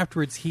 I mean,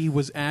 afterwards he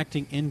was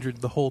acting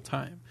injured the whole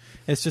time.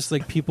 It's just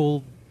like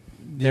people.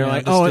 They're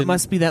like, oh, it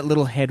must be that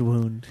little head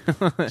wound.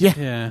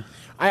 Yeah.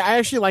 I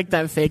actually like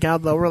that fake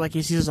out though, where like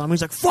he sees a zombie,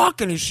 he's like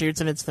 "fuck" and he shoots,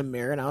 and it's the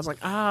mirror, and I was like,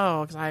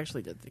 oh, because I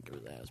actually did think it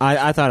was that.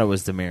 I thought it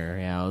was the mirror.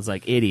 Yeah, I was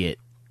like, idiot.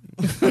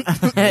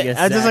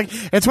 I just like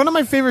it's one of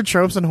my favorite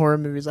tropes in horror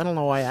movies. I don't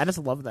know why. I just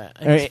love that.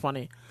 It's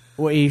funny.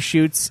 Well, he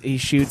shoots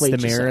the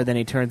mirror, then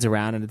he turns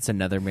around and it's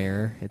another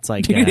mirror. It's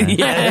like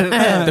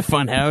the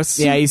fun house.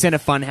 Yeah, he's in a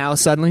fun house.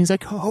 Suddenly he's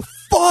like, oh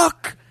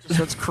fuck! Just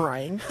starts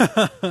crying.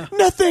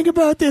 Nothing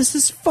about this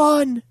is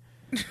fun.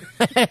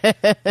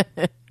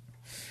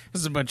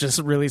 There's a bunch of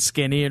really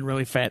skinny and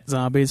really fat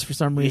zombies for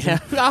some reason. Yeah.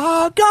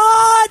 Oh,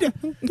 God!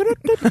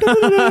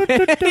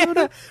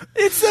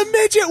 It's the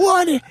midget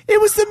one! It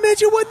was the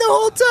midget one the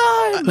whole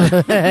time!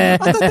 I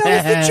thought that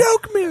was the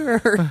joke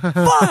mirror!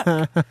 Fuck!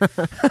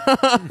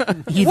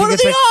 What are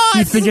the odds?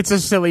 You think it's a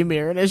silly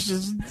mirror, and it's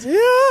just...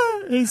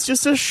 Yeah, he's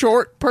just a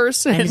short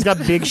person. And he's got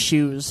big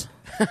shoes.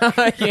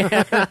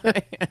 Yeah.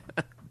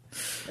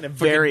 And a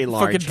very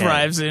large fucking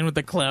drives in with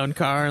the clown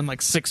car and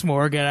like 6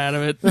 more get out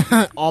of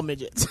it. All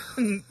midgets.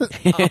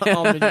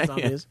 all midget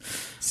zombies.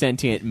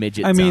 Sentient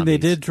midget I mean, zombies. they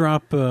did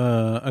drop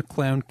a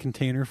clown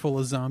container full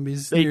of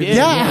zombies. They did.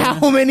 Yeah,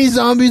 how many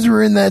zombies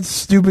were in that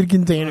stupid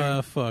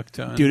container? Fuck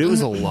ton. Dude, it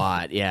was a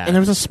lot, yeah. And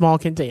there was a small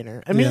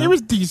container. I mean, it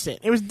was decent.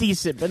 It was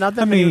decent, but not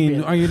that many. I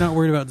mean, are you not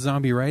worried about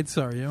zombie rights,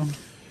 are you?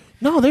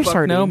 No, they're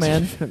sardines. No,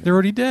 man. They're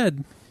already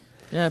dead.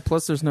 Yeah,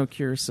 plus there's no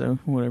cure, so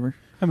whatever.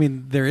 I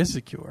mean, there is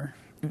a cure.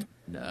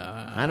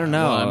 I don't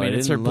know. Well, I mean, It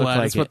it's her didn't look blood.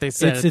 like That's what it. they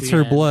said. It's at the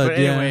her end. blood, But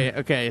yeah. anyway,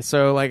 okay.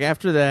 So like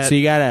after that, So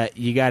you gotta.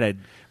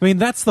 I mean,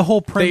 that's the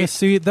whole premise.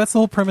 See, that's the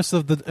whole premise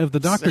of the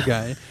doctor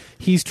guy.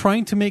 He's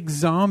trying to make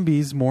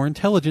zombies more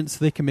intelligent so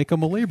they can make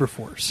them a labor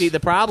force. See, the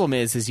problem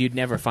is you'd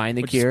never find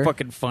the which cure. is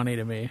fucking funny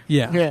to me.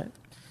 Yeah. Yeah.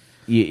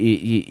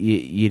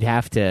 You'd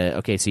have to.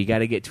 Okay, so you got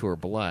to get to her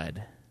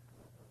blood,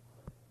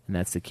 and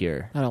that's the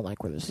cure. I don't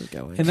like where this is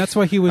going. And that's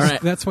why he was. All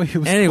right. That's why he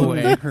was.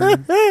 Anyway.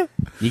 cloning her.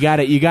 You got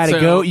to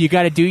So- go. You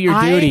got to do your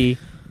duty.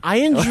 I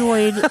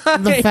enjoyed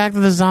the fact that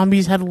the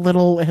zombies had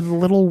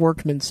little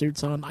workman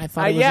suits on. I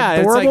thought it was yeah,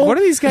 adorable. it's like, what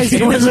are these guys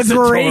doing?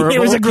 It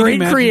was a great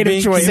Imagine creative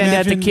being- choice. Send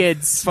out the Imagine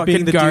kids. Fucking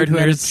being the dude who had to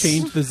gardeners.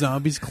 change the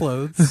zombies'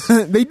 clothes.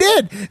 They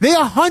did. They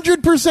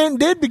 100%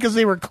 did because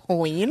they were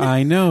clean.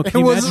 I know.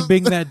 Can you was- imagine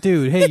being that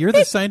dude? Hey, you're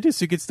the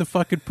scientist who gets to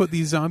fucking put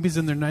these zombies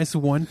in their nice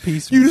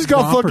one-piece You just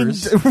got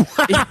rompers.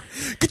 fucking.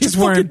 He's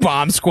wearing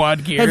bomb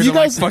squad gear. Have to you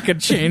guys- like fucking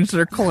change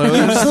their clothes?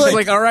 It's It's like-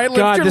 like, all right, lift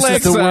God, your this is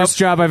legs the up. worst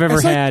job I've ever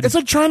It's had.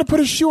 like trying to put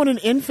a shoe on an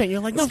infant. You're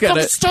like, no, It's gotta-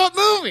 fucking stop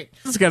moving.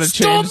 It's got to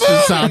Stop change to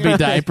moving. zombie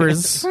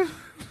diapers.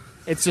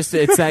 It's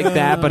like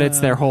that, but it's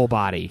their whole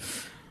body.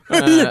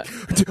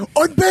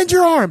 Unbend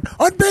your arm.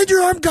 Unbend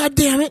your arm. God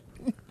damn it.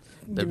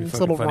 That'd be This fucking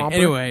little funny. romper.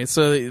 Anyway,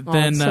 so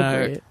then it's so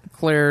great.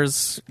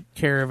 Claire's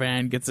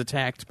caravan gets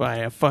attacked by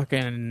a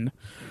fucking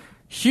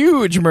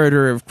huge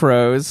murder of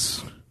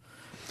crows.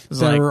 It's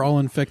That like were all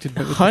infected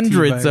with the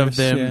hundreds of T-virus,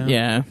 them.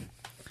 Yeah.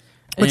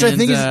 Which I And,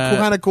 think is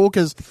kind of cool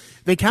because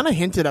they kind of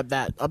hinted up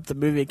the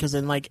movie because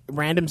in like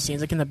random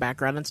scenes like in the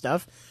background and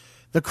stuff,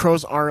 the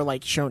crows are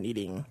like shown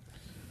eating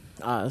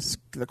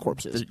the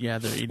corpses. Yeah,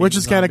 they're eating Which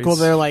is kind of cool.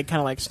 zombies. They're like kind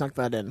of like snuck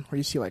that in where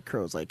you see like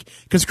crows like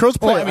because crows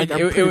play. Well, I mean,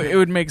 like, it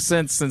would make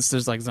sense since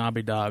there's like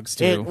zombie dogs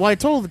too. well, I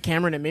told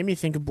Cameron it made me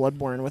think of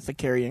Bloodborne with the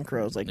carrion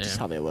crows, like just Yeah.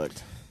 how they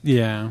looked.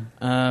 Yeah.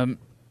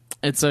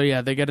 And so yeah,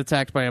 they get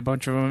attacked by a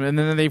bunch of them, and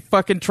then they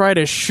fucking try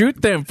to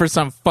shoot them for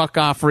some fuck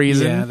off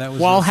reason. Yeah, that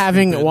was While real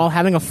having stupid.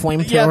 a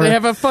flamethrower. Yeah, they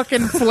have a fucking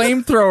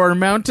flamethrower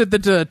mounted to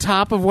the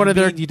top of one of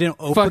their You didn't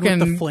open fucking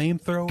with the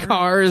flamethrower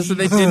cars. And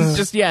they didn't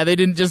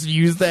just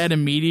use that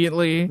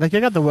immediately. like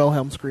they got the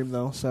Wilhelm scream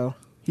though, so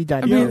he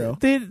died. I mean, hero.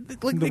 they one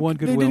good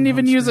didn't Wilhelm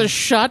even use a scream.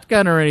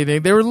 shotgun or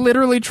anything. They were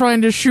literally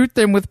trying to shoot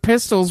them with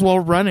pistols while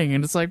running,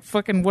 and it's like,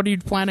 fucking, what are you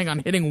planning on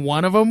hitting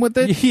one of them with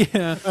it?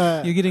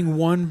 Yeah, you're getting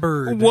one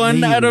bird.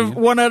 One maybe. out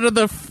of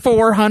the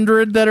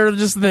 400 that are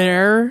just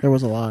there. There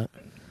was a lot.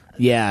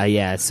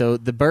 Yeah. So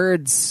the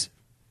birds,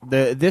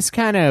 this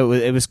kind of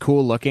it was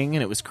cool looking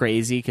and it was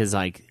crazy because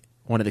like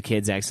one of the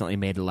kids accidentally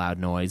made a loud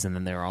noise and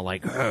then they were all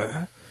like,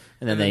 "Ugh."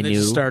 And then they knew.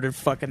 just started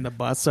fucking the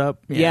bus up.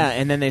 Yeah,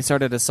 and then they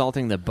started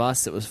assaulting the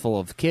bus that was full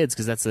of kids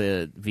because that's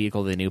the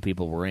vehicle they knew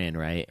people were in,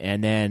 right?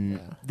 And then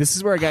this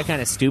is where it got kind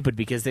of stupid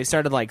because they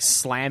started like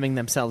slamming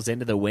themselves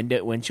into the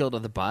windshield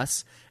of the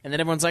bus, and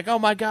then everyone's like, "Oh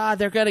my god,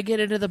 they're gonna get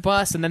into the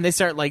bus!" And then they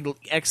start like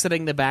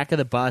exiting the back of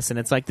the bus, and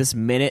it's like this 1.5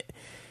 minute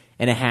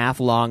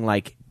long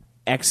like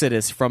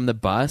exodus from the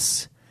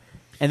bus.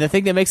 And the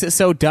thing that makes it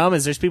so dumb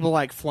is there's people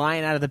like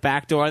flying out of the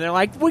back door, and they're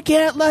like, "We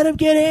can't let him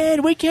get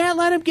in. We can't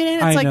let him get in."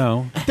 It's I like,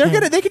 know.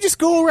 They could just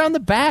go around the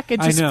back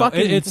and just I know.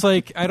 fucking. It's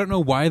like I don't know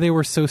why they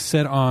were so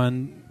set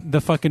on the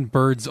fucking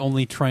birds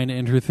only trying to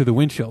enter through the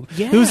windshield.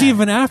 Yeah. It was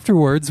even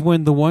afterwards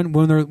when the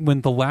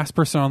last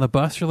person on the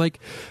bus, you're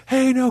like,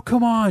 "Hey, no,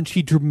 come on!"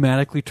 She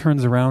dramatically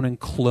turns around and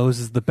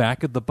closes the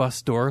back of the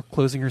bus door,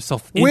 closing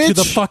herself into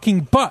the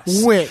fucking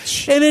bus.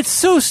 And it's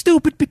so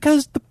stupid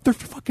because they're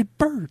fucking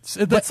birds.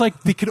 That's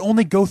like they could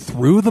only go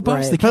through the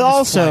bus. Right. They can't But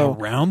just fly also-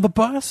 around the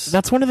bus.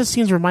 That's one of the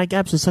scenes where Mike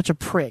Epps is such a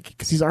prick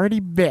because he's already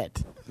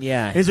bit.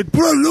 Yeah. And he's like,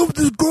 but I love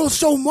this girl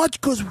so much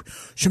because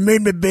she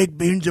made me baked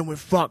beans and we're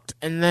fucked.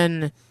 And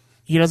then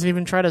he doesn't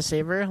even try to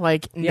save her,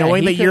 like Yeah,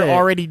 knowing he that you're coulda-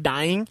 already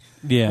dying.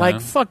 Yeah. Like,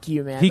 fuck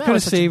you, man. He That could have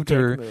was such a saved dick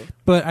her, move.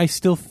 but I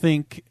still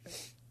think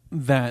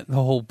that the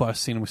whole bus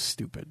scene was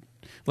stupid.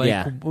 Like,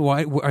 Yeah.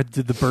 why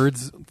did the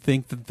birds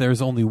think that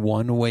there's only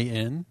one way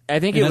in? I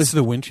think And it that's was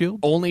the windshield.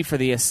 only for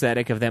the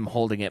aesthetic of them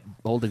holding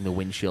the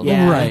windshield,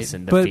 Yeah. Right?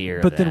 and the But fear.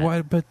 but of then that.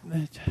 why? But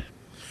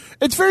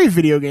It's very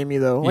video gamey,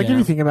 though. Like, Yeah. if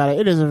you think about it,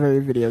 it is a very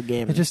video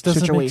game It just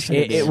doesn't make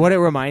situation. sense. What it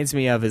reminds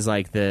me of is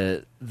like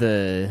the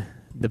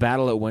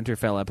Battle at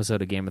Winterfell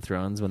episode of Game of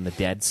Thrones when the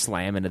dead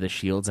slam into the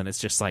shields and it's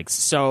just like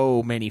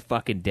so many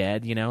fucking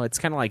dead. You know, it's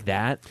kind of like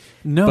that.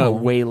 No. but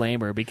way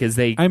lamer because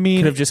they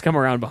could have just come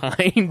around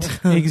behind.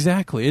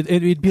 Exactly.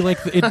 It'd be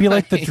like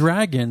the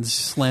dragons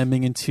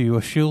slamming into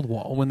a shield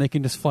wall when they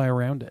can just fly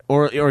around it.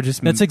 or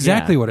just That's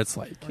exactly what it's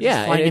like.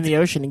 Yeah, flying in and the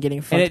ocean and getting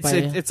and fucked by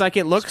it's like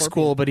it looks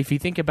cool, but if you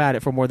think about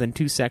it for more than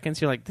 2 seconds,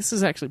 you're like, this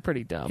is actually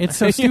pretty dumb. It's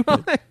so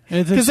stupid.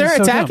 It's Because they're just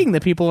so attacking dumb.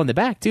 the people in the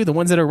back too. The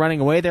ones that are running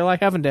away, they're like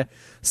having to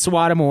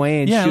swat them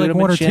away and Yeah, shoot like them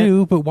one and or shit.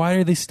 two, but why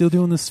are they still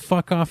doing this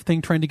fuck off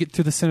thing trying to get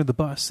to the center of the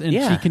bus? And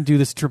Yeah. she can do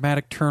this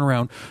dramatic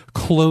turnaround,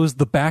 close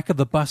the back of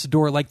the bus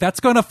door, like that's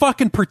gonna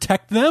fucking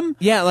protect them?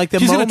 Yeah, like the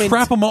She's moment gonna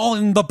trap them all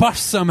in the bus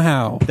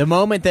somehow. The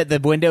moment that the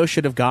window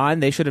should have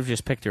gone, they should have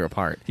just picked her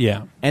apart.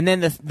 Yeah. And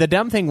then the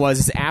dumb thing was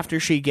is after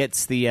she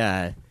gets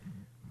the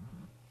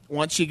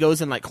once she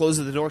goes and like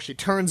closes the door, she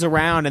turns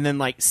around and then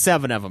like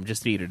 7 of them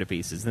just eat her to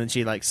pieces. And then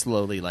she like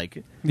slowly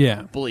like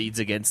bleeds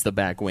against the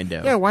back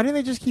window. Yeah, why didn't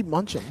they just keep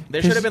munching?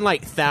 There should have been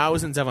like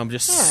thousands of them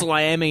just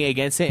slamming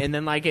against it, and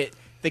then like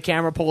the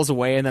camera pulls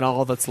away, and then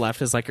all that's left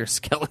is like her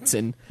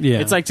skeleton. Yeah.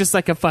 It's like just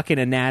like a fucking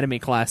anatomy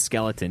class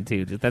skeleton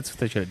too. That's what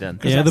they should have done.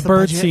 Yeah, the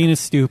bird scene is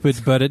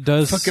stupid, but it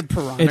does. Fucking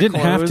piranha it didn't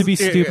have to be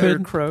crows.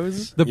 stupid.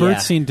 Crows. The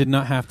bird scene did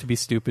not have to be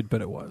stupid,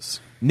 but it was.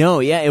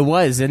 No, yeah, it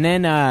was. And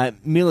then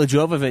Mila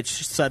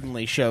Jovovich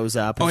suddenly shows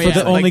up. Oh, and yeah.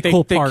 the only they,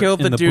 cool they part killed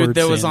in the the dude bird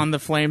that was scene. on the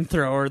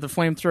flamethrower. The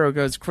flamethrower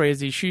goes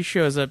crazy. She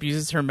shows up,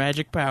 uses her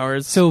magic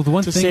powers So the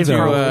one to thing,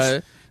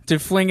 save to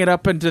fling it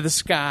up into the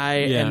sky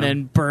and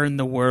then burn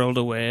the world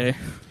away.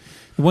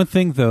 The one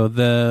thing though,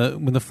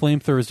 when the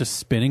flamethrower is just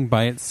spinning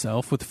by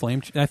itself with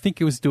flame, I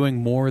think it was doing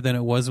more than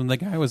it was when the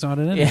guy was on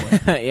it anyway.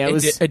 Yeah,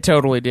 It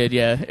totally did.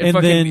 Yeah, it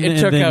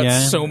took out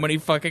so many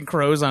fucking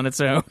crows on its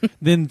own.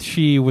 Then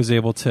she was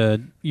able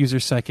to use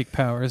her psychic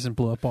powers and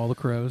blow up all the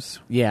crows.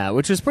 Yeah,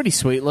 which was pretty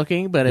sweet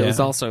looking, but it was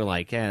also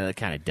like kind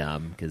of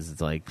dumb because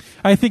it's like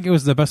I think it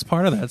was the best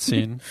part of that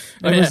scene.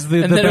 It was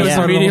the and then best it was part of the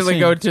whole immediately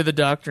scene. go to the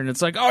doctor, and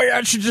it's like, oh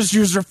yeah, she just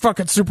used her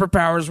fucking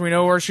superpowers. We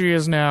know where she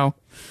is now.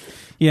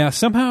 Yeah,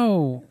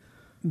 somehow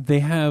they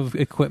have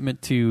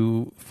equipment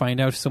to find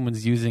out if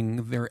someone's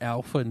using their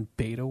alpha and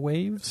beta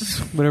waves,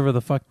 whatever the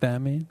fuck that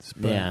means.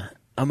 But, yeah,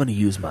 I'm gonna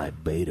use my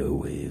beta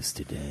waves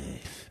today.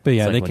 But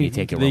yeah, it's like they when can you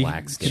take a they-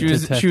 relaxed.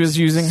 She was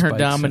using her spikes in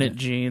dominant it.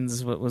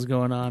 genes. What was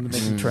going on? And they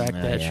can track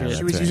that yeah, shit. that's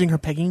She was right. using her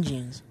pegging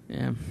genes.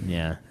 Yeah.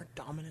 Yeah, Her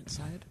dominant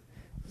side.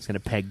 it's gonna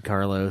peg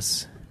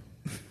Carlos.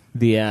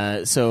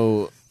 The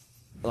so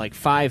like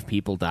 5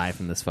 people die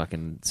from this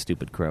fucking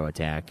stupid crow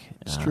attack.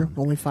 It's true.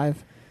 Only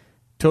 5.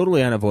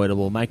 Totally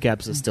unavoidable. Mike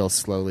Epps is still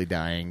slowly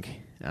dying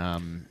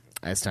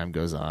as time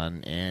goes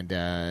on,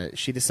 and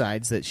she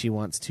decides that she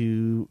wants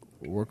to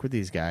work with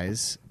these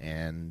guys.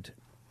 And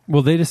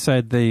Well, they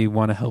decide they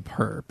want to help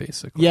her,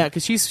 basically. yeah,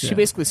 because she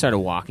basically started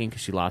walking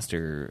because she lost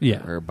her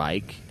Yeah.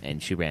 bike,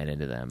 and she ran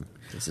into them.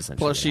 That's essentially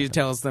Plus, what she happened.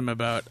 tells them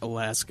about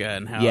Alaska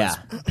and how Yeah.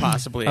 it's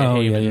possibly a Oh,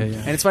 haven. yeah.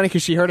 And it's funny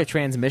because she heard a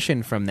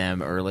transmission from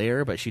them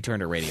earlier, but she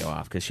turned her radio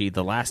off because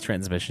the last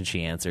transmission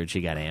she answered,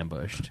 she got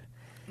ambushed.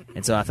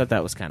 And so I thought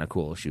that was kind of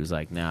cool. She was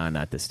like, "No,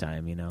 not this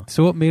time," you know.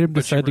 So what made him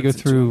But she decide to go runs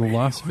into through a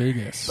Las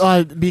Vegas?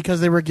 Because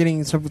they were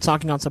getting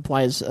talking on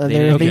supplies.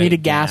 They They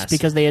needed gas gas,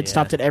 because they had yeah.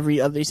 stopped at every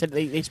other. They said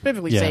they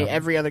specifically say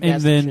every other gas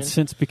And then station.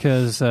 since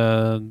because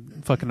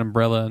fucking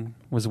Umbrella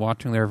was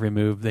watching their every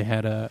move, they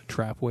had a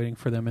trap waiting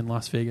for them in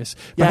Las Vegas.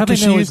 But Yeah, how do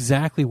 'cause they know she was-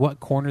 exactly what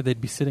corner they'd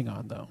be sitting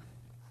on, though?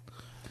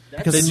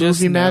 Because They it's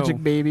just movie know.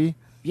 magic, baby.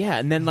 Yeah,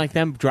 and then like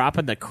them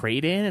dropping the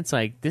crate in, it's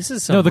like this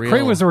is some No, the real...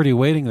 crate was already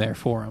waiting there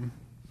for him.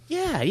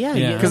 Yeah.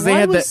 Because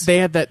they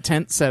had that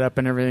tent set up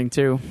and everything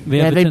too. They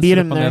Yeah, had the they tent beat set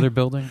him up on the there. other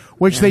building.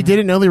 Which they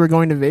didn't know they were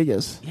going to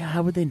Vegas. Yeah,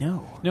 how would they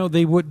know? No,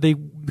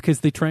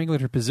 because they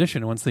triangulated her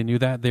position. Once they knew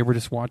that, they were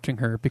just watching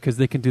her because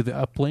they can do the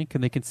uplink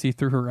and they can see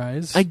through her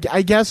eyes. I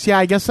guess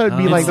that would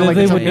be Oh. like So like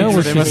they a would know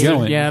where They she's must have-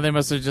 going. Yeah, they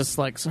must have just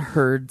like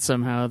heard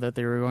somehow that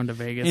they were going to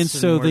Vegas, And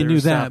so where they were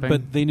knew that, stopping.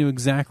 but they knew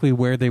exactly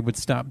where they would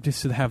stop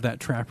just to have that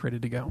trap ready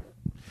to go.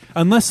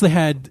 Unless they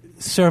had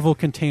several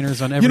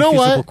containers on every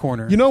feasible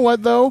corner. You know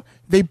what though?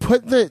 They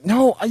put you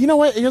know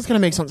what? It is going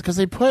to make sense because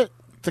they put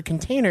the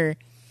container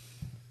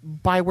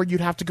by where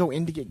you'd have to go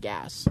in to get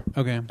gas,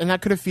 Okay. and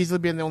that could have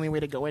feasibly been the only way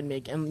to go and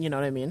you know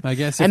what I mean. I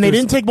guess. And if they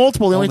there's didn't take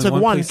multiple; they only took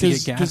one place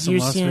to get gas in you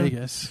Las see.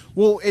 Vegas.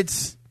 Well,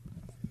 it's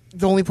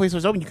the only place that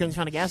was open. You couldn't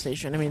find a gas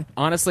station. I mean,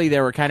 Honestly,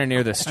 they were kind of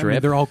near the I mean,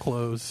 strip. they're all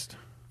closed.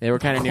 They were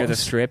kind of near the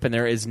strip, and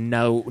there is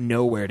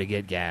nowhere to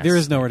get gas. There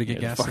is nowhere to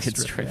get Yeah, gas. the on the fucking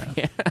strip,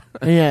 strip.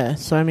 yeah. yeah.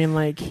 So I mean,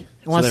 like,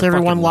 unless they're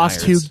everyone fucking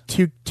lost liars.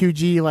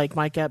 2G like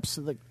Mike Epps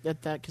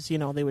at that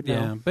casino, they would know.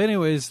 Yeah, but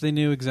anyways, they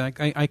knew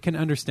exactly. I can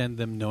understand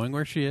them knowing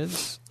where she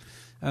is.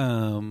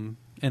 And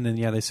then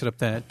they set up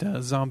that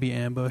zombie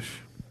ambush.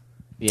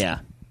 Yeah.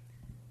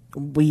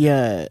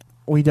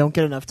 We don't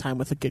get enough time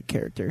with a good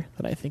character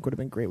that I think would have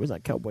been great. Was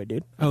that cowboy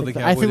dude? Oh, I the think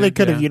cowboy they dude,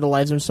 could have yeah.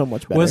 utilized him so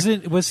much better.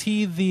 Was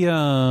he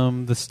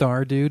the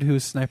star dude who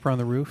was sniper on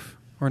the roof,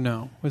 or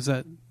no? Was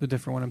that the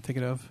different one I'm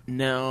thinking of?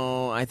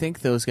 No, I think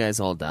those guys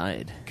all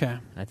died. Okay,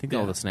 I think Yeah.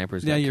 all the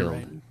snipers Yeah, got you're killed.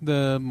 right.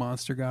 The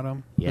monster got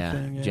him. the Yeah,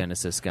 thing, yeah.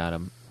 Genesis got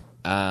him.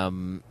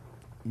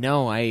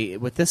 No,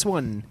 with this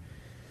one,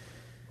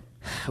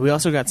 we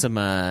also got some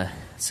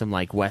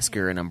like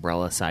Wesker and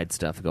Umbrella side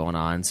stuff going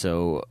on.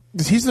 So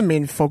He's the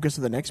main focus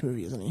of the next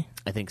movie, isn't he?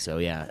 I think so.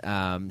 Yeah,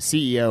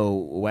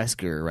 CEO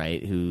Wesker,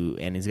 right?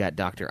 And he's got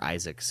Dr.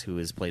 Isaacs, who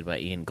is played by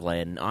Ian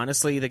Glenn.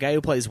 Honestly, the guy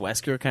who plays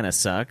Wesker kind of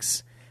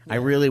sucks. Yeah. I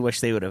really wish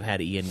they would have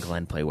had Ian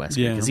Glenn play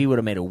Wesker because he would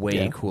have made a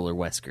way cooler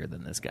Wesker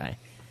than this guy.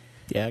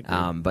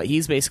 Yeah, but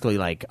he's basically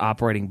like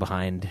operating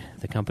behind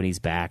the company's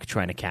back,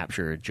 trying to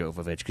capture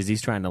Jovovich because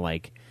he's trying to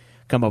like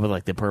come up with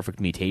like the perfect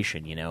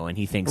mutation, you know. And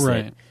he thinks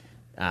that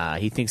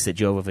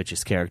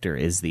Jovovich's character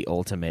is the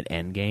ultimate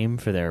end game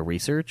for their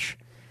research.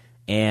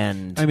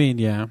 And I mean,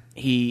 yeah,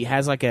 he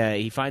has like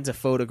he finds a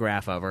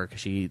photograph of her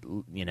because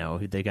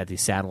they got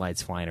these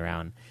satellites flying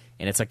around,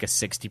 and it's like a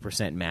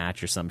 60%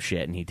 match or some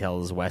shit. And he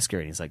tells Wesker,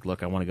 and he's like,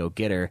 "Look, I want to go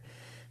get her.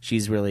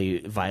 She's really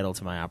vital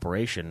to my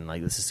operation.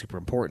 Like, this is super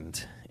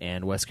important."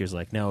 And Wesker's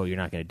like, "No, you're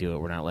not going to do it.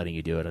 We're not letting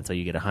you do it until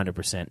you get a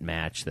 100%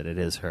 match that it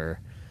is her,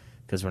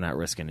 because we're not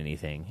risking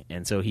anything."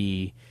 And so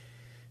he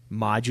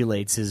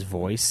modulates his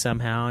voice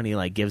somehow, and he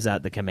like gives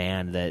out the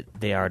command that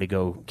they are to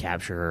go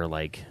capture her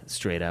like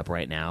straight up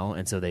right now.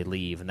 And so they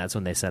leave, and that's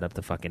when they set up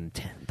the fucking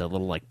the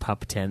little like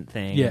pup tent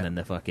thing, and then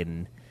the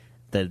fucking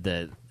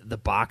the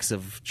box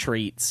of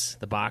treats,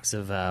 the box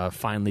of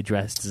finely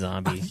dressed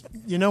zombie.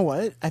 You know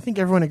what? I think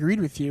everyone agreed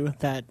with you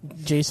that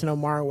Jason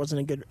O'Mara wasn't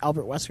a good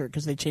Albert Wesker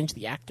because they changed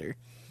the actor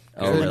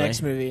for the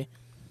next movie.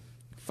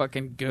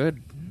 Fucking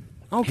good.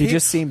 Okay. He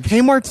just seemed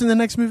Kmart's in the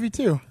next movie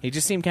too. He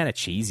just seemed kind of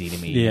cheesy to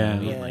me. Yeah. You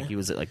know what I mean? Like he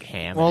was like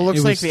ham. Well, it looks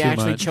It like was they too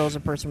actually much. chose a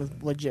person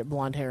with legit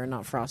blonde hair and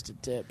not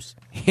frosted tips.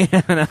 Yeah,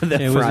 not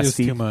the It was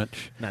frosty, too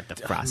much. not the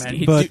Man, frosty.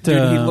 he, But, dude,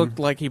 he um, looked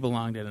like he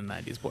belonged in a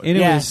 90s boy. And it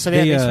Yeah, was, so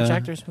they switch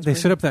actors. That's they pretty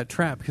set up that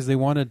trap because they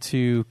wanted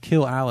to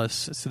kill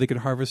Alice so they could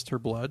harvest her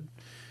blood,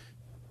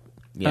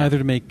 Yeah. either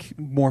to make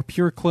more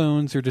pure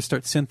clones or to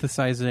start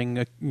synthesizing,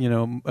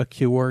 a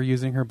cure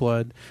using her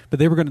blood. But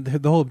they were going to.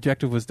 The whole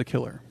objective was to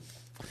kill her.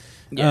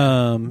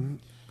 Yeah.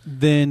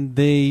 Then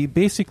they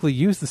basically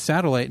used the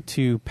satellite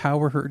to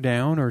power her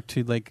down or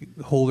to like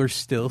hold her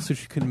still so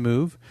she couldn't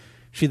move.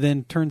 She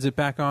then turns it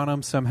back on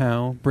him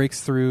somehow,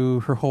 breaks through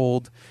her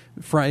hold,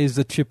 fries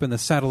the chip in the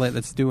satellite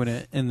that's doing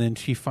it, and then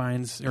she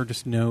finds or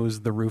just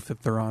knows the roof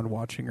that they're on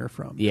watching her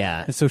from.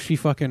 Yeah. And so she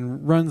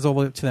fucking runs all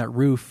the way up to that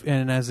roof,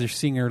 and as they're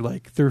seeing her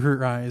like through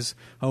her eyes,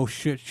 oh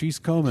shit, she's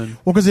coming.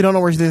 Well, because they don't know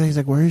where she's going. He's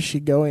like, "Where is she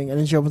going?" And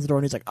then she opens the door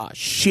and he's like, "Oh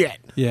shit!"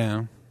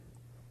 Yeah.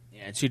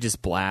 Yeah, and she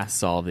just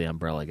blasts all of the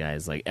Umbrella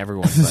guys, like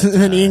everyone. And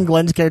then Ian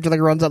Glenn's character like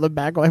runs out the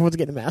back while everyone's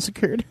getting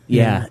massacred.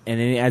 Yeah, and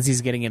then as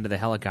he's getting into the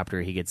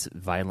helicopter, he gets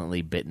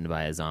violently bitten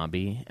by a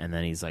zombie, and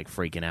then he's like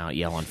freaking out,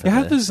 yelling for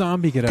How'd the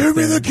zombie get up Give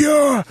me there? the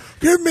cure!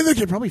 Give me the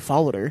cure! Probably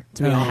followed her,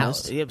 to be Oh.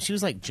 honest. Yeah, she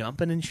was like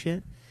jumping and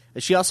shit.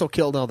 She also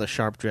killed all the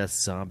sharp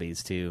dressed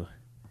zombies too.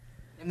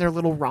 And their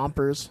little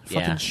rompers. Yeah.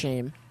 Fucking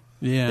shame.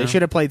 Yeah. They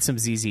should have played some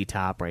ZZ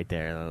Top right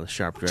there, the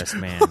sharp dressed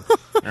man.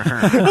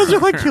 Those are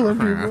like killing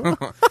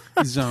people.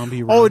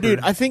 Zombie. Oh, robber. dude,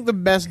 I think the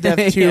best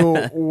death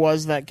too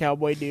was that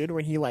cowboy dude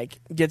when he like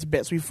gets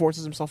bit, so he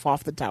forces himself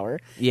off the tower.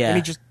 Yeah. And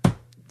he just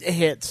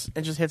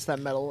hits that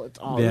metal. It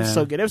was Yeah.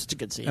 so good. It was such a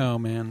good scene. Oh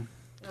man.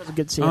 It was a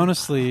good scene.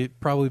 Honestly,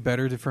 probably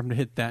better for him to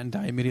hit that and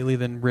die immediately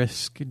than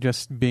risk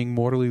just being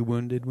mortally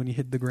wounded when you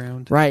hit the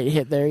ground. Right,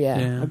 hit there. Yeah,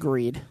 Yeah.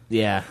 agreed.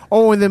 Yeah,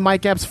 Oh, and then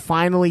Mike Epps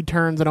finally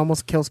turns and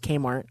almost kills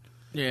Kmart.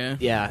 Yeah.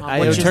 yeah.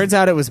 which It is- turns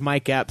out it was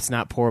Mike Epps,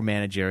 not poor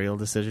managerial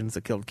decisions,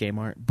 that killed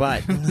Kmart.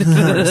 But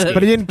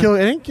But he didn't kill.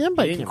 He didn't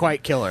he didn't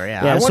quite kill her.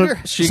 Yeah, Yeah, I so-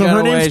 wonder. She So got her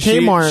away. name's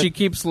Kmart. She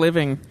keeps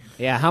living.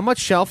 Yeah, how much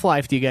shelf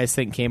life do you guys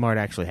think Kmart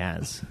actually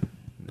has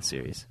in the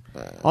series?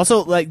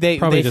 Also, like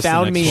Probably they just the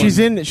found next me.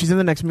 one. She's in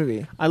the next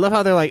movie. I love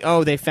how they're like,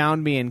 oh, they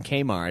found me in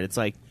Kmart. It's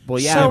like, well,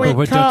 yeah, so but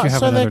but- don't you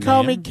have they another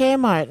call me name?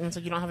 Kmart, and it's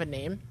like you don't have a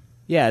name.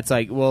 yeah. It's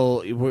like,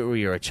 well, were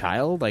you a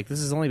child? Like this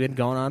has only been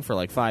going on for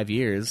like 5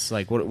 years.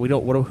 Like, what do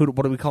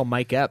we call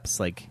Mike Epps?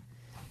 Like,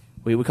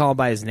 we call him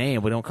by his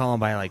name. We don't call him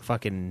by like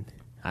fucking,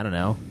 I don't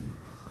know.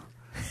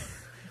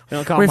 We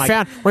don't call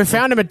him We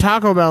found him at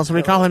Taco Bell, so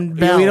we call him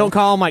Bell. We don't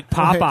call him like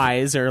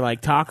Popeyes or like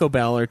Taco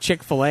Bell or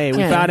Chick-fil-A. We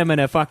Yeah. found him in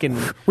a fucking.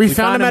 We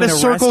found him at a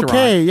Circle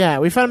K. Yeah,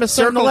 we found him at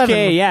Circle 7-Eleven.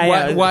 K. Yeah,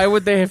 yeah. Why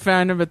would they have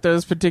found him at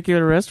those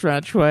particular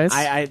restaurants twice?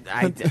 I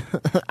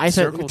I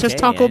said Circle just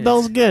K, Taco yeah.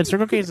 Bell's good.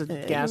 Circle K is a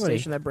gas everybody-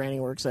 station that Brandy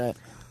works at.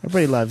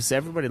 Everybody loves.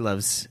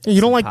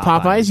 You don't like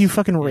Popeyes. Popeyes? You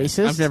fucking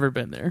racist. I've never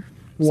been there.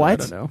 So What? I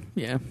don't know.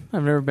 Yeah,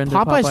 I've never been to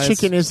Popeyes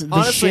chicken is the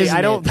Honestly, I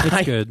don't. It's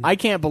I, good. I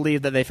can't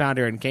believe that they found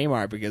her in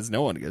Kmart because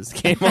no one goes to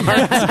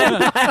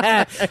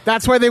Kmart.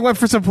 That's why they went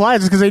for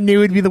supplies, because they knew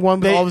it'd be the one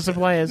with all the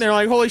supplies. They're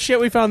like, holy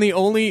shit, we found the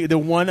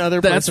one other.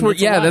 That's person where.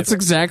 that's Yeah, alive. that's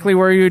exactly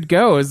where you'd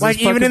go. Is Like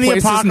this even in fucking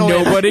the places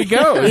apocalypse, nobody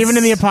goes. Even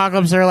in the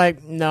apocalypse, they're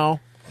like, no.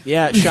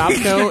 yeah.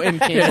 Shopko and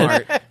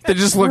Kmart. They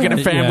just look at a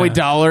Family Yeah.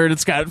 Dollar and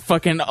it's got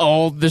fucking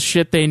all the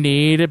shit they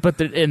need, but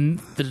they're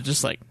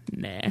just like,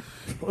 nah.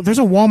 There's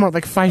a Walmart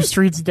like 5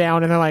 streets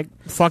down, and they're like,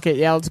 fuck it,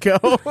 yeah, let's go.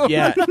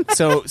 Yeah.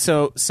 So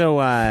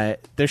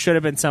there should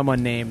have been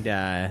someone named.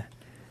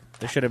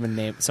 Someone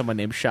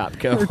named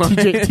Shopko.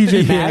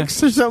 TJ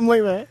Maxx or something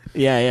like that.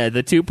 Yeah.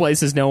 The two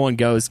places no one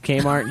goes: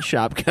 Kmart and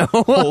Shopko.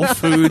 Whole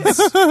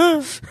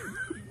Foods.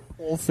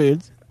 Whole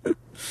Foods.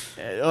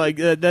 Like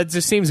that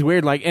just seems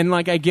weird. Like, and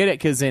like I get it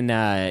because in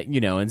in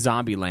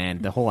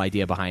Zombieland, the whole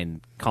idea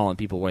behind calling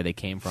people where they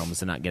came from was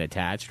to not get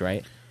attached,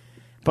 right?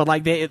 But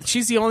like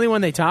she's the only one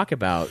they talk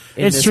about.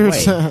 In It's this true.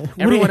 way. What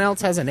do Everyone you-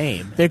 else has a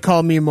name. They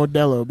call me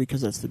Modelo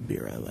because that's the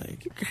beer I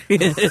like.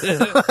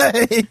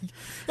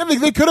 I mean,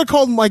 they could have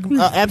called him like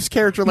Epps'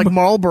 character like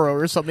Marlboro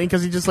or something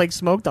because he just like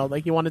smoked all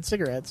like he wanted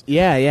cigarettes.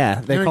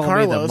 Yeah. They Him and call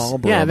me the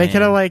Marlboro Yeah, they Man.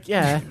 could have like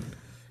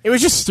It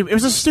was just stupid. It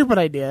was a stupid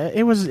idea.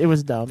 It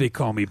was dumb. They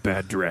call me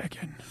Bad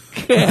Dragon.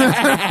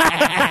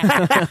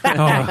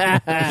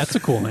 That's a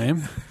cool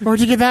name. Where'd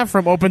you get that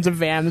from? Opens a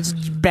van. There's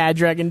Bad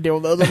Dragon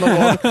dildos on the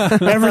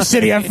wall. Every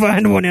city I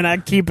find one and I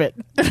keep it.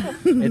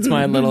 It's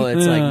my little.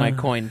 It's like my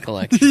coin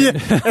collection. Yeah,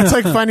 it's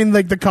like finding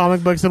like the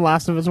comic books in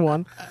Last of Us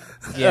 1.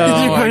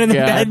 Yeah. You're finding the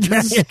Bad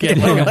Dragon. Just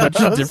getting a bunch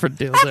of different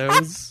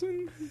dildos.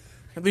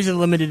 At least the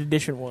limited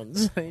edition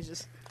ones.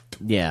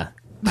 Yeah,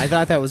 I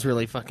thought that was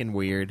really fucking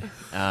weird.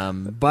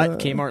 But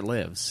Kmart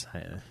lives.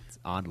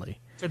 Oddly.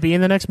 To be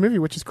in the next movie,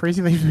 which is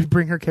crazy they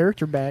bring her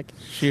character back.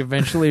 She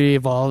eventually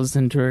evolves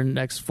into her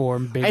next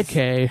form, Big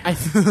K. I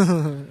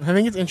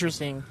think it's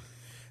interesting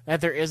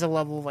that there is a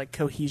level of like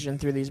cohesion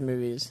through these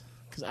movies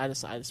because I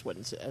just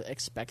wouldn't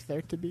expect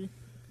there to be.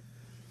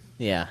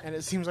 Yeah, and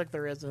it seems like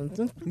there isn't.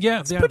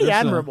 It's pretty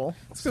admirable.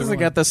 It's because they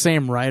got the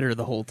same writer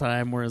the whole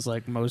time, whereas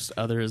like most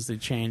others they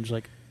change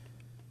like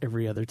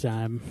every other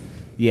time.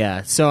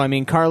 Yeah, so I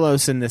mean,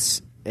 Carlos in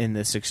this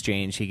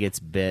exchange, he gets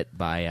bit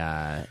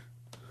by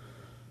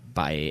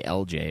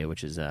LJ,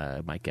 which is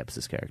Mike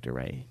Epps' character,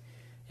 right?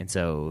 And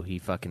so he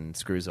fucking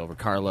screws over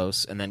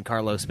Carlos, and then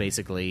Carlos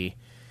basically,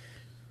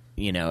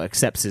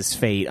 accepts his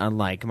fate,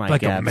 unlike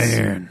Mike Epps,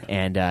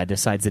 and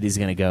decides that he's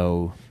going to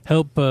go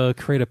help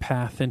create a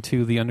path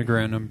into the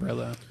underground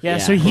umbrella. Yeah,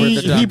 so he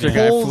pulls,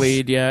 guy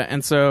fleed,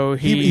 and so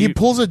he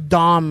pulls a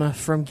Dom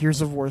from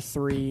Gears of War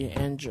 3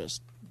 and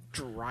just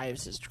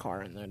drives his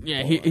car in there.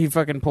 Yeah, he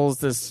fucking pulls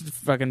this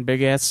fucking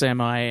big ass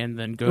semi and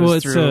then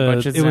goes through a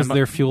bunch of it was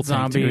their fuel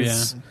tank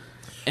zombies. Too, yeah.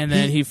 And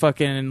then he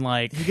fucking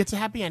like he gets a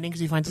happy ending because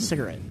he finds a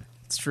cigarette.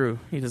 It's true.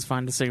 He just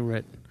finds a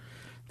cigarette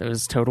that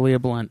was totally a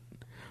blunt.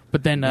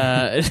 But then,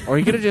 or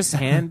he could have just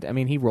I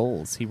mean, he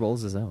rolls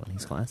his own.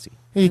 He's classy.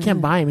 Yeah, you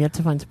can't buy him. You have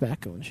to find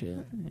tobacco and shit.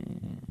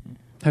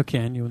 How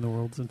can you when the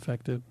world's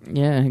infected?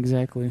 Yeah,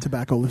 exactly.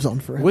 Tobacco lives on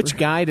forever. Which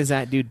guy does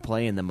that dude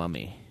play in The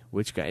Mummy?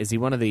 Which guy is he?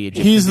 One of the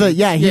Egyptian? He's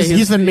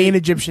the main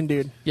Egyptian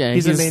dude. Yeah,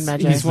 he's the main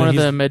Magi. He's one of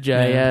the Magi.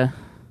 Yeah.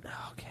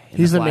 Okay.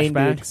 He's the main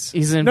dude.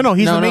 He's in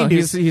he's the main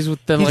dude. He's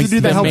with the he's the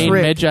dude that helps main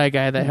Rick. Magi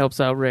guy that helps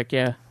out Rick.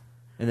 Yeah.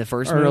 In the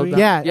first movie?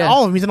 Yeah,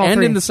 all of them. He's in all and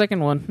three. in the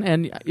second one.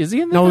 And is he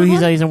in the No, third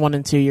he's one? He's in 1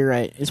 and 2. You're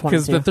right. It's 1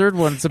 and 2. Because the third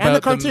one's about and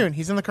the cartoon.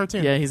 He's in the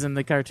cartoon. Yeah, he's in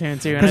the cartoon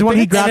too. Because when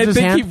he grabs his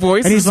hand, he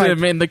voices and he's like,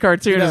 him in the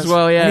cartoon as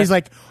well. Yeah, and he's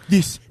like,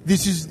 "This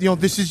is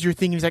this is your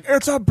thing." And he's like,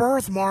 "It's a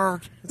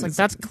birthmark." It's like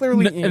that's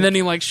clearly. And then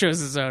he like shows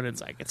his own.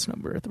 It's like it's no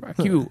birthmark.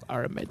 You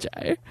are a Magi.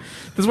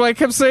 That's why I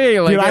kept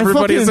saying like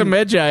everybody's a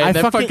Magi in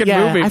that fucking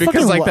movie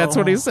because like that's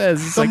what he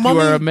says. It's like you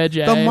are a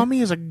Magi. The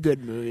Mummy is a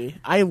good movie.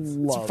 I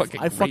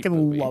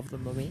fucking love the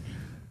Mummy.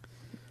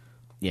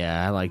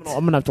 Yeah, I liked.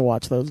 I'm gonna have to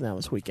watch those now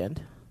this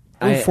weekend.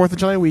 4th of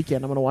July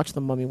weekend. I'm gonna watch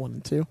the Mummy 1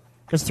 and 2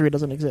 because 3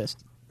 doesn't exist.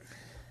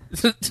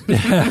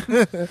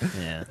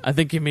 Yeah, I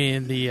think you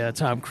mean the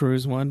Tom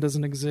Cruise one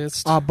doesn't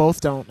exist.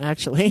 Both don't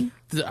actually.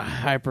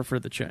 I prefer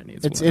the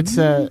Chinese. It's one.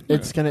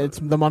 it's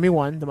the Mummy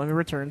 1, the Mummy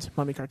Returns,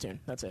 Mummy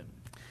cartoon. That's it.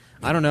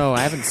 I don't know.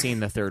 I haven't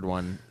seen the third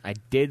one. I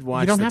did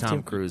watch the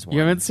Tom Cruise one.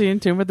 You haven't seen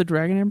Tomb of the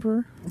Dragon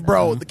Emperor,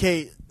 bro?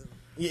 Okay.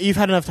 You've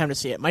had enough time to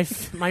see it. My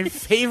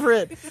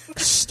favorite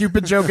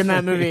stupid joke in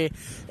that movie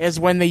is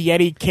when the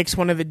Yeti kicks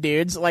one of the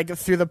dudes like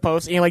through the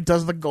post and he like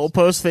does the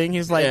goalpost thing.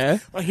 He's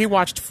like, well, he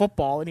watched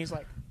football and he's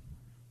like,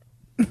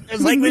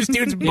 it's like this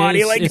dude's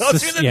body like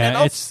goes through the middle.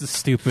 Yeah, it's the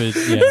stupid.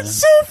 Yeah. It's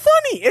so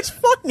funny. It's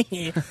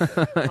funny.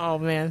 Oh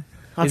man.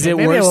 Okay, is it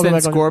worse than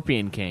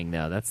Scorpion King?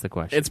 No, that's the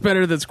question. It's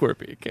better than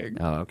Scorpion King.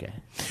 Oh, okay.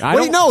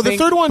 Wait, no, the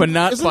third one, but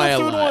not by a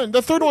lot.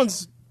 The third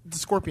one's the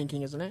Scorpion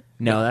King, isn't it?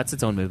 No, that's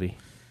its own movie.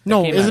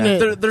 No, isn't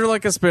it? They're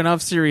like a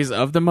spin-off series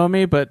of the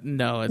Mummy, but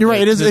no. You're right.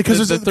 It is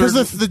because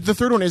the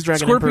third one is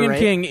Dragon Scorpion Emperor, right?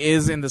 King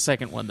is in the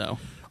second one though.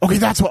 Okay,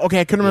 that's what.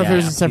 Okay, I couldn't remember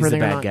if it was a separate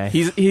thing or not. Guy.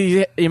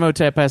 He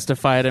Imhotep has to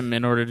fight him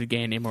in order to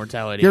gain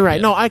immortality. You're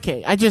right. No,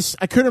 okay. I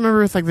couldn't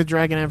remember if like the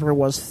Dragon Emperor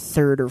was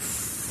 3rd or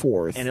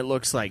 4th. And it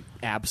looks like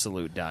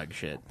absolute dog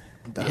shit.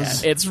 Yeah,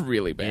 it's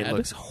really bad. It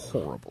looks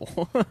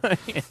horrible.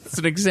 It's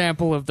an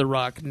example of The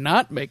Rock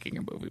not making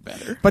a movie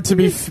better. But to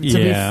be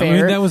fair, I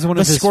mean, that was one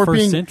of his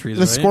first entries.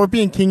 The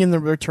Scorpion King in the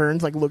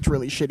Returns like looked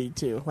really shitty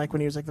too. Like when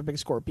he was like the big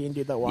scorpion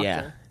dude that walked.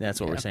 Yeah,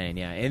 that's what we're saying.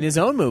 Yeah, in his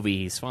own movie,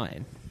 he's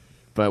fine.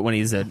 But when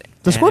he's the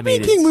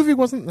Scorpion King movie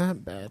wasn't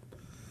that bad.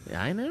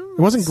 I know it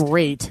wasn't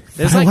great.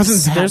 There's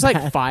there's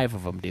like 5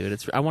 of them,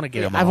 dude. I want to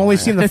get them. I've only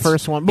seen the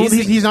first one. But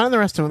he's not in the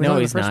rest of them. No,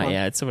 he's not.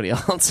 Yeah, it's somebody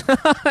else.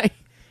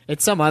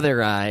 It's some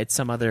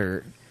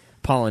other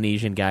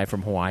Polynesian guy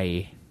from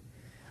Hawaii.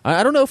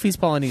 I don't know if he's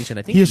Polynesian.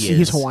 I think he is.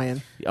 He's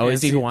Hawaiian. Oh,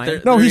 is he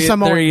Hawaiian? No, he's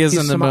Samoan. There he is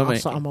he's in the Mummy.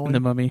 Samoan. In the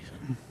Mummy.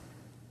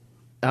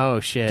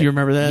 Oh shit! Do you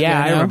remember that? Yeah,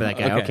 guy I remember that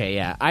guy. Okay,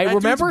 yeah, I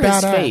remember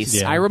his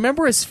face. Yeah. I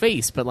remember his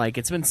face, but like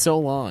it's been so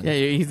long. Yeah,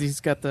 he's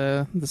got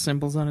the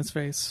symbols on his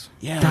face.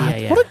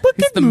 Yeah. What a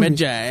he's the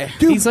Magi.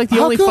 Dude, he's like the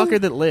only fucker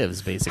that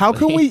lives, basically.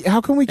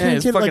 How can we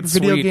can't get like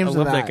video games I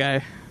love of that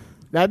guy.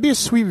 That'd be a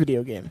sweet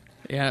video game.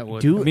 Yeah, it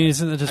would. Do- I mean,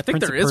 isn't it just I think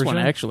Prince there of is one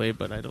Persia? actually,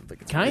 but I don't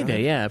think it's Kinda,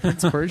 yeah.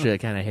 Prince of Persia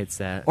kind of hits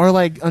that. Or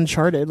like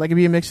Uncharted. Like it'd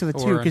be a mix of the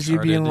two Or because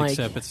you'd be in Uncharted, like.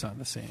 except it's not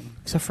the same.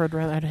 Except for I'd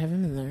rather have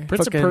him in there.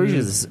 Prince of Fucking-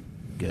 Persia's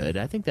good.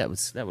 I think that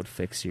would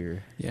fix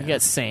your. Yeah. You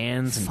got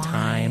sands and Fine.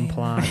 time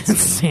plots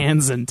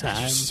Sands and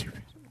Time.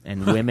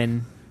 and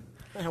women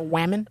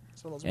Whammon.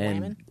 Some of those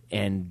whammon.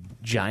 and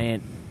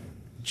giant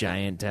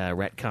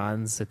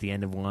retcons at the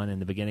end of one and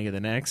the beginning of the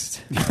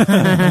next.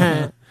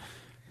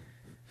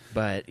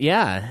 But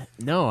yeah,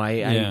 no,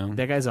 Yeah.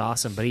 that guy's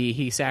awesome. But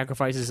he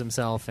sacrifices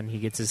himself and he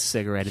gets his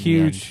cigarette in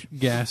Huge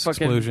gas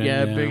Fucking, explosion.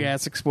 yeah, big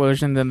ass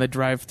explosion. Then they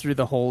drive through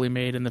the hole he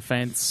made in the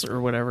fence or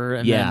whatever,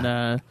 and Yeah.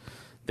 then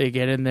they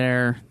get in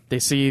there. They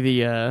see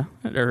the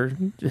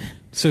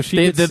So she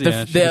they, gets, the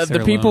yeah, she gets the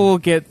there people alone.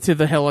 get to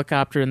the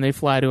helicopter and they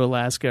fly to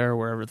Alaska or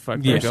wherever the fuck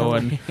Yeah. they're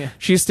going.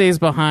 She stays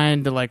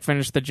behind to like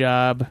finish the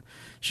job.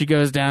 She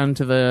goes down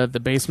to the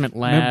basement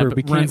lab.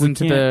 Remember, runs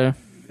into the.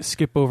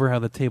 Skip over how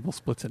the table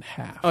splits in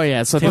half. Oh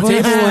yeah, so the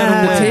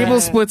Table- table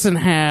splits in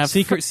half.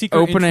 Secret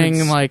opening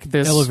entrance like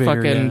this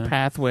elevator, fucking yeah.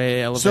 pathway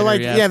elevator. So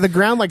like yeah, the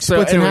ground like So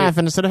splits anyway- in half,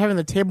 and instead of having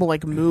the table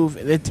like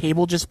move, the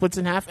table just splits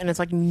in half, and it's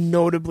like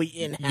notably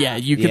in half. Yeah,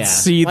 you can Yeah.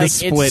 see the Like,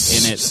 split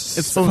it's in it.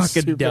 It's so fucking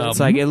stupid. dumb. It's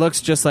like it looks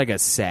just like a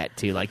set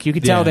too. Like you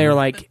could tell Yeah. they were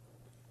like,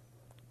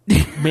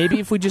 maybe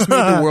if we just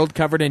made the world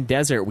covered in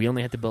desert, we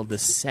only have to build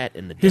this set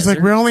in the He's desert.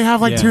 like, we only have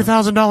like Yeah.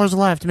 $2,000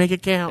 left. Make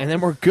it count. and then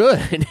we're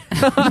good.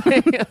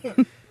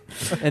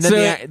 And then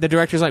So- the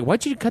director's like,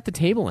 "Why'd you cut the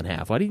table in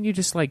half? Why didn't you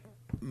just like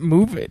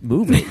move it.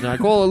 move it?" And they're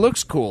like, "Well, it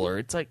looks cooler."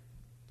 It's like,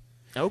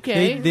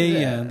 okay, They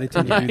tend to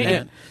do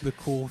that. The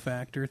cool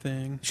factor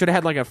thing. should have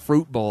had like a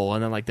fruit bowl,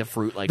 and then like the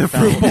fruit like The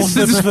fell. fruit bowl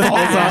just falls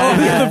out.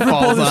 The fruit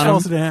bowl Falls just on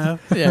falls in half.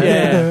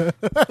 Yeah.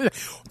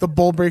 the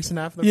bowl breaks in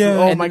half. Yeah.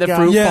 Oh And my the god.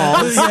 fruit Yeah,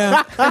 falls.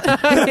 yeah.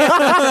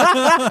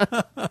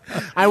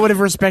 I would have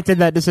respected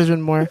that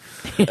decision more.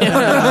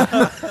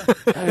 I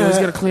was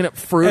gonna clean up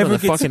fruit on Ever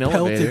the gets fucking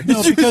elevator. pelted.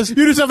 No, because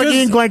You just have like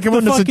Ian Glenn come the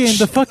in and fucking, say,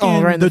 the fucking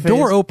oh, right in the the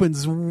door face.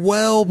 opens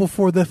well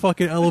before the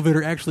fucking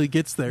elevator actually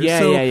gets there. Yeah,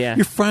 so yeah.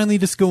 You're finally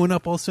just going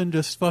up, all of a sudden,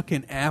 just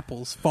fucking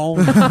apples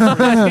falling.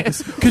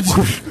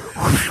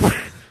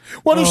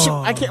 What if she?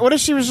 Oh. I can't. What if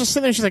she was just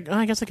sitting there? She's like, oh,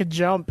 I guess I could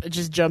jump. It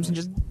just jumps and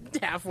just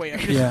halfway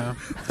up. Yeah.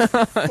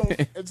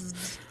 It's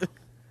just-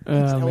 Oh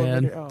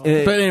man. elevator. Oh.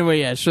 But anyway,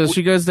 yeah. So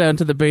she goes down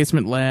to the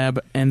basement lab,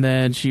 and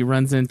then she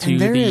runs into And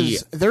the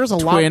there's a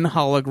lot, twin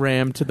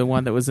hologram to the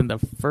one that was in the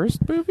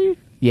first movie.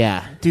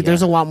 Yeah, dude.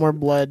 There's a lot more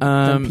blood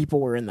Um, than people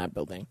were in that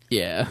building.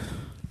 Yeah.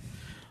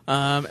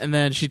 And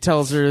then she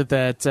tells her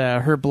that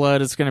her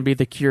blood is going to be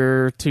the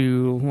cure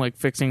to like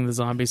fixing the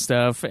zombie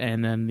stuff,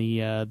 and then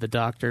the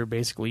doctor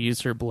basically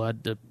used her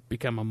blood to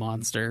become a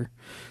monster,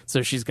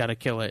 so she's got to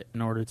kill it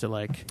in order to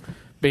like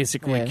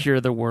basically Yeah.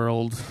 cure the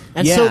world.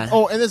 And Yeah.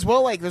 so, and as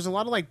well, like, there's a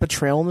lot of like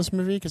betrayal in this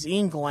movie because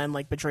Ian Glenn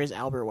like betrays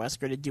Albert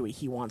Wesker to do what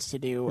he wants to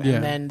do, Yeah.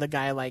 and then the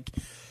guy like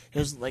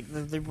is like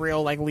the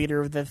real like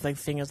leader of the like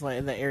thing is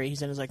like the area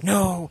he's in is like,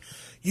 no,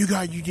 you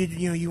did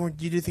you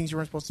did things you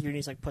weren't supposed to do, and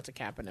he's like puts a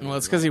cap in him. Well,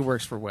 it's because he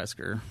works for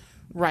Wesker.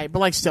 right, but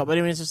like still, but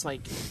I mean, it's just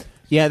like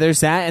Yeah, there's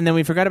that, and then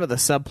we forgot about the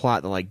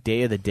subplot, the like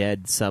Day of the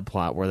Dead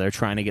subplot, where they're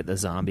trying to get the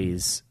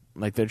zombies,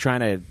 like they're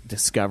trying to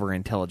discover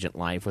intelligent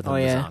life within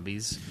the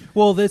zombies.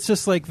 Well, it's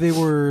just like they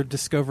were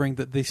discovering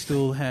that they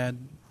still had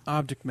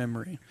object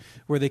memory,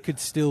 where they could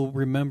still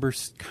remember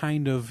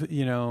kind of,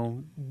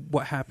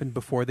 what happened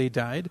before they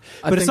died.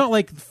 But it's not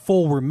like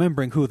full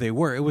remembering who they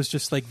were. It was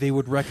just like they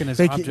would recognize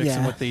They could- objects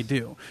and yeah. what they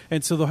do.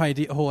 And so the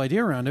whole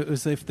idea around it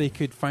was if they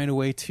could find a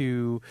way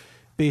to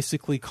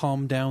basically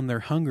calm down their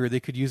hunger, they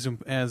could use them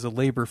as a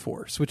labor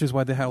force, which is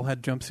why they all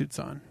had jumpsuits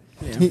on.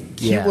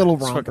 cute little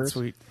It's fucking rompers,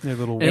 sweet. They're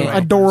little Anyway,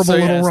 rompers. adorable So,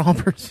 little yes.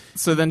 rompers.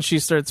 So then she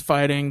starts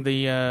fighting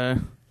the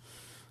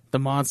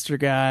monster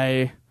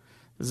guy,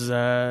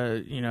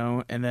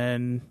 and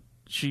then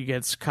she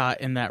gets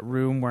caught in that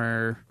room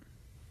where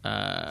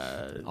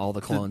All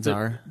the clones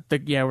are.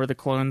 where the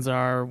clones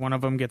are. One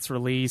of them gets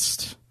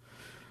released.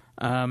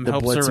 The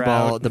Helps her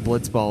out.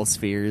 blitzball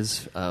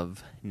spheres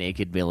of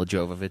naked Mila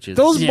Jovovich's.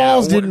 Those Yeah,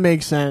 balls what- didn't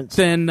make sense.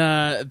 Then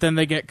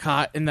they get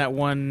caught in that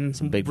one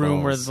big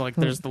room where balls.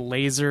 there's the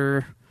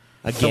laser.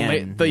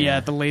 Again.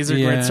 The laser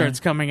Yeah. grid starts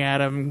coming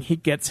at him. He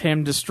gets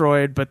him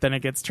destroyed, but then it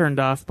gets turned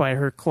off by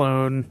her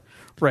clone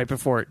right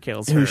before it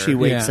kills her. who she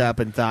wakes Yeah. up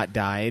and thought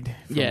died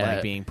from Yeah.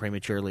 like being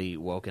prematurely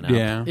woken up.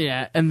 Yeah.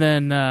 Yeah, and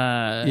then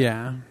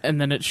Yeah. and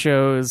then it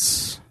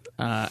shows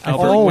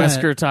Albert Oh.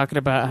 Wesker talking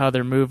about how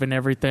they're moving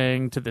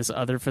everything to this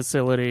other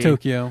facility.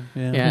 Tokyo.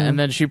 Yeah. Yeah, and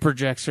then she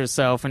projects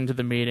herself into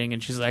the meeting,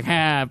 and she's like,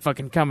 I'm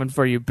fucking coming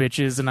for you,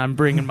 bitches, and I'm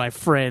bringing my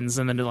friends,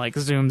 and then it, like,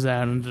 zooms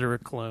out into her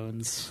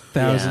clones.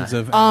 Thousands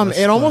of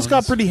It almost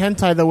got clones. pretty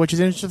hentai though, which is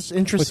interesting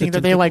With the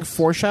that they like tentacles?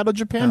 foreshadowed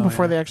Japan Oh,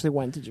 before yeah. they actually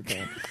went to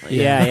Japan.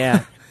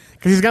 Yeah.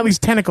 Because he's got these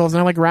tentacles and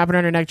they're like wrapping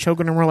around her neck,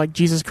 choking her. And we're like,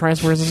 Jesus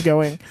Christ, where's this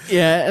going?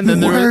 Yeah, and then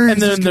Where is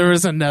this there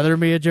was another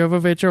Mia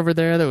Jovovich over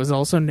there that was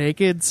also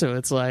naked, so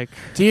it's like...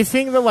 Do you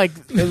think that like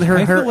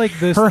I feel like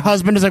this- her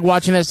husband is like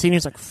watching that scene?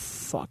 He's like,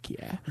 fuck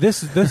yeah.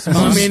 This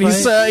I mean,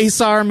 fight- he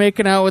saw her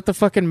making out with the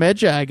fucking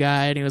Medjay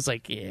guy, and he was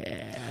like,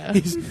 "Yeah,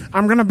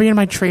 I'm gonna be in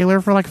my trailer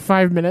for like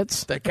 5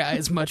 minutes. that guy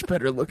is much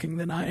better looking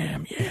than I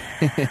am."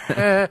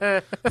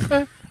 Yeah,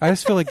 I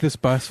just feel like this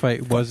boss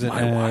fight wasn't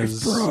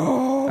as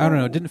I don't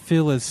know. It didn't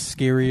feel as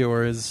scary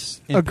or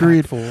as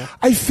Agreed. impactful.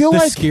 I feel the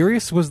like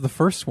scariest was the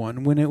first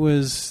one when it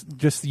was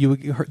just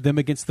them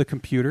against the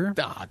computer.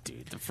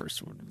 dude, the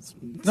first one was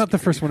Not the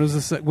first one.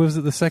 Was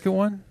it the second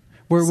one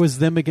where it was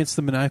them against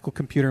the maniacal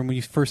computer and when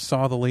you first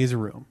saw the laser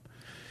room?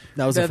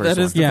 That was the first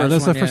one. Yeah, that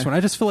was the first one. I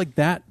just feel like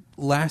that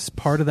last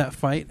part of that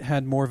fight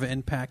had more of an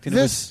impact and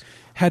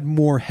had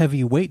more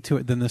heavy weight to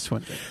it than this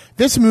one did.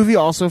 this movie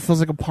also feels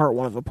like a part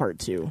 1 of a part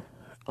 2.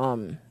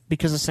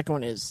 Because the second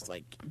one is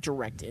like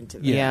direct into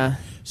that. Yeah.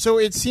 So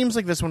it seems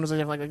like this one was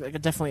like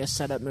definitely a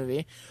setup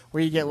movie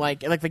where you get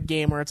like the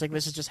game where it's like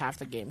this is just half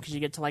the game because you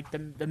get to like the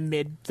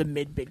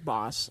mid big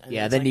boss. And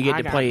Yeah, it's then like, you get I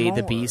to got play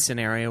the more. B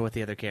scenario with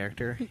the other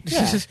character.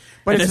 Yeah,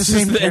 but and it's the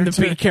same. and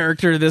the B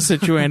character of this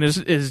situation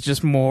is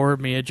just more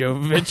Mia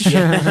Jovovich.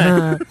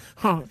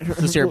 This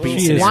is your B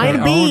She is Line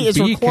her B own is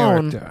her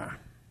clone. character.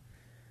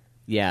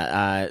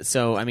 Yeah,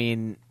 so I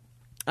mean,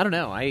 I don't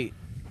know.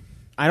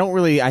 I don't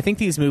really. I think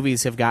these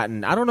movies have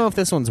gotten. I don't know if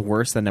this one's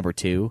worse than number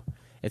 2.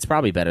 It's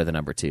probably better than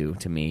number 2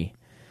 to me.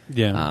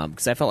 Yeah.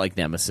 Because I felt like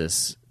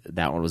Nemesis.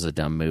 That one was a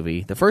dumb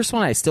movie. The first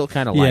one I still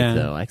kind of Yeah. like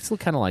though. I still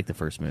kind of like the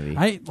first movie.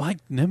 I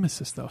liked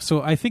Nemesis though,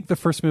 so I think the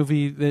first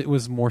movie it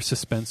was more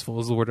suspenseful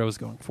is the word I was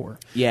going for.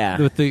 Yeah.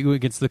 with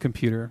against the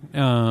computer.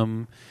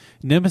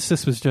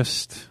 Nemesis was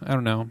just I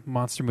don't know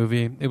monster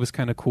movie. It was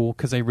kind of cool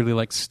because I really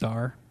liked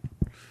Star.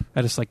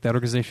 I just like that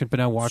organization. But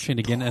now watching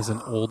it again as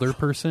an older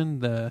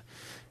person,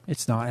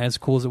 it's not as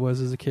cool as it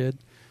was as a kid.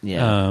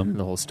 Yeah,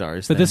 the whole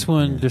stars. But thing. this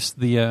one, Yeah. just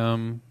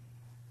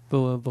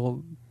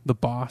the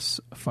boss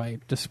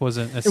fight just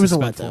wasn't as It was a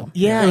suspenseful. letdown.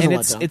 Yeah, It was and a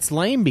it's letdown. it's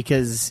lame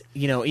because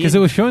Because it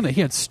was showing that he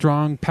had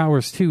strong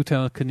powers too,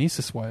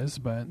 telekinesis wise.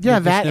 But Yeah, it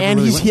just that never and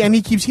really went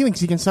he for keeps healing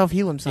because he can self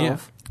heal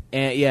himself.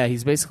 and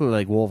he's basically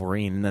like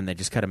Wolverine, and then they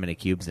just cut him into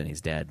cubes and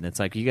he's dead. And it's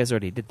like you guys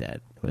already did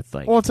that with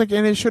like. Well, it's like,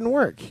 and it shouldn't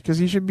work because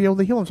he should be able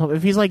to heal himself.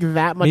 If he's like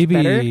that much maybe,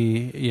 better,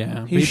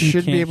 yeah, he maybe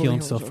should he be can't able to heal heal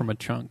himself himself. from a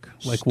chunk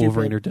like Stupid.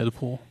 Wolverine or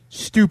Deadpool.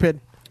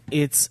 Stupid.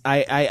 It's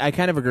I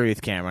kind of agree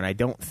with Cameron. I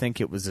don't think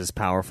it was as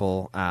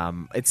powerful.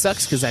 It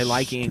sucks because I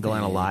like Ian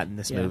Glenn a lot in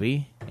this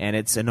movie, and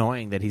it's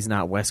annoying that he's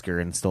not Wesker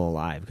and still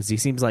alive because he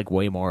seems like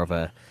way more of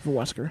a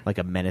Wesker, like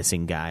a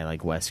menacing guy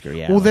like Wesker.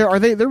 Yeah. Well,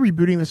 like, they're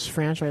rebooting this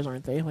franchise,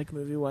 aren't they? Like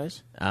movie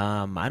wise.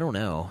 I don't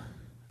know.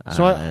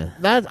 So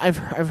I've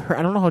heard.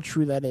 I don't know how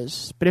true that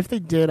is, but if they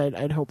did,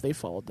 I'd hope they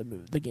followed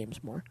the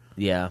games more.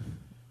 Yeah.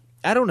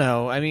 I don't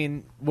know. I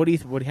mean, how do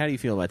you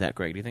feel about that,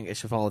 Greg? Do you think they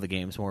should follow the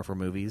games more for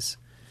movies?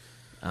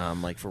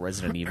 Like for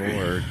Resident Evil,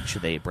 or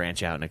should they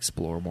branch out and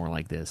explore more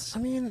like this? I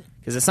mean,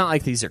 because it's not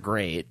like these are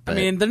great. But I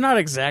mean, they're not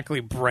exactly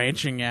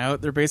branching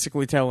out. They're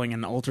basically telling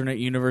an alternate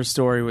universe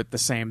story with the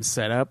same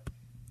setup.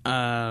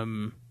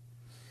 But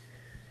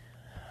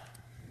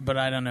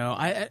I don't know.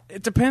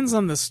 It depends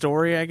on the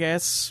story, I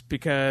guess,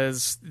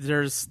 because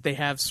they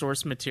have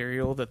source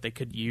material that they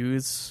could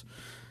use,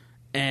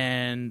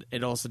 and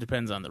it also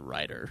depends on the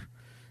writer.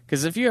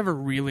 Because if you have a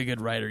really good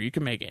writer, you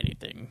can make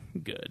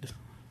anything good.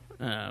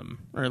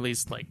 Or at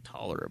least like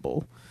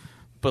tolerable,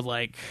 but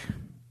like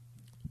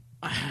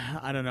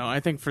I don't know. I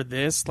think for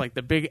this, like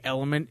the big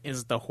element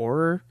is the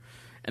horror,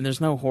 and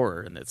there's no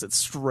horror in this. It's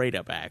straight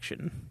up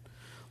action.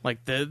 Like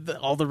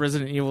all the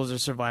Resident Evils are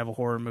survival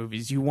horror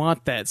movies. You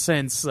want that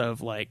sense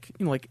of like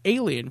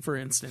Alien, for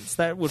instance.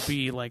 That would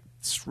be like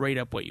straight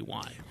up what you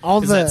want.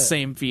 That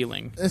same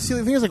feeling. See,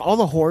 the thing is, like all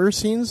the horror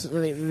scenes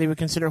they would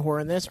consider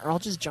horror in this are all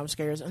just jump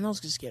scares, and those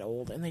just get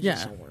old and they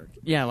just don't work.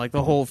 Yeah, like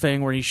the whole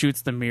thing where he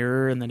shoots the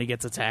mirror and then he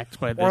gets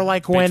attacked by the or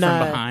like bitch when from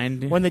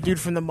behind. When the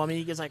dude from the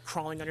Mummy is like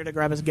crawling under to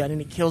grab his gun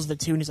and he kills the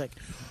two and he's like,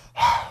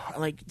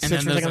 and and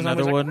then there's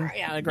another one.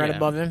 Like, like right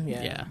above him.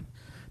 Yeah.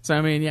 So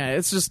I mean, yeah,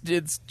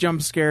 it's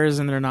jump scares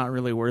and they're not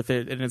really worth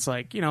it. And it's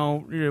like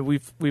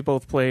we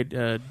both played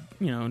Dead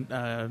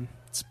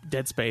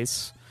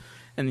Space,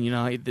 and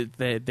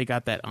they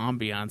got that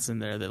ambiance in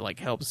there that like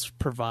helps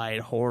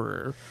provide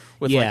horror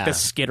with like the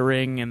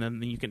skittering, and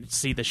then you can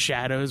see the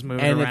shadows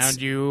moving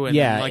around you, and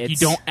then, like you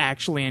don't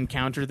actually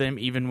encounter them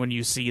even when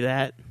you see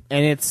that.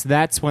 And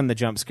that's when the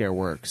jump scare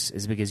works,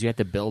 is because you have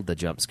to build the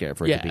jump scare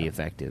for it to be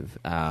effective.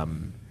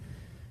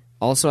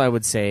 Also, I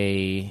would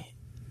say.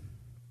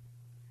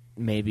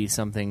 Maybe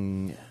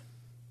something,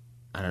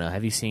 I don't know.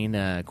 Have you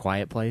seen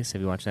Quiet Place?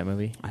 Have you watched that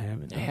movie? I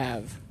haven't. I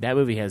have. That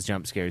movie has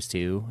jump scares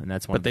too, and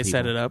that's one. But they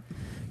set it up.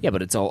 Yeah,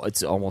 but it's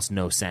almost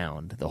no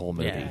sound the whole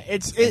movie. Yeah,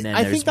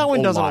 I think that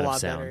one does it a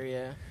lot better.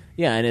 Yeah.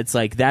 Yeah, and it's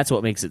like that's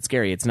what makes it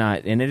scary. It's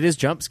not, and it is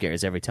jump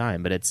scares every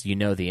time, but it's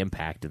the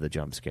impact of the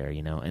jump scare,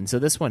 And so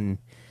this one,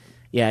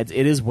 yeah, it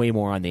is way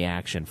more on the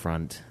action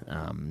front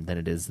than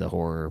it is the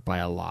horror by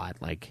a lot.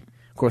 Like.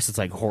 Of course, it's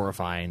like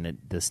horrifying that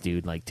this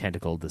dude like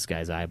tentacled this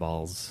guy's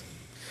eyeballs.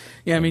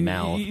 Yeah, I mean,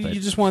 mouth, you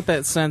just want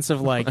that sense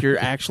of like you're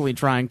actually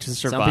trying to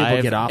survive. Some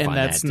people get off and on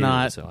that's that too,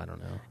 not. so I don't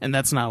know. And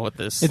that's not what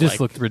this. It just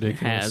looked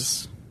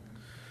ridiculous. Has.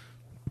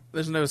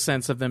 There's no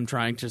sense of them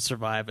trying to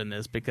survive in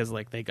this because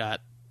like they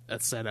got a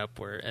setup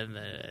where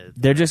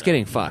they're just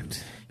getting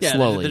fucked. Yeah,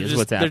 slowly they're is just,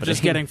 what's happening. They're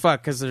just getting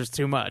fucked because there's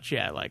too much.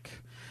 Yeah, like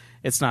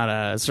it's not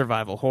a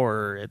survival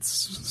horror. It's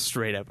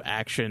straight up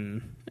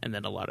action and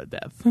then a lot of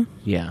death.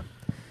 Yeah.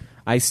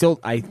 I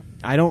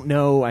don't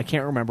know. I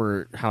can't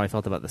remember how I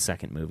felt about the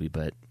second movie,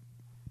 but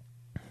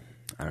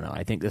I don't know.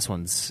 I think this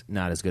one's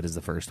not as good as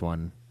the first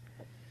one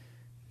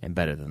and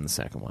better than the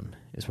second one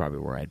is probably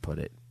where I'd put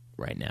it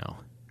right now.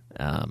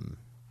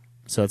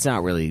 So it's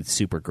not really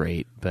super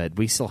great, but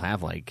we still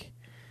have like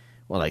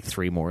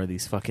 3 more of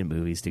these fucking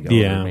movies to go.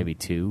 Yeah. Or maybe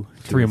 2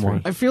 3 or more.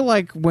 3. I feel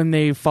like when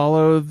they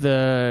follow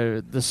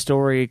the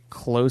story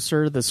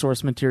closer, the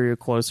source material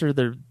closer,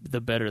 the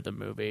better the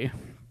movie.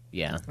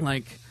 Yeah.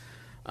 Like,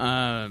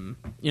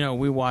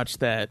 we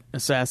watched that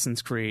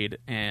Assassin's Creed,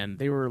 and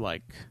they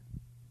weren't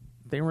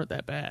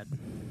that bad.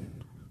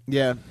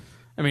 Yeah.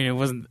 I mean, it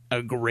wasn't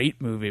a great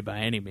movie by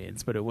any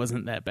means, but it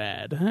wasn't that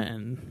bad,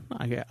 and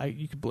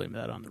you could blame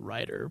that on the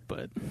writer,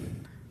 but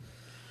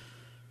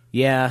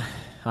yeah,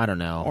 I don't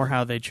know, or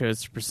how they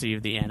chose to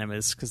perceive the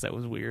Animus, because that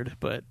was weird.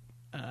 But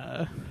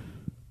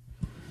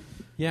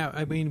yeah,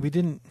 I mean, we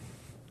didn't.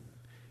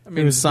 I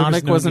mean,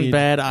 Sonic wasn't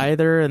bad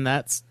either, and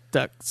that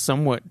stuck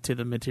somewhat to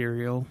the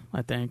material.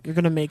 I think you're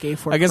gonna make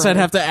A4. I guess I'd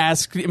have to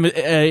ask,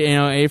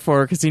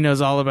 A4 because he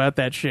knows all about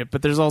that shit.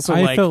 But there's also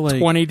like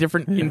 20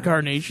 different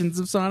incarnations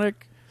of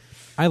Sonic.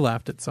 I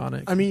laughed at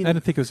Sonic. I mean, I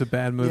didn't think it was a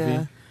bad movie.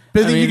 Yeah.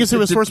 But you can say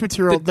with source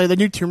material, the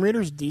new Tomb Raider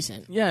is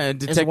decent. Yeah,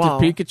 Detective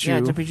Pikachu. Yeah,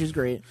 Detective Pikachu's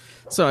great.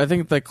 So I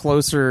think the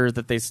closer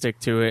that they stick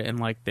to it, and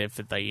like if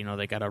they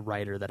got a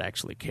writer that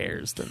actually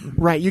cares, then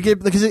right. You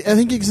get because I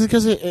think it's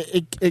because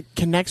it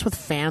connects with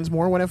fans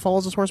more when it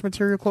follows the source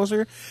material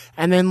closer,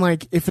 and then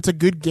like if it's a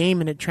good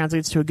game and it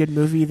translates to a good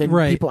movie, then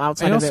people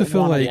outside I of also it feel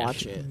want like to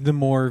watch it. The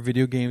more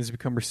video games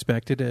become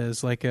respected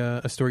as like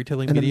a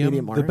storytelling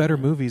medium, the better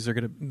movies are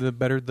the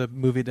better the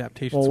movie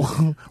adaptations.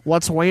 Well,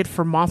 let's wait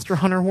for Monster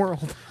Hunter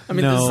World. I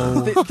mean,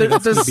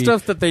 there's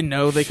stuff that they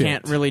know they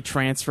can't really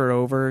transfer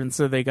over, and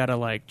so they gotta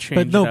like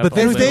change. But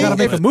then they gotta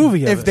make a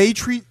movie. If they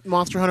treat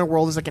Monster Hunter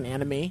World as like an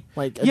anime,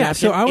 like yeah,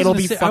 so I was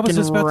fucking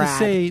about rad. to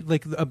say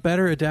like a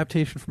better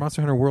adaptation for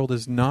Monster Hunter World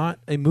is not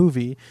a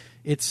movie;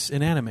 it's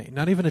an anime,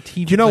 not even a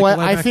TV. You know what?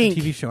 I think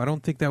TV show. I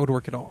don't think that would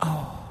work at all.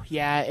 Oh.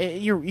 Yeah,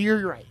 you're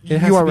right. It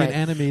has you to are be right. an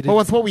animated but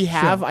with what we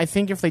have, show. I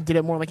think if they did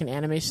it more like an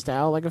anime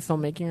style, like a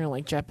filmmaking or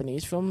like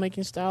Japanese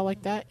filmmaking style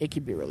like that, it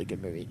could be a really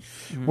good movie.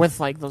 Mm-hmm. With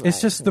like those, it's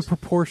just the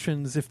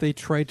proportions. If they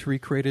tried to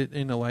recreate it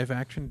in a live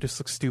action, it just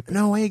looks stupid.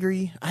 No, I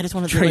agree. I just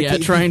want to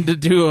trying to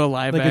do a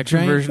live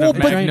action version of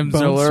Magnum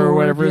Zilla or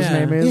whatever his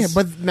name is. Yeah,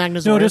 but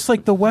Magnum No, just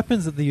like the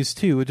weapons that they use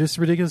too. It's just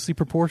ridiculously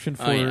proportioned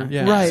for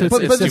right. So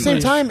but at the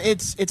same time,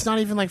 it's not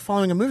even like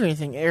following a movie or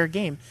anything or a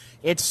game.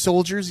 It's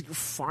soldiers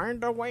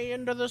find a way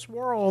into this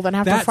world and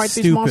have to fight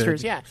these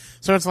monsters. Yeah.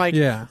 So it's like,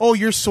 oh,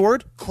 your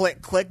sword,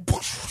 click, click,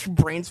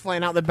 brains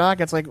flying out the back.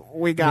 It's like,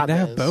 we got They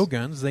this. have bow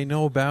guns. They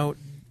know about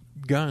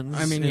guns.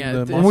 I mean, we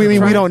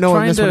don't know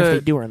in this one if they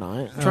do or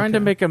not. Trying to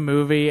make a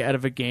movie out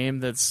of a game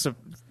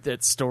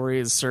that story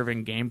is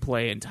serving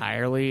gameplay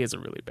entirely is a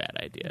really bad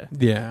idea.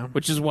 Yeah.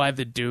 Which is why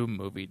the Doom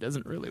movie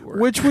doesn't really work.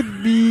 Which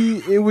would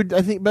be,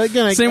 I think, but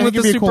again, same with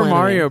the Super cool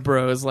Mario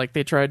Bros. Like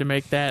they tried to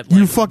make that.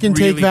 You fucking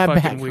really take that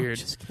fucking back. Weird.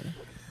 Just kidding.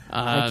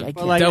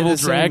 Double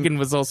Dragon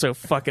was also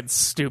fucking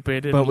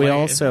stupid. But we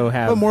also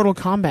have. But Mortal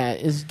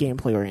Kombat is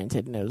gameplay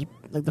oriented, and it was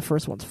like the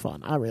first one's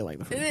fun. I really like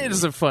the first. It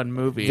is a fun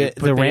movie. The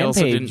but they Rampage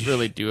also didn't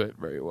really do it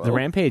very well. The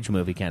Rampage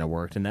movie kind of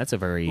worked, and that's a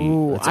very.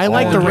 I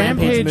like the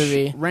Rampage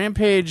movie.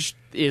 Rampage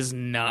is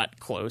not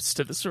close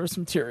to the source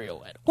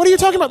material at all. What are you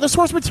talking about? The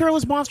source material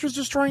is monsters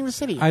destroying the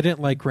city. I didn't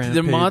like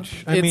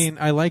Rampage. I mean,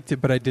 I liked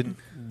it, but I didn't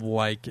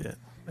like it.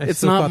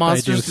 It's not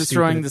monsters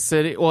destroying the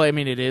city. Well, I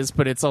mean, it is,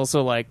 but it's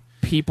also like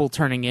people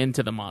turning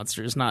into the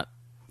monsters, not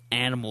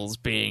animals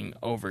being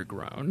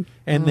overgrown,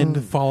 and then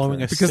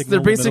following a because they're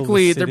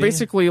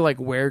basically like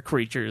were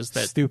creatures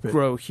that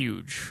grow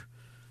huge.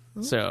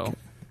 So,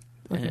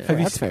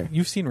 that's fair.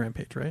 You've seen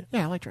Rampage, right?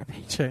 Yeah, I like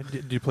Rampage.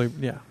 Did you play?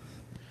 Yeah.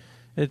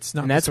 It's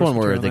not. And that's one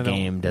where the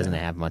game doesn't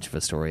have much of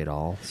a story at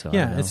all. So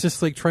yeah, it's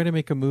just like trying to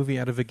make a movie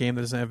out of a game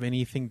that doesn't have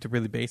anything to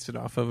really base it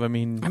off of. I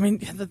mean,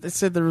 they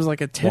said there was like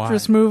a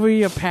Tetris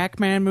movie, a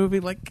Pac-Man movie.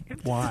 Like,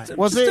 why?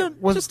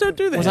 Just don't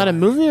do that. Was that a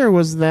movie or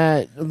was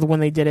that when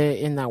they did it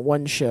in that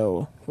one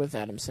show with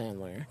Adam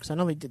Sandler? Because I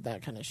know they did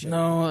that kind of shit.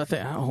 No,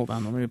 hold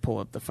on. Let me pull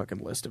up the fucking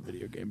list of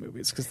video game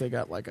movies because they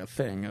got like a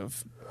thing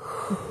of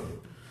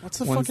what's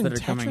the ones fucking that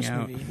are coming Tetris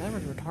out. movie? That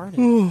was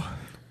retarded.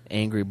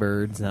 Angry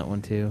Birds, that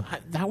one too.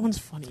 That one's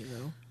funny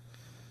though,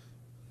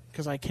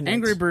 because I connect.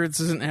 Angry Birds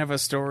doesn't have a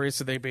story,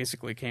 so they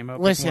basically came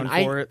up Listen, with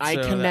one for it. I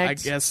so connect. I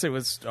guess it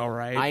was all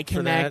right. I for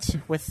connect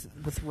that.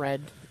 with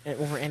Red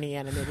over any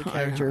animated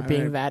character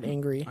being that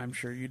angry. I'm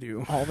sure you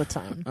do all the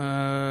time.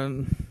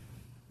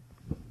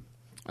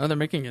 They're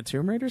making a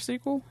Tomb Raider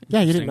sequel. Yeah,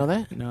 you didn't know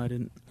that? No, I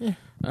didn't. Yeah.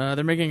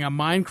 They're making a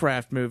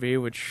Minecraft movie,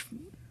 which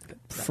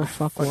For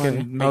fuck fucking what?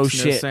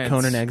 makes no sense.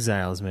 Conan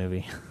Exiles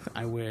movie.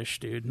 I wish,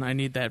 dude. I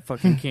need that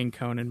fucking King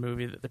Conan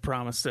movie that they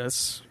promised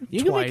us.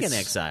 You twice. can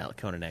make an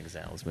Conan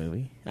Exiles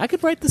movie. I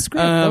could write the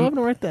script. I love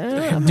to write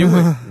that. Do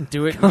it.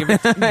 Give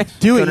it.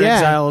 Do it, Conan yeah.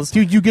 Exiles.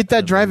 Dude, you get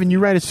that drive and you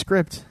write a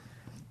script.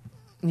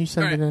 And you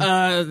send it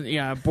in.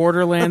 Yeah,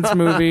 Borderlands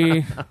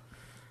movie.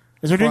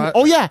 Is there doing,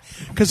 oh yeah,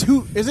 because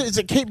who is it? Is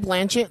it Kate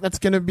Blanchett that's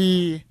gonna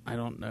be? I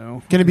don't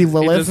know. Gonna be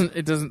Lilith?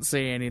 It doesn't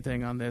say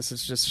anything on this.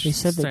 It's just They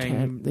said they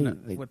saying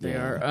can't- what they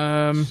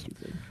are.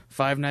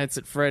 Five Nights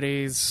at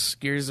Freddy's,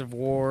 Gears of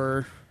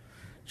War,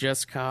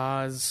 Just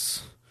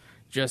Cause,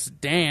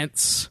 Just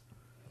Dance.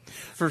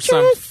 For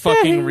some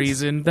fucking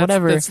reason,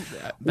 Whatever.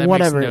 That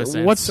Whatever. makes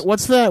no sense.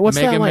 What's that? What's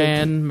Mega that like?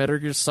 Man, Metal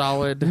Gear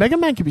Solid, Mega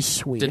Man could be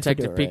sweet. if they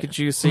Detective do it right.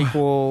 Pikachu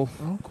sequel,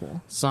 Oh,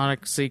 cool.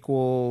 Sonic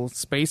sequel,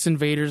 Space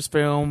Invaders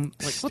film.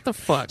 Like, what the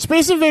fuck?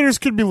 Space Invaders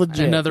could be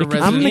legit. Another I'm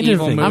Resident gonna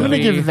Evil give, movie. I'm gonna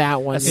give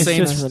that one.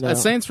 A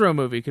Saints Row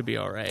movie could be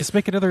all right. Just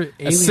make another A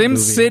Alien Sim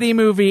movie. City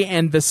movie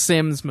and the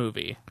Sims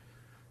movie.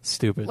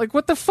 Stupid. Like,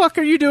 what the fuck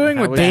are you doing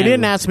with They that?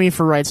 didn't ask me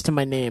for rights to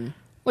my name.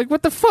 Like,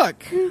 what the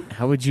fuck?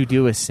 How would you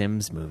do a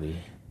Sims movie?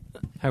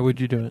 How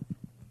would you do it?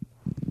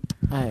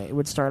 It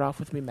would start off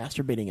with me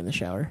masturbating in the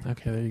shower.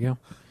 Okay, there you go.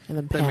 And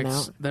then That pan makes-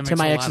 out that to makes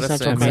my a lot of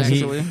existential sense, I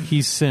mean, crisis.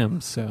 he's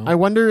Sims, so I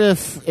wonder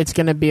if it's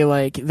going to be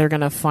like they're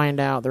going to find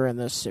out they're in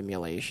this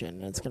simulation.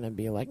 And it's going to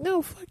be like,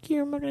 no, fuck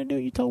you. I'm not going to do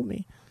what you told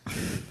me.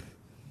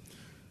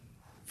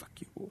 Fuck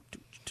you.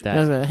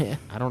 Yeah.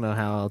 I don't know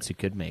how else you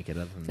could make it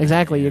other than that,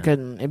 Exactly. yeah. You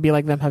couldn't. It'd be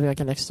like them having like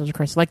an existential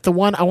crisis. Like the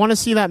one, I want to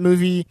see that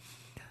movie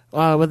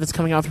that's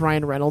coming out with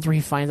Ryan Reynolds where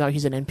he finds out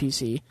he's an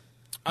NPC.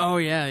 Oh,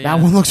 yeah. That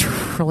one looks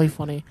really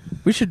funny.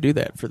 We should do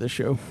that for the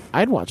show.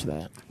 I'd watch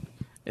that.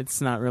 It's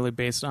not really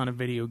based on a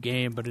video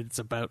game, but it's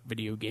about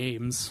video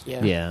games.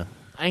 Yeah. Yeah.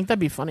 I think that'd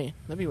be funny.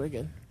 That'd be way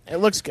good. It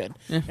looks good.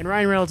 Yeah. And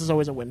Ryan Reynolds is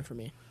always a win for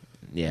me.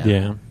 Yeah.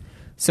 yeah.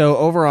 So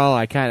overall,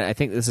 I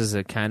think this is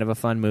a kind of a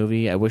fun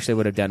movie. I wish they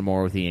would have done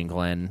more with Ian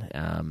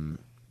Glenn.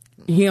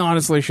 He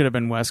honestly should have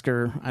been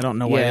Wesker. I don't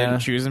know why they Yeah.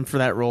 didn't choose him for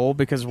that role,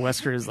 because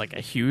Wesker is like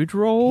a huge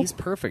role. He's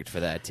perfect for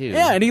that too.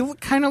 Yeah, and he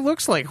kind of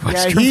looks like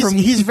Yeah, Wesker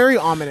he's very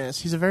ominous.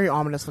 He's a very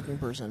ominous looking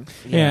person.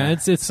 Yeah,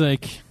 it's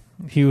like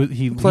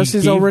he Plus he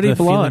he's gave already the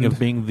blonde. feeling of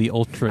being the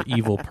ultra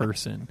evil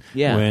person.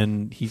 Yeah.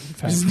 when he in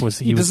fact was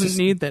he was doesn't just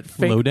need that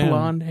low fake down.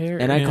 blonde hair.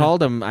 And I Yeah.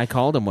 called him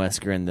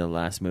Wesker in the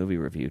last movie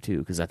review too,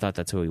 because I thought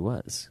that's who he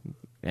was.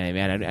 I mean,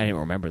 I didn't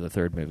remember the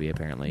third movie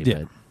apparently,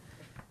 Yeah.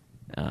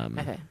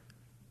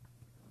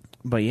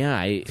 but yeah,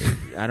 I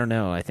don't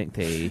know. I think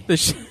they They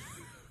should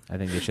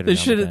have. They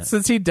should,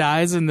 since he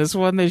dies in this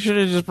one, they should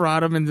have just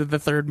brought him into the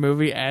third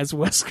movie as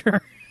Wesker.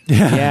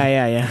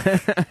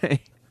 Yeah.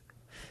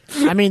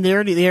 I mean, they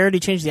already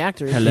changed the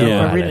actors. Hello, So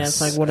Alice. reading it, it's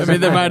like, what I is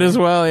mean, that they might matter? as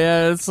well.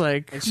 Yeah, it's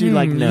like she,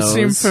 like, You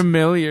seem knows.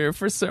 familiar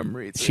for some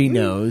reason. She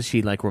knows.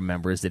 She like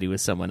remembers that he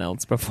was someone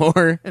else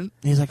before. And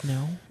He's like,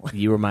 no,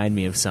 You remind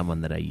me of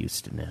someone that I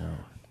used to know.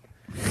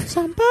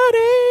 somebody.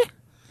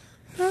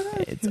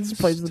 It's Just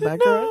plays in the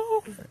background.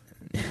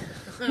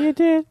 You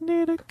didn't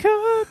need to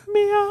cut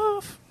me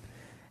off.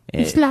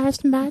 He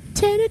sliced my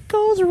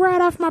tentacles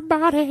right off my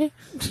body.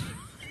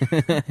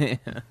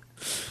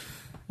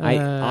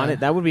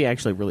 That would be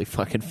actually really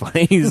fucking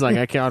funny. He's like,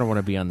 I don't want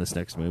to be on this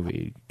next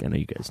movie. I know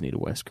you guys need a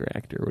Wesker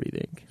actor. What do you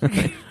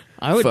think?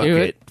 I would Fuck do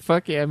it. it.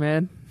 Fuck yeah,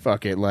 man.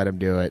 Fuck it, let him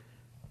do it.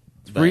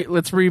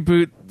 Let's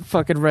reboot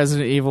fucking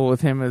Resident Evil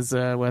with him as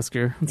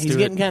Wesker. Let's He's do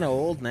getting it. kind of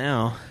old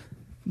now.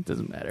 It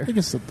doesn't matter. You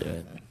can still do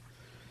it.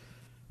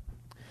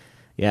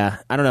 Yeah,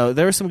 I don't know.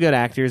 There were some good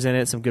actors in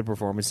it, some good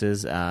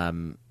performances.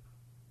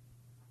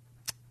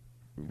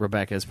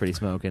 Rebecca's pretty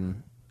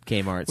smoking.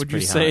 Kmart's Would you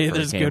pretty say hot for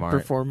there's good Kmart.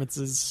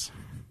 performances?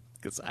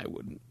 Because I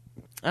wouldn't.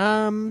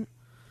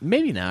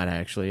 Maybe not,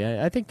 actually.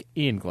 I think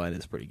Ian Glenn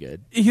is pretty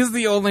good. He's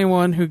the only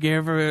one who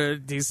gave a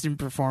decent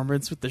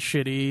performance with the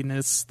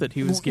shittiness that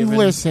he was given.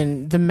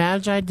 Listen, the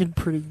Magi did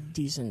pretty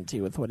decent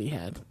too with what he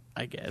had.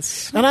 I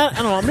guess. And I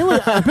don't know. Mila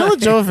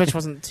Jovovich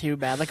wasn't too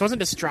bad. Like, it wasn't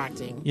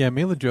distracting. Yeah,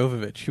 Mila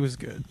Jovovich, she was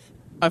good.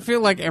 I feel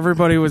like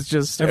everybody was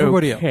just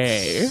Everybody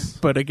okay. else.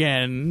 But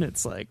again,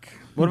 it's like...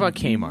 What about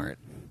Kmart?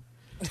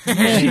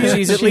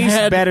 She's at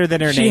least better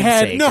than her she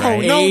had namesake, No,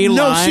 right? no, A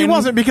no, she line.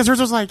 wasn't, because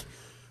hers was like,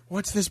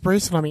 what's this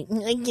bracelet on me?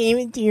 I gave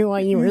it to you while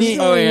you were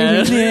Oh,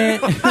 yeah.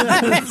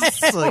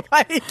 It's like,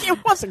 it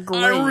wasn't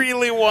great. I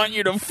really want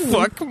you to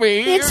fuck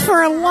me. It's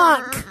for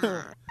luck.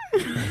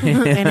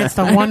 And it's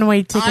the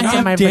one-way ticket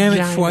to my Damn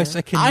vagina. it, Schweiss,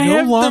 I can I no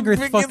have the longer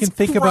biggest fucking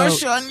think about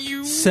crush on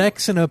you.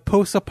 sex in a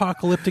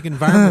post-apocalyptic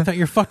environment without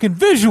your fucking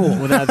visual.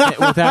 Without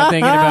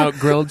thinking about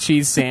grilled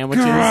cheese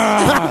sandwiches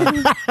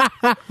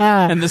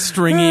And the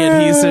stringy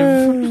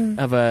adhesive.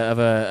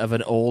 of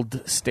an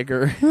old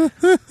sticker.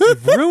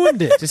 You've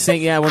ruined it. Just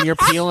saying, yeah, when you're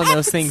peeling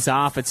those things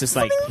off, it's just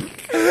like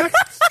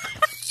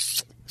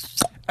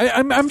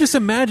I'm just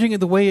imagining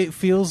the way it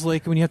feels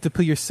like when you have to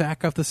peel your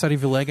sack off the side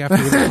of your leg after a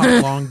really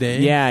hot, long day.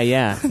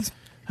 yeah.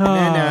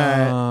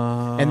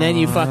 And then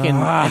you fucking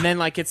and then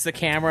like it's the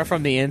camera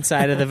from the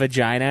inside of the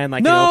vagina and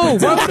like no,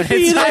 it opens why up would and it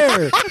be it's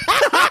there?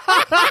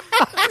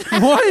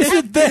 Why is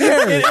it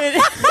there?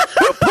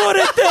 Who put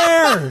it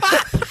there?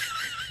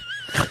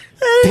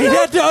 They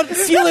had to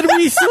unseal it and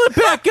re-seal it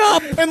back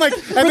up. And like,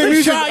 and the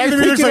music, and the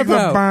music's like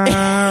about.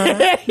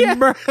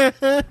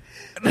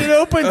 It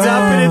opens up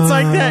and it's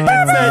like that.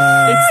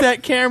 It's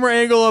that camera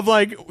angle of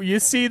like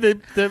you see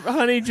the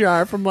honey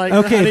jar from like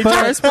the honey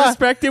jar's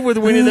perspective with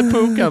Winnie the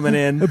Pooh coming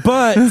in,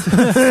 but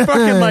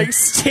fucking like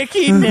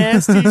sticky,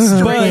 nasty,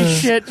 stringy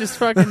shit. Just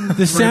fucking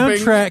the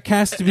soundtrack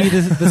has to be the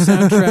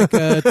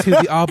soundtrack to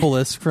the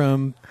obelisk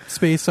from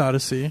Space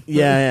Odyssey.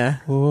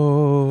 Yeah.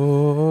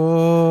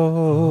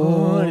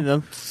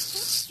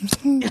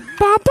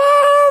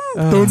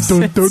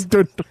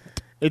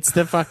 It's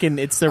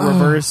the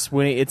reverse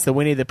Winnie. It's the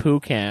Winnie the Pooh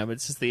cam.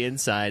 It's just the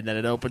inside, and then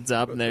it opens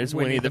up, and there's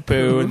Winnie the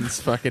Pooh, and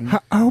it's fucking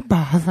oh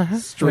bother,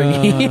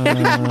 stringy.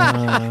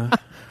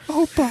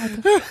 Oh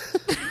bother.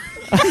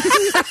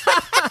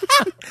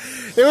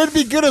 It would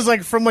be good as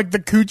like from like the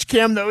cooch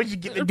cam though. You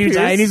get the dude's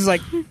eye, and he's like,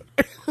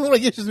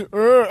 like it's just,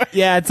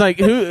 yeah. It's like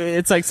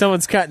it's like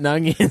someone's cutting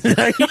onions.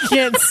 You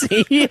can't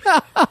see.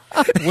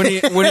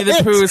 Winnie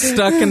the Pooh is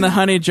stuck in the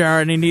honey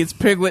jar, and he needs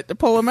Piglet to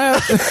pull him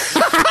out.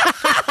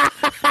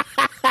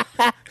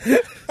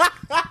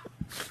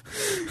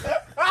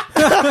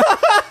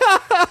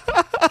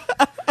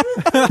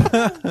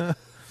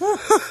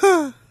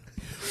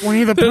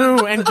 Winnie the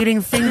Pooh and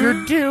getting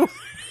fingered too.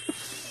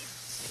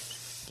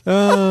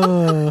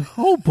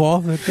 Oh,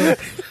 bother! Robin,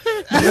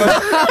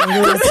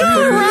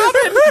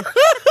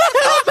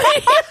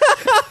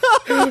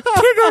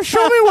 Tigger,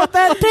 show me what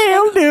that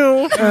tail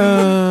do.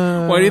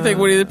 Why do you think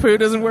Winnie the Pooh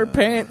doesn't wear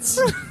pants?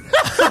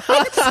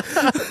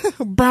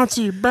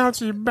 Bouncy,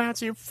 bouncy,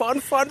 bouncy,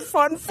 fun.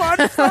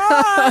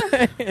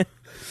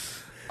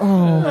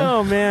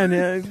 Oh man,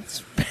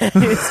 it's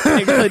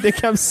Piglet to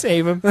come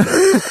save him.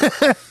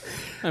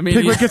 I mean,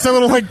 Piglet gets a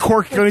little like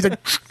cork going. He's like,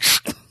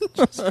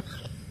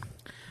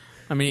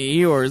 I mean,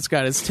 Eeyore's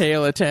got his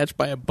tail attached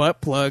by a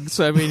butt plug,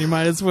 so I mean, you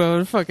might as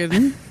well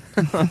fucking.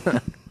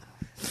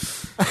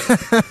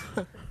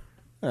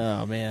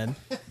 Oh man.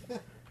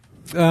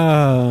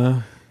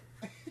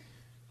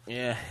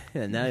 Yeah,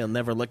 now you'll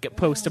never look at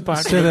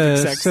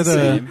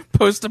post-apocalyptic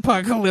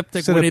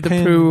post-apocalyptic Winnie the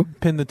Pooh.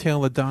 Pin the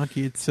tail of the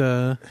donkey. It's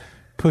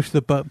push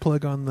the butt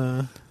plug on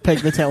the peg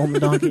the tail on the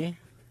donkey.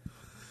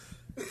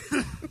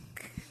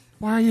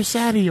 Why are you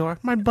sad, Eeyore?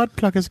 My butt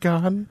plug is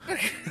gone.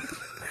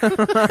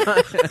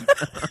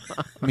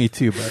 Me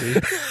too,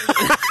 buddy.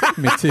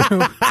 Me too.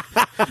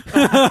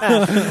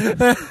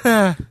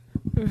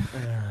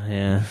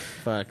 Yeah.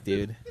 Fuck,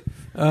 dude.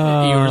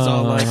 Eeyore's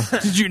all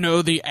like, did you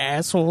know the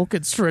asshole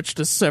could stretch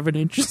to 7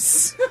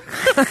 inches?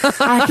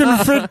 I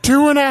can fit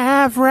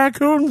 2.5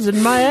 raccoons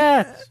in my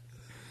ass.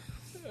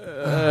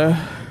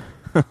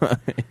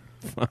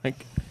 Fuck.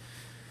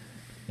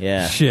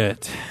 Yeah.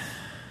 Shit.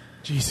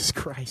 Jesus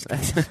Christ.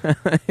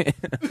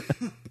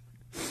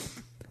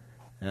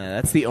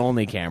 That's the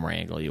only camera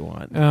angle you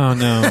want. Oh,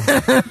 no.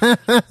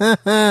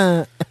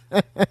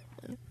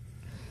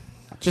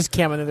 Just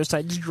cam on the other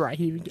side, just dry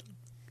heaving.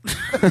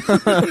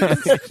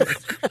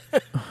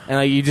 And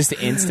like, you just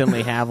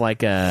instantly have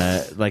like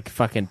a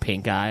fucking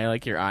pink eye.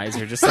 Like your eyes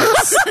are just like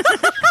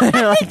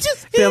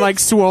they're like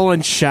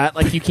swollen shut.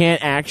 Like you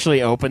can't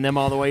actually open them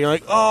all the way. You're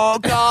like, oh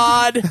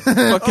god,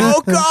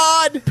 oh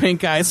god,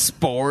 pink eye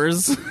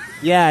spores.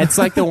 Yeah, it's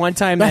like the one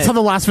time that's how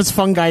the Last of Us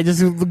fungi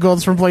just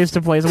goes from place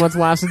to place. What's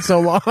lasted so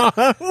long?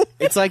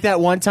 It's like that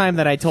one time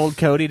that I told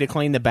Cody to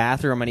clean the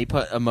bathroom and he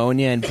put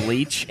ammonia and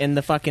bleach in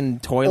the fucking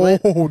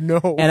toilet. Oh no!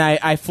 And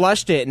I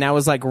flushed it and I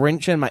was like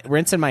rinsing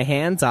my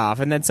hands off,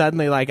 and then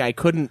suddenly like I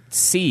couldn't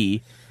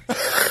see.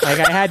 Like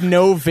I had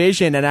no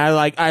vision, and I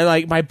like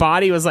my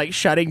body was like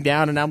shutting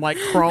down, and I'm like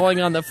crawling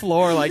on the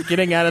floor, like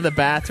getting out of the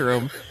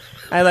bathroom.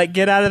 I like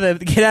get out of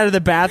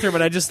the bathroom,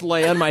 and I just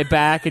lay on my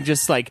back and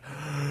just like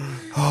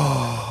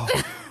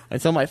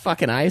until my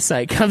fucking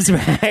eyesight comes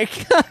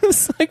back. I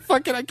was like,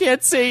 fucking, I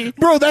can't see.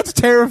 Bro, that's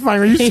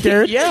terrifying. Are you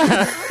scared?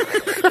 Yeah.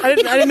 I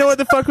didn't know what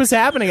the fuck was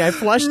happening. I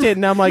flushed it,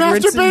 and I'm like,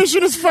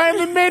 masturbation has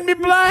finally made me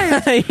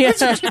blind.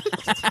 Yeah.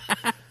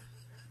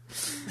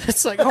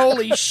 It's like,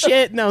 holy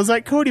shit. And I was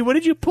like, Cody, what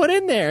did you put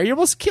in there? You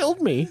almost killed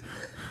me.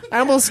 I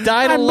almost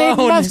died alone.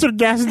 I made mustard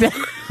gas down.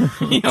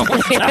 You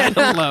almost died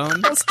alone. I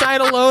almost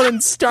died alone in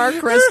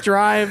Starcrest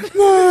Drive.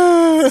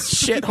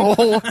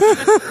 Shithole.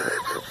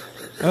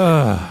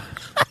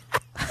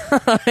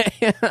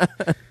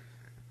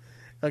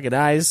 Fucking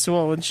eyes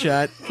swollen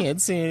shut. Can't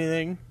see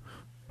anything.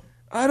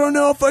 I don't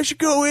know if I should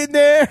go in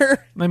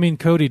there. I mean,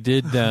 Cody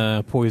did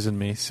poison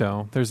me,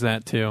 so there's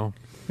that too.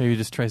 Maybe he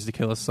just tries to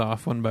kill us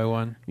off one by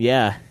one.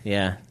 Yeah.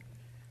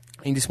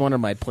 He just wanted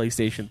my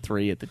PlayStation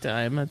 3 at the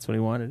time. That's what he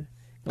wanted.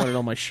 He wanted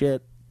all my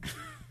shit.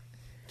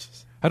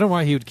 I don't know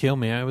why he would kill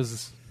me. I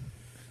was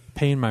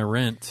paying my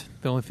rent.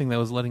 The only thing that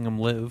was letting him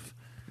live.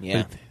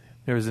 Yeah. But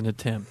there was an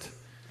attempt.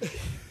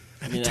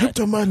 An attempt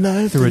on my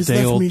life through a has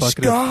day left old me bucket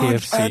of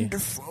scarred KFC. and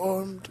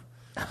deformed.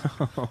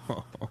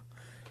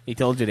 He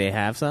told you they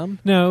have some?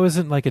 No, it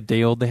wasn't like a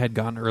day old. They had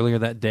gotten earlier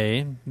that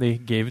day. They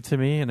gave it to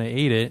me, and I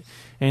ate it.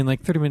 And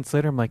like 30 minutes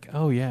later, I'm like,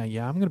 oh, yeah,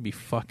 I'm going to be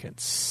fucking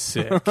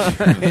sick.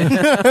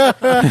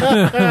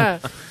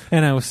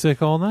 And I was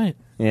sick all night.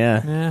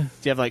 Yeah. Yeah. Do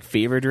you have like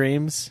fever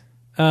dreams?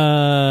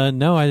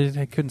 No,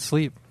 I couldn't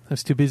sleep. I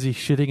was too busy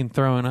shitting and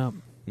throwing up.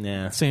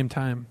 Yeah. At the same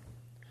time.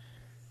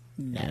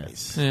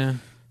 Nice. Yeah.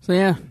 So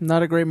yeah,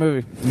 not a great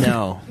movie.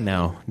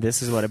 No.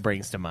 This is what it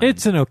brings to mind.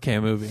 It's an okay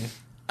movie.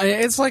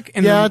 It's like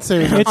it's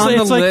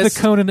like the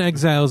Conan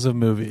Exiles of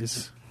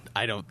movies.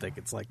 I don't think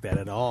it's like that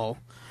at all.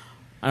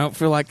 I don't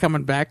feel like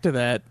coming back to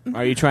that.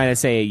 Are you trying to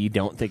say you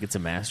don't think it's a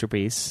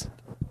masterpiece?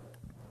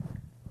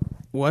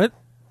 What?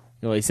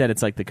 Well, he said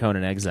it's like the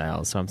Conan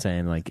Exiles, so I'm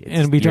saying like,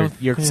 And we don't-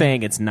 You're yeah.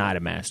 saying it's not a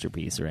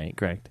masterpiece, right?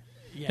 Correct.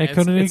 Yeah,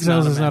 Conan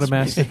Exiles is not a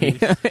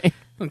masterpiece.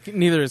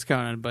 Neither is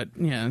Conan, but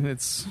yeah,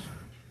 it's.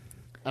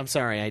 I'm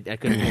sorry, I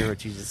couldn't hear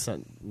what you just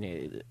said.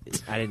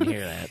 I didn't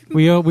hear that.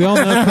 We all know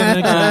Conan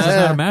Exiles is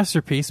not a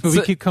masterpiece, but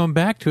we keep coming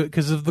back to it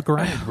because of the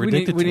grind. We're We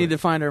addicted need to to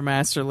find our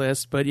master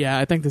list, but yeah,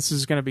 I think this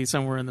is going to be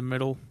somewhere in the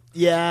middle.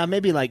 Yeah,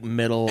 maybe like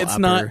middle. It's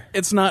upper.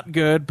 not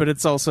good, but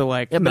it's also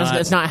like Yeah, but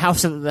it's not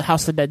House of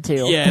the Dead 2.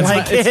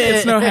 Yeah,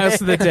 it's no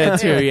House of the Dead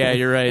 2. Yeah,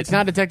 you're right. It's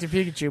not Detective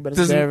Pikachu, but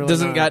it's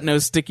doesn't got no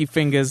sticky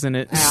fingers in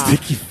it.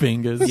 Sticky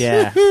fingers.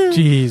 Yeah.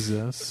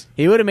 Jesus.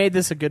 He would have made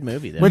this a good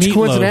movie, though. Which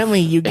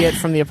coincidentally you get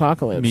from the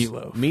apocalypse.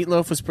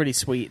 Meatloaf was pretty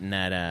sweet in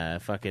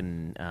that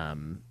fucking.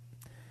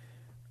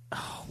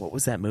 What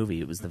was that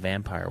movie? It was the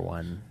vampire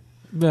one.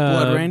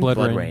 Blood Rain?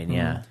 Blood Rain,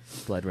 yeah.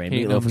 Blood Rain.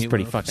 Hate Meatloaf was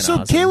pretty Meatloaf. fucking So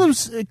awesome.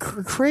 Caleb's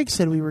Craig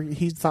said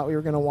he thought we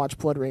were going to watch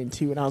Blood Rain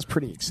 2, and I was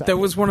pretty excited. That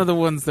was one of the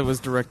ones that was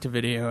direct to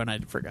video, and I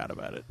forgot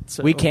about it.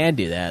 So We can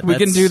do that. We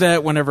can do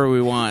that whenever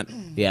we want.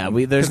 Yeah,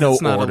 there's 'Cause no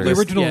it's not a order. The list.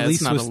 original Yeah, it's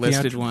release not was a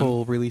listed theatrical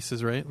one.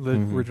 releases, right? The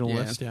original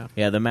list, yeah.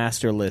 Yeah, the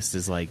master list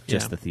is like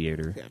just Yeah. the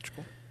theater.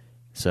 Theatrical.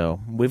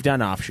 So we've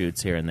done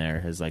offshoots here and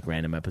there as like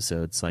random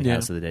episodes, like Yeah.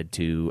 House of the Dead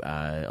 2,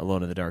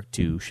 Alone in the Dark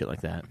 2, shit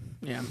like that.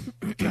 Yeah.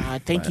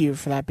 God, thank you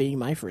for that being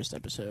my first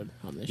episode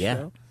on this Yeah.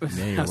 show.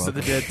 Yeah, you're House of the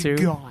welcome. Dead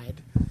 2. God.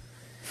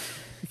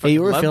 Hey,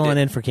 you were Loved filling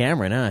it. in for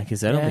Cameron, huh?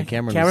 Because I don't think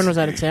Cameron was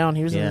out of town.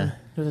 He was Yeah.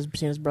 he was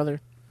seeing his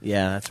brother.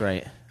 Yeah, that's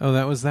right. Oh,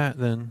 that was that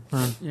then.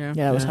 Huh. Yeah.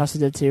 Yeah, it was Yeah. House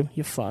of the Dead 2.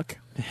 You fuck.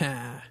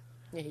 Yeah.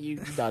 Yeah,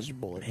 you dodged a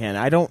bullet. And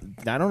I don't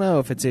know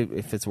if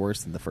it's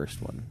worse than the first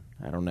one.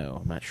 I don't know.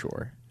 I'm not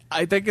sure.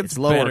 I think it's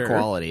lower better.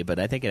 quality, but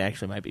I think it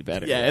actually might be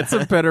better. Yeah, it's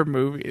a better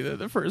movie than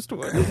the first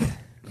one.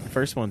 The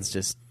first one's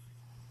just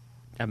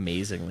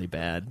amazingly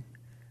bad.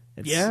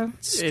 It's,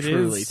 it's it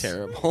truly is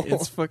terrible.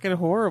 It's fucking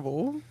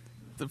horrible.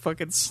 The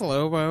fucking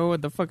slow mo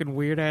and the fucking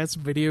weird ass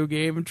video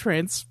game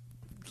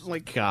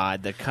like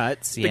God, the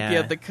cuts. the,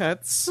 Yeah, the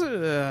cuts.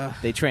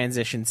 they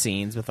transition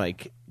scenes with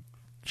like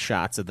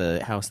shots of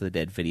the House of the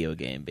Dead video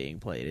game being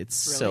played. It's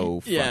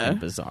so fucking Yeah.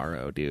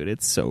 bizarro, dude.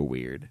 It's so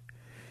weird.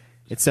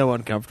 It's so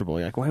uncomfortable.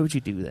 You're like, why would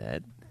you do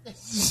that?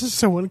 This is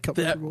so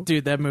uncomfortable.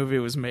 That movie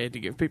was made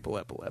to give people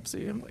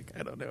epilepsy. I'm like,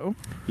 I don't know.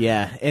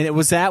 Yeah, and it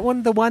was that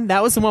one.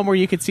 That was the one where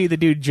you could see the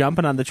dude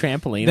jumping on the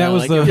trampoline. That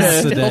was like, the it House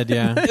of the still- Dead,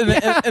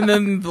 yeah. and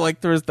then like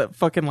there was that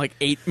fucking like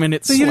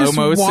 8-minute So you slow just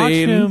mo watch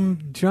scene.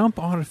 him jump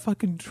on a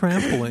fucking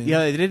trampoline. Yeah,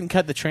 they didn't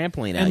cut the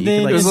trampoline out. And You then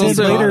could, like, it was see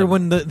also- the later bottom.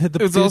 when the It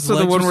was dude's also the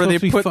legs one were where they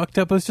supposed to be put- fucked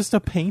up. It was just a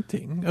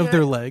painting of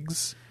their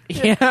legs.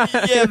 yeah,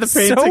 Yeah, the it's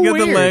painting so of the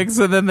weird. legs,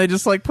 and then they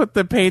just like put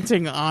the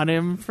painting on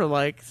him for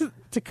like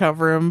to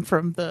cover him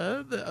from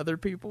the other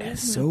people.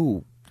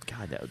 So,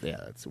 God,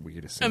 that's the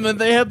weirdest. And then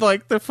they had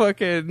like the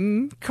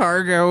fucking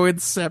cargo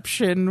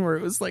Inception, where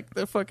it was like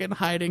the fucking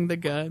hiding the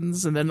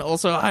guns, and then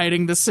also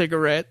hiding the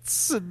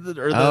cigarettes or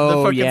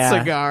the fucking yeah.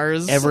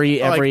 cigars. Every-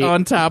 like,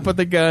 on top of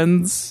the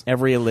guns.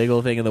 every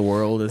illegal thing in the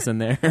world is in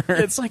there.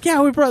 It's like,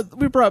 yeah, we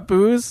brought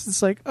booze.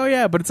 It's like, oh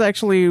yeah, but it's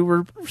actually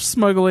we're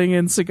smuggling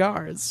in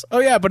cigars. Oh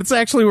yeah, but it's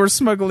actually we're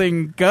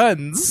smuggling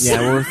guns.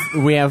 Yeah,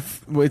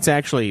 it's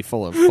actually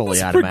full of fully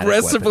It's automatic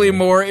progressively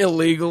weaponry. more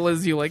illegal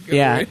as you like go.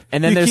 Yeah, right?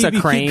 and then there's a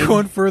You crane. keep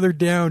going further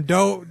down.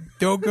 Don't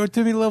go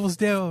too many levels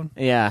down.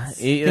 Yeah,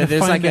 Gonna there's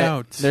find like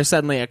out. there's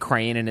suddenly a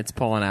crane and it's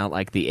pulling out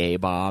like the A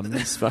bomb,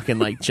 this fucking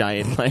like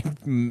giant like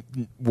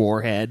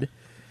warhead.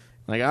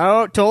 Like,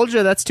 oh, told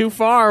you that's too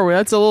far.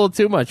 That's a little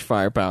too much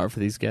firepower for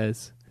these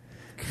guys.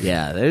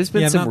 Yeah, there's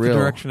been Yeah, some not real the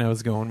direction I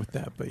was going with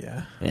that, but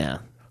yeah. Yeah,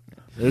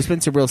 there's been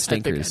some real I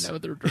think stinkers. I know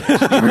the direction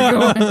you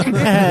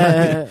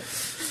were going.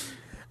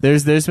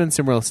 There's been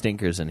some real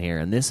stinkers in here,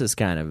 and this is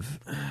kind of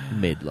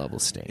mid-level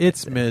stink.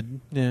 It's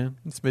mid. Yeah,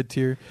 it's mid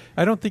tier.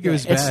 I don't think it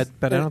was it's- bad,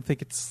 but I don't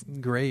think it's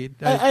great.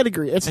 I'd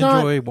agree. It's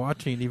enjoy not.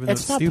 watching, even though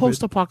It's it's not stupid.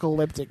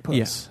 post-apocalyptic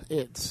puss.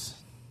 It's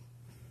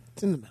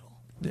in the middle.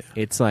 Yeah.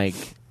 It's like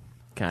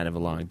kind of a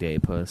long day,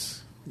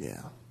 puss.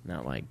 Yeah.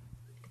 Not like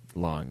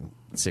long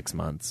 6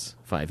 months,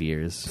 5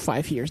 years,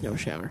 5 years, no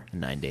shower.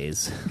 9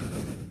 days.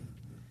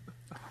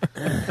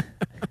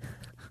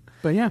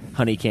 But yeah,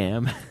 Honey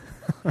cam.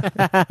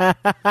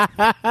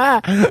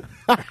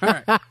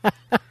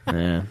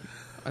 Yeah.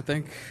 I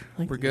think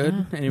we're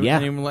good. Yeah.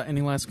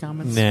 Any last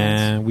comments?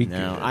 Nah, we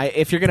No,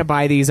 if you're gonna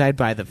buy these, I'd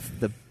buy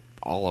the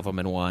all of them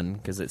in one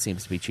because it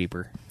seems to be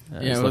cheaper.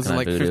 Yeah, it was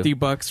like Voodoo.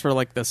 $50 for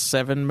like the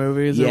 7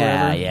 movies. Or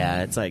Yeah, whatever.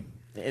 yeah. It's like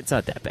it's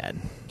not that bad.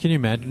 Can you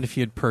imagine if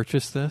you had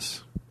purchased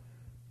this?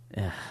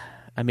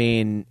 I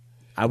mean,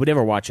 I would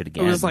never watch it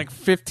again. It was like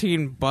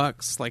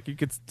 $15. Like you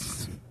could.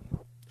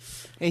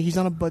 Hey, he's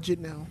on a budget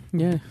now.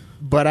 Yeah,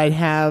 but I'd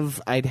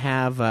have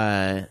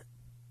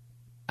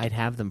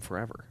them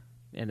forever,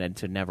 and then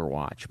to never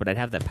watch. But I'd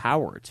have the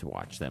power to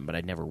watch them, but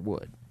I never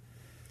would.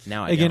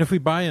 Now Again, don't. if we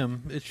buy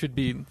them, it should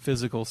be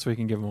physical so we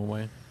can give them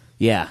away.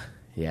 Yeah.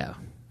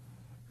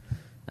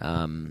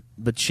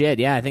 But shit,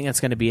 yeah, I think that's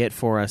going to be it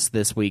for us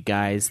this week,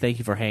 guys. Thank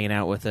you for hanging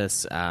out with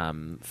us.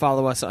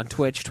 Follow us on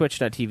Twitch,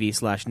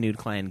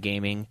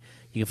 twitch.tv/NudeClanGaming.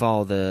 You can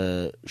follow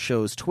the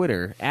show's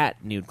Twitter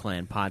at Nude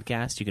Clan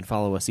Podcast. You can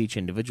follow us each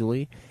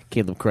individually.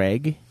 Caleb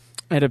Craig.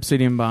 at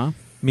Obsidian Bar.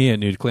 Me at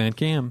Nude Clan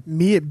Cam.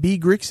 Me at B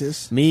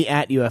Grixis. Me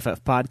at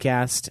UFF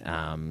Podcast.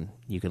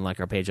 You can like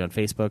our page on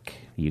Facebook.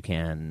 You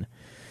can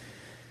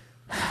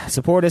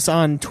support us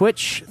on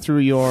Twitch through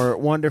your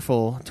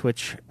wonderful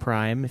Twitch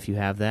Prime, if you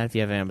have that. If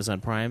you have Amazon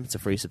Prime, it's a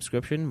free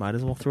subscription. Might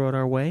as well throw it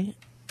our way.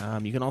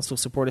 You can also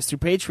support us through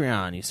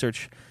Patreon. You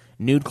search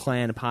Nude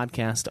Clan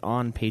Podcast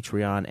on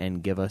Patreon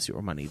and give us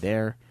your money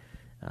there.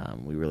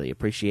 We really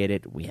appreciate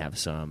it. We have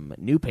some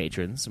new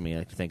patrons, and we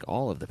like to thank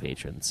all of the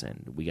patrons.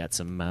 And we got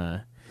some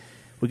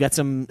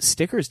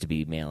stickers to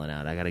be mailing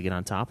out. I got to get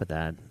on top of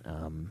that.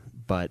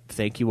 But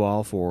thank you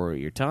all for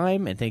your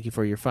time, and thank you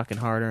for your fucking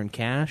hard-earned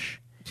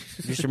cash.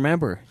 Just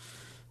remember,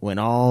 when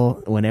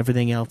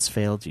everything else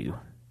failed you,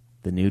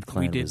 the Nude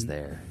Clan was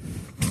there.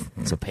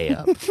 So pay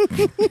up.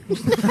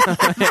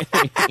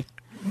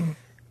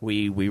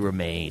 we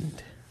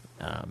remained.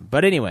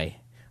 But anyway,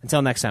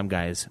 until next time,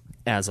 guys,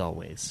 as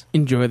always,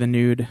 enjoy the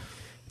nude.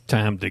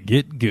 Time to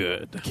get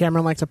good.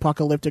 Cameron likes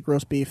apocalyptic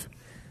roast beef.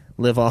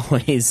 Live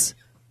always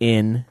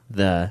in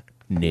the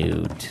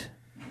nude.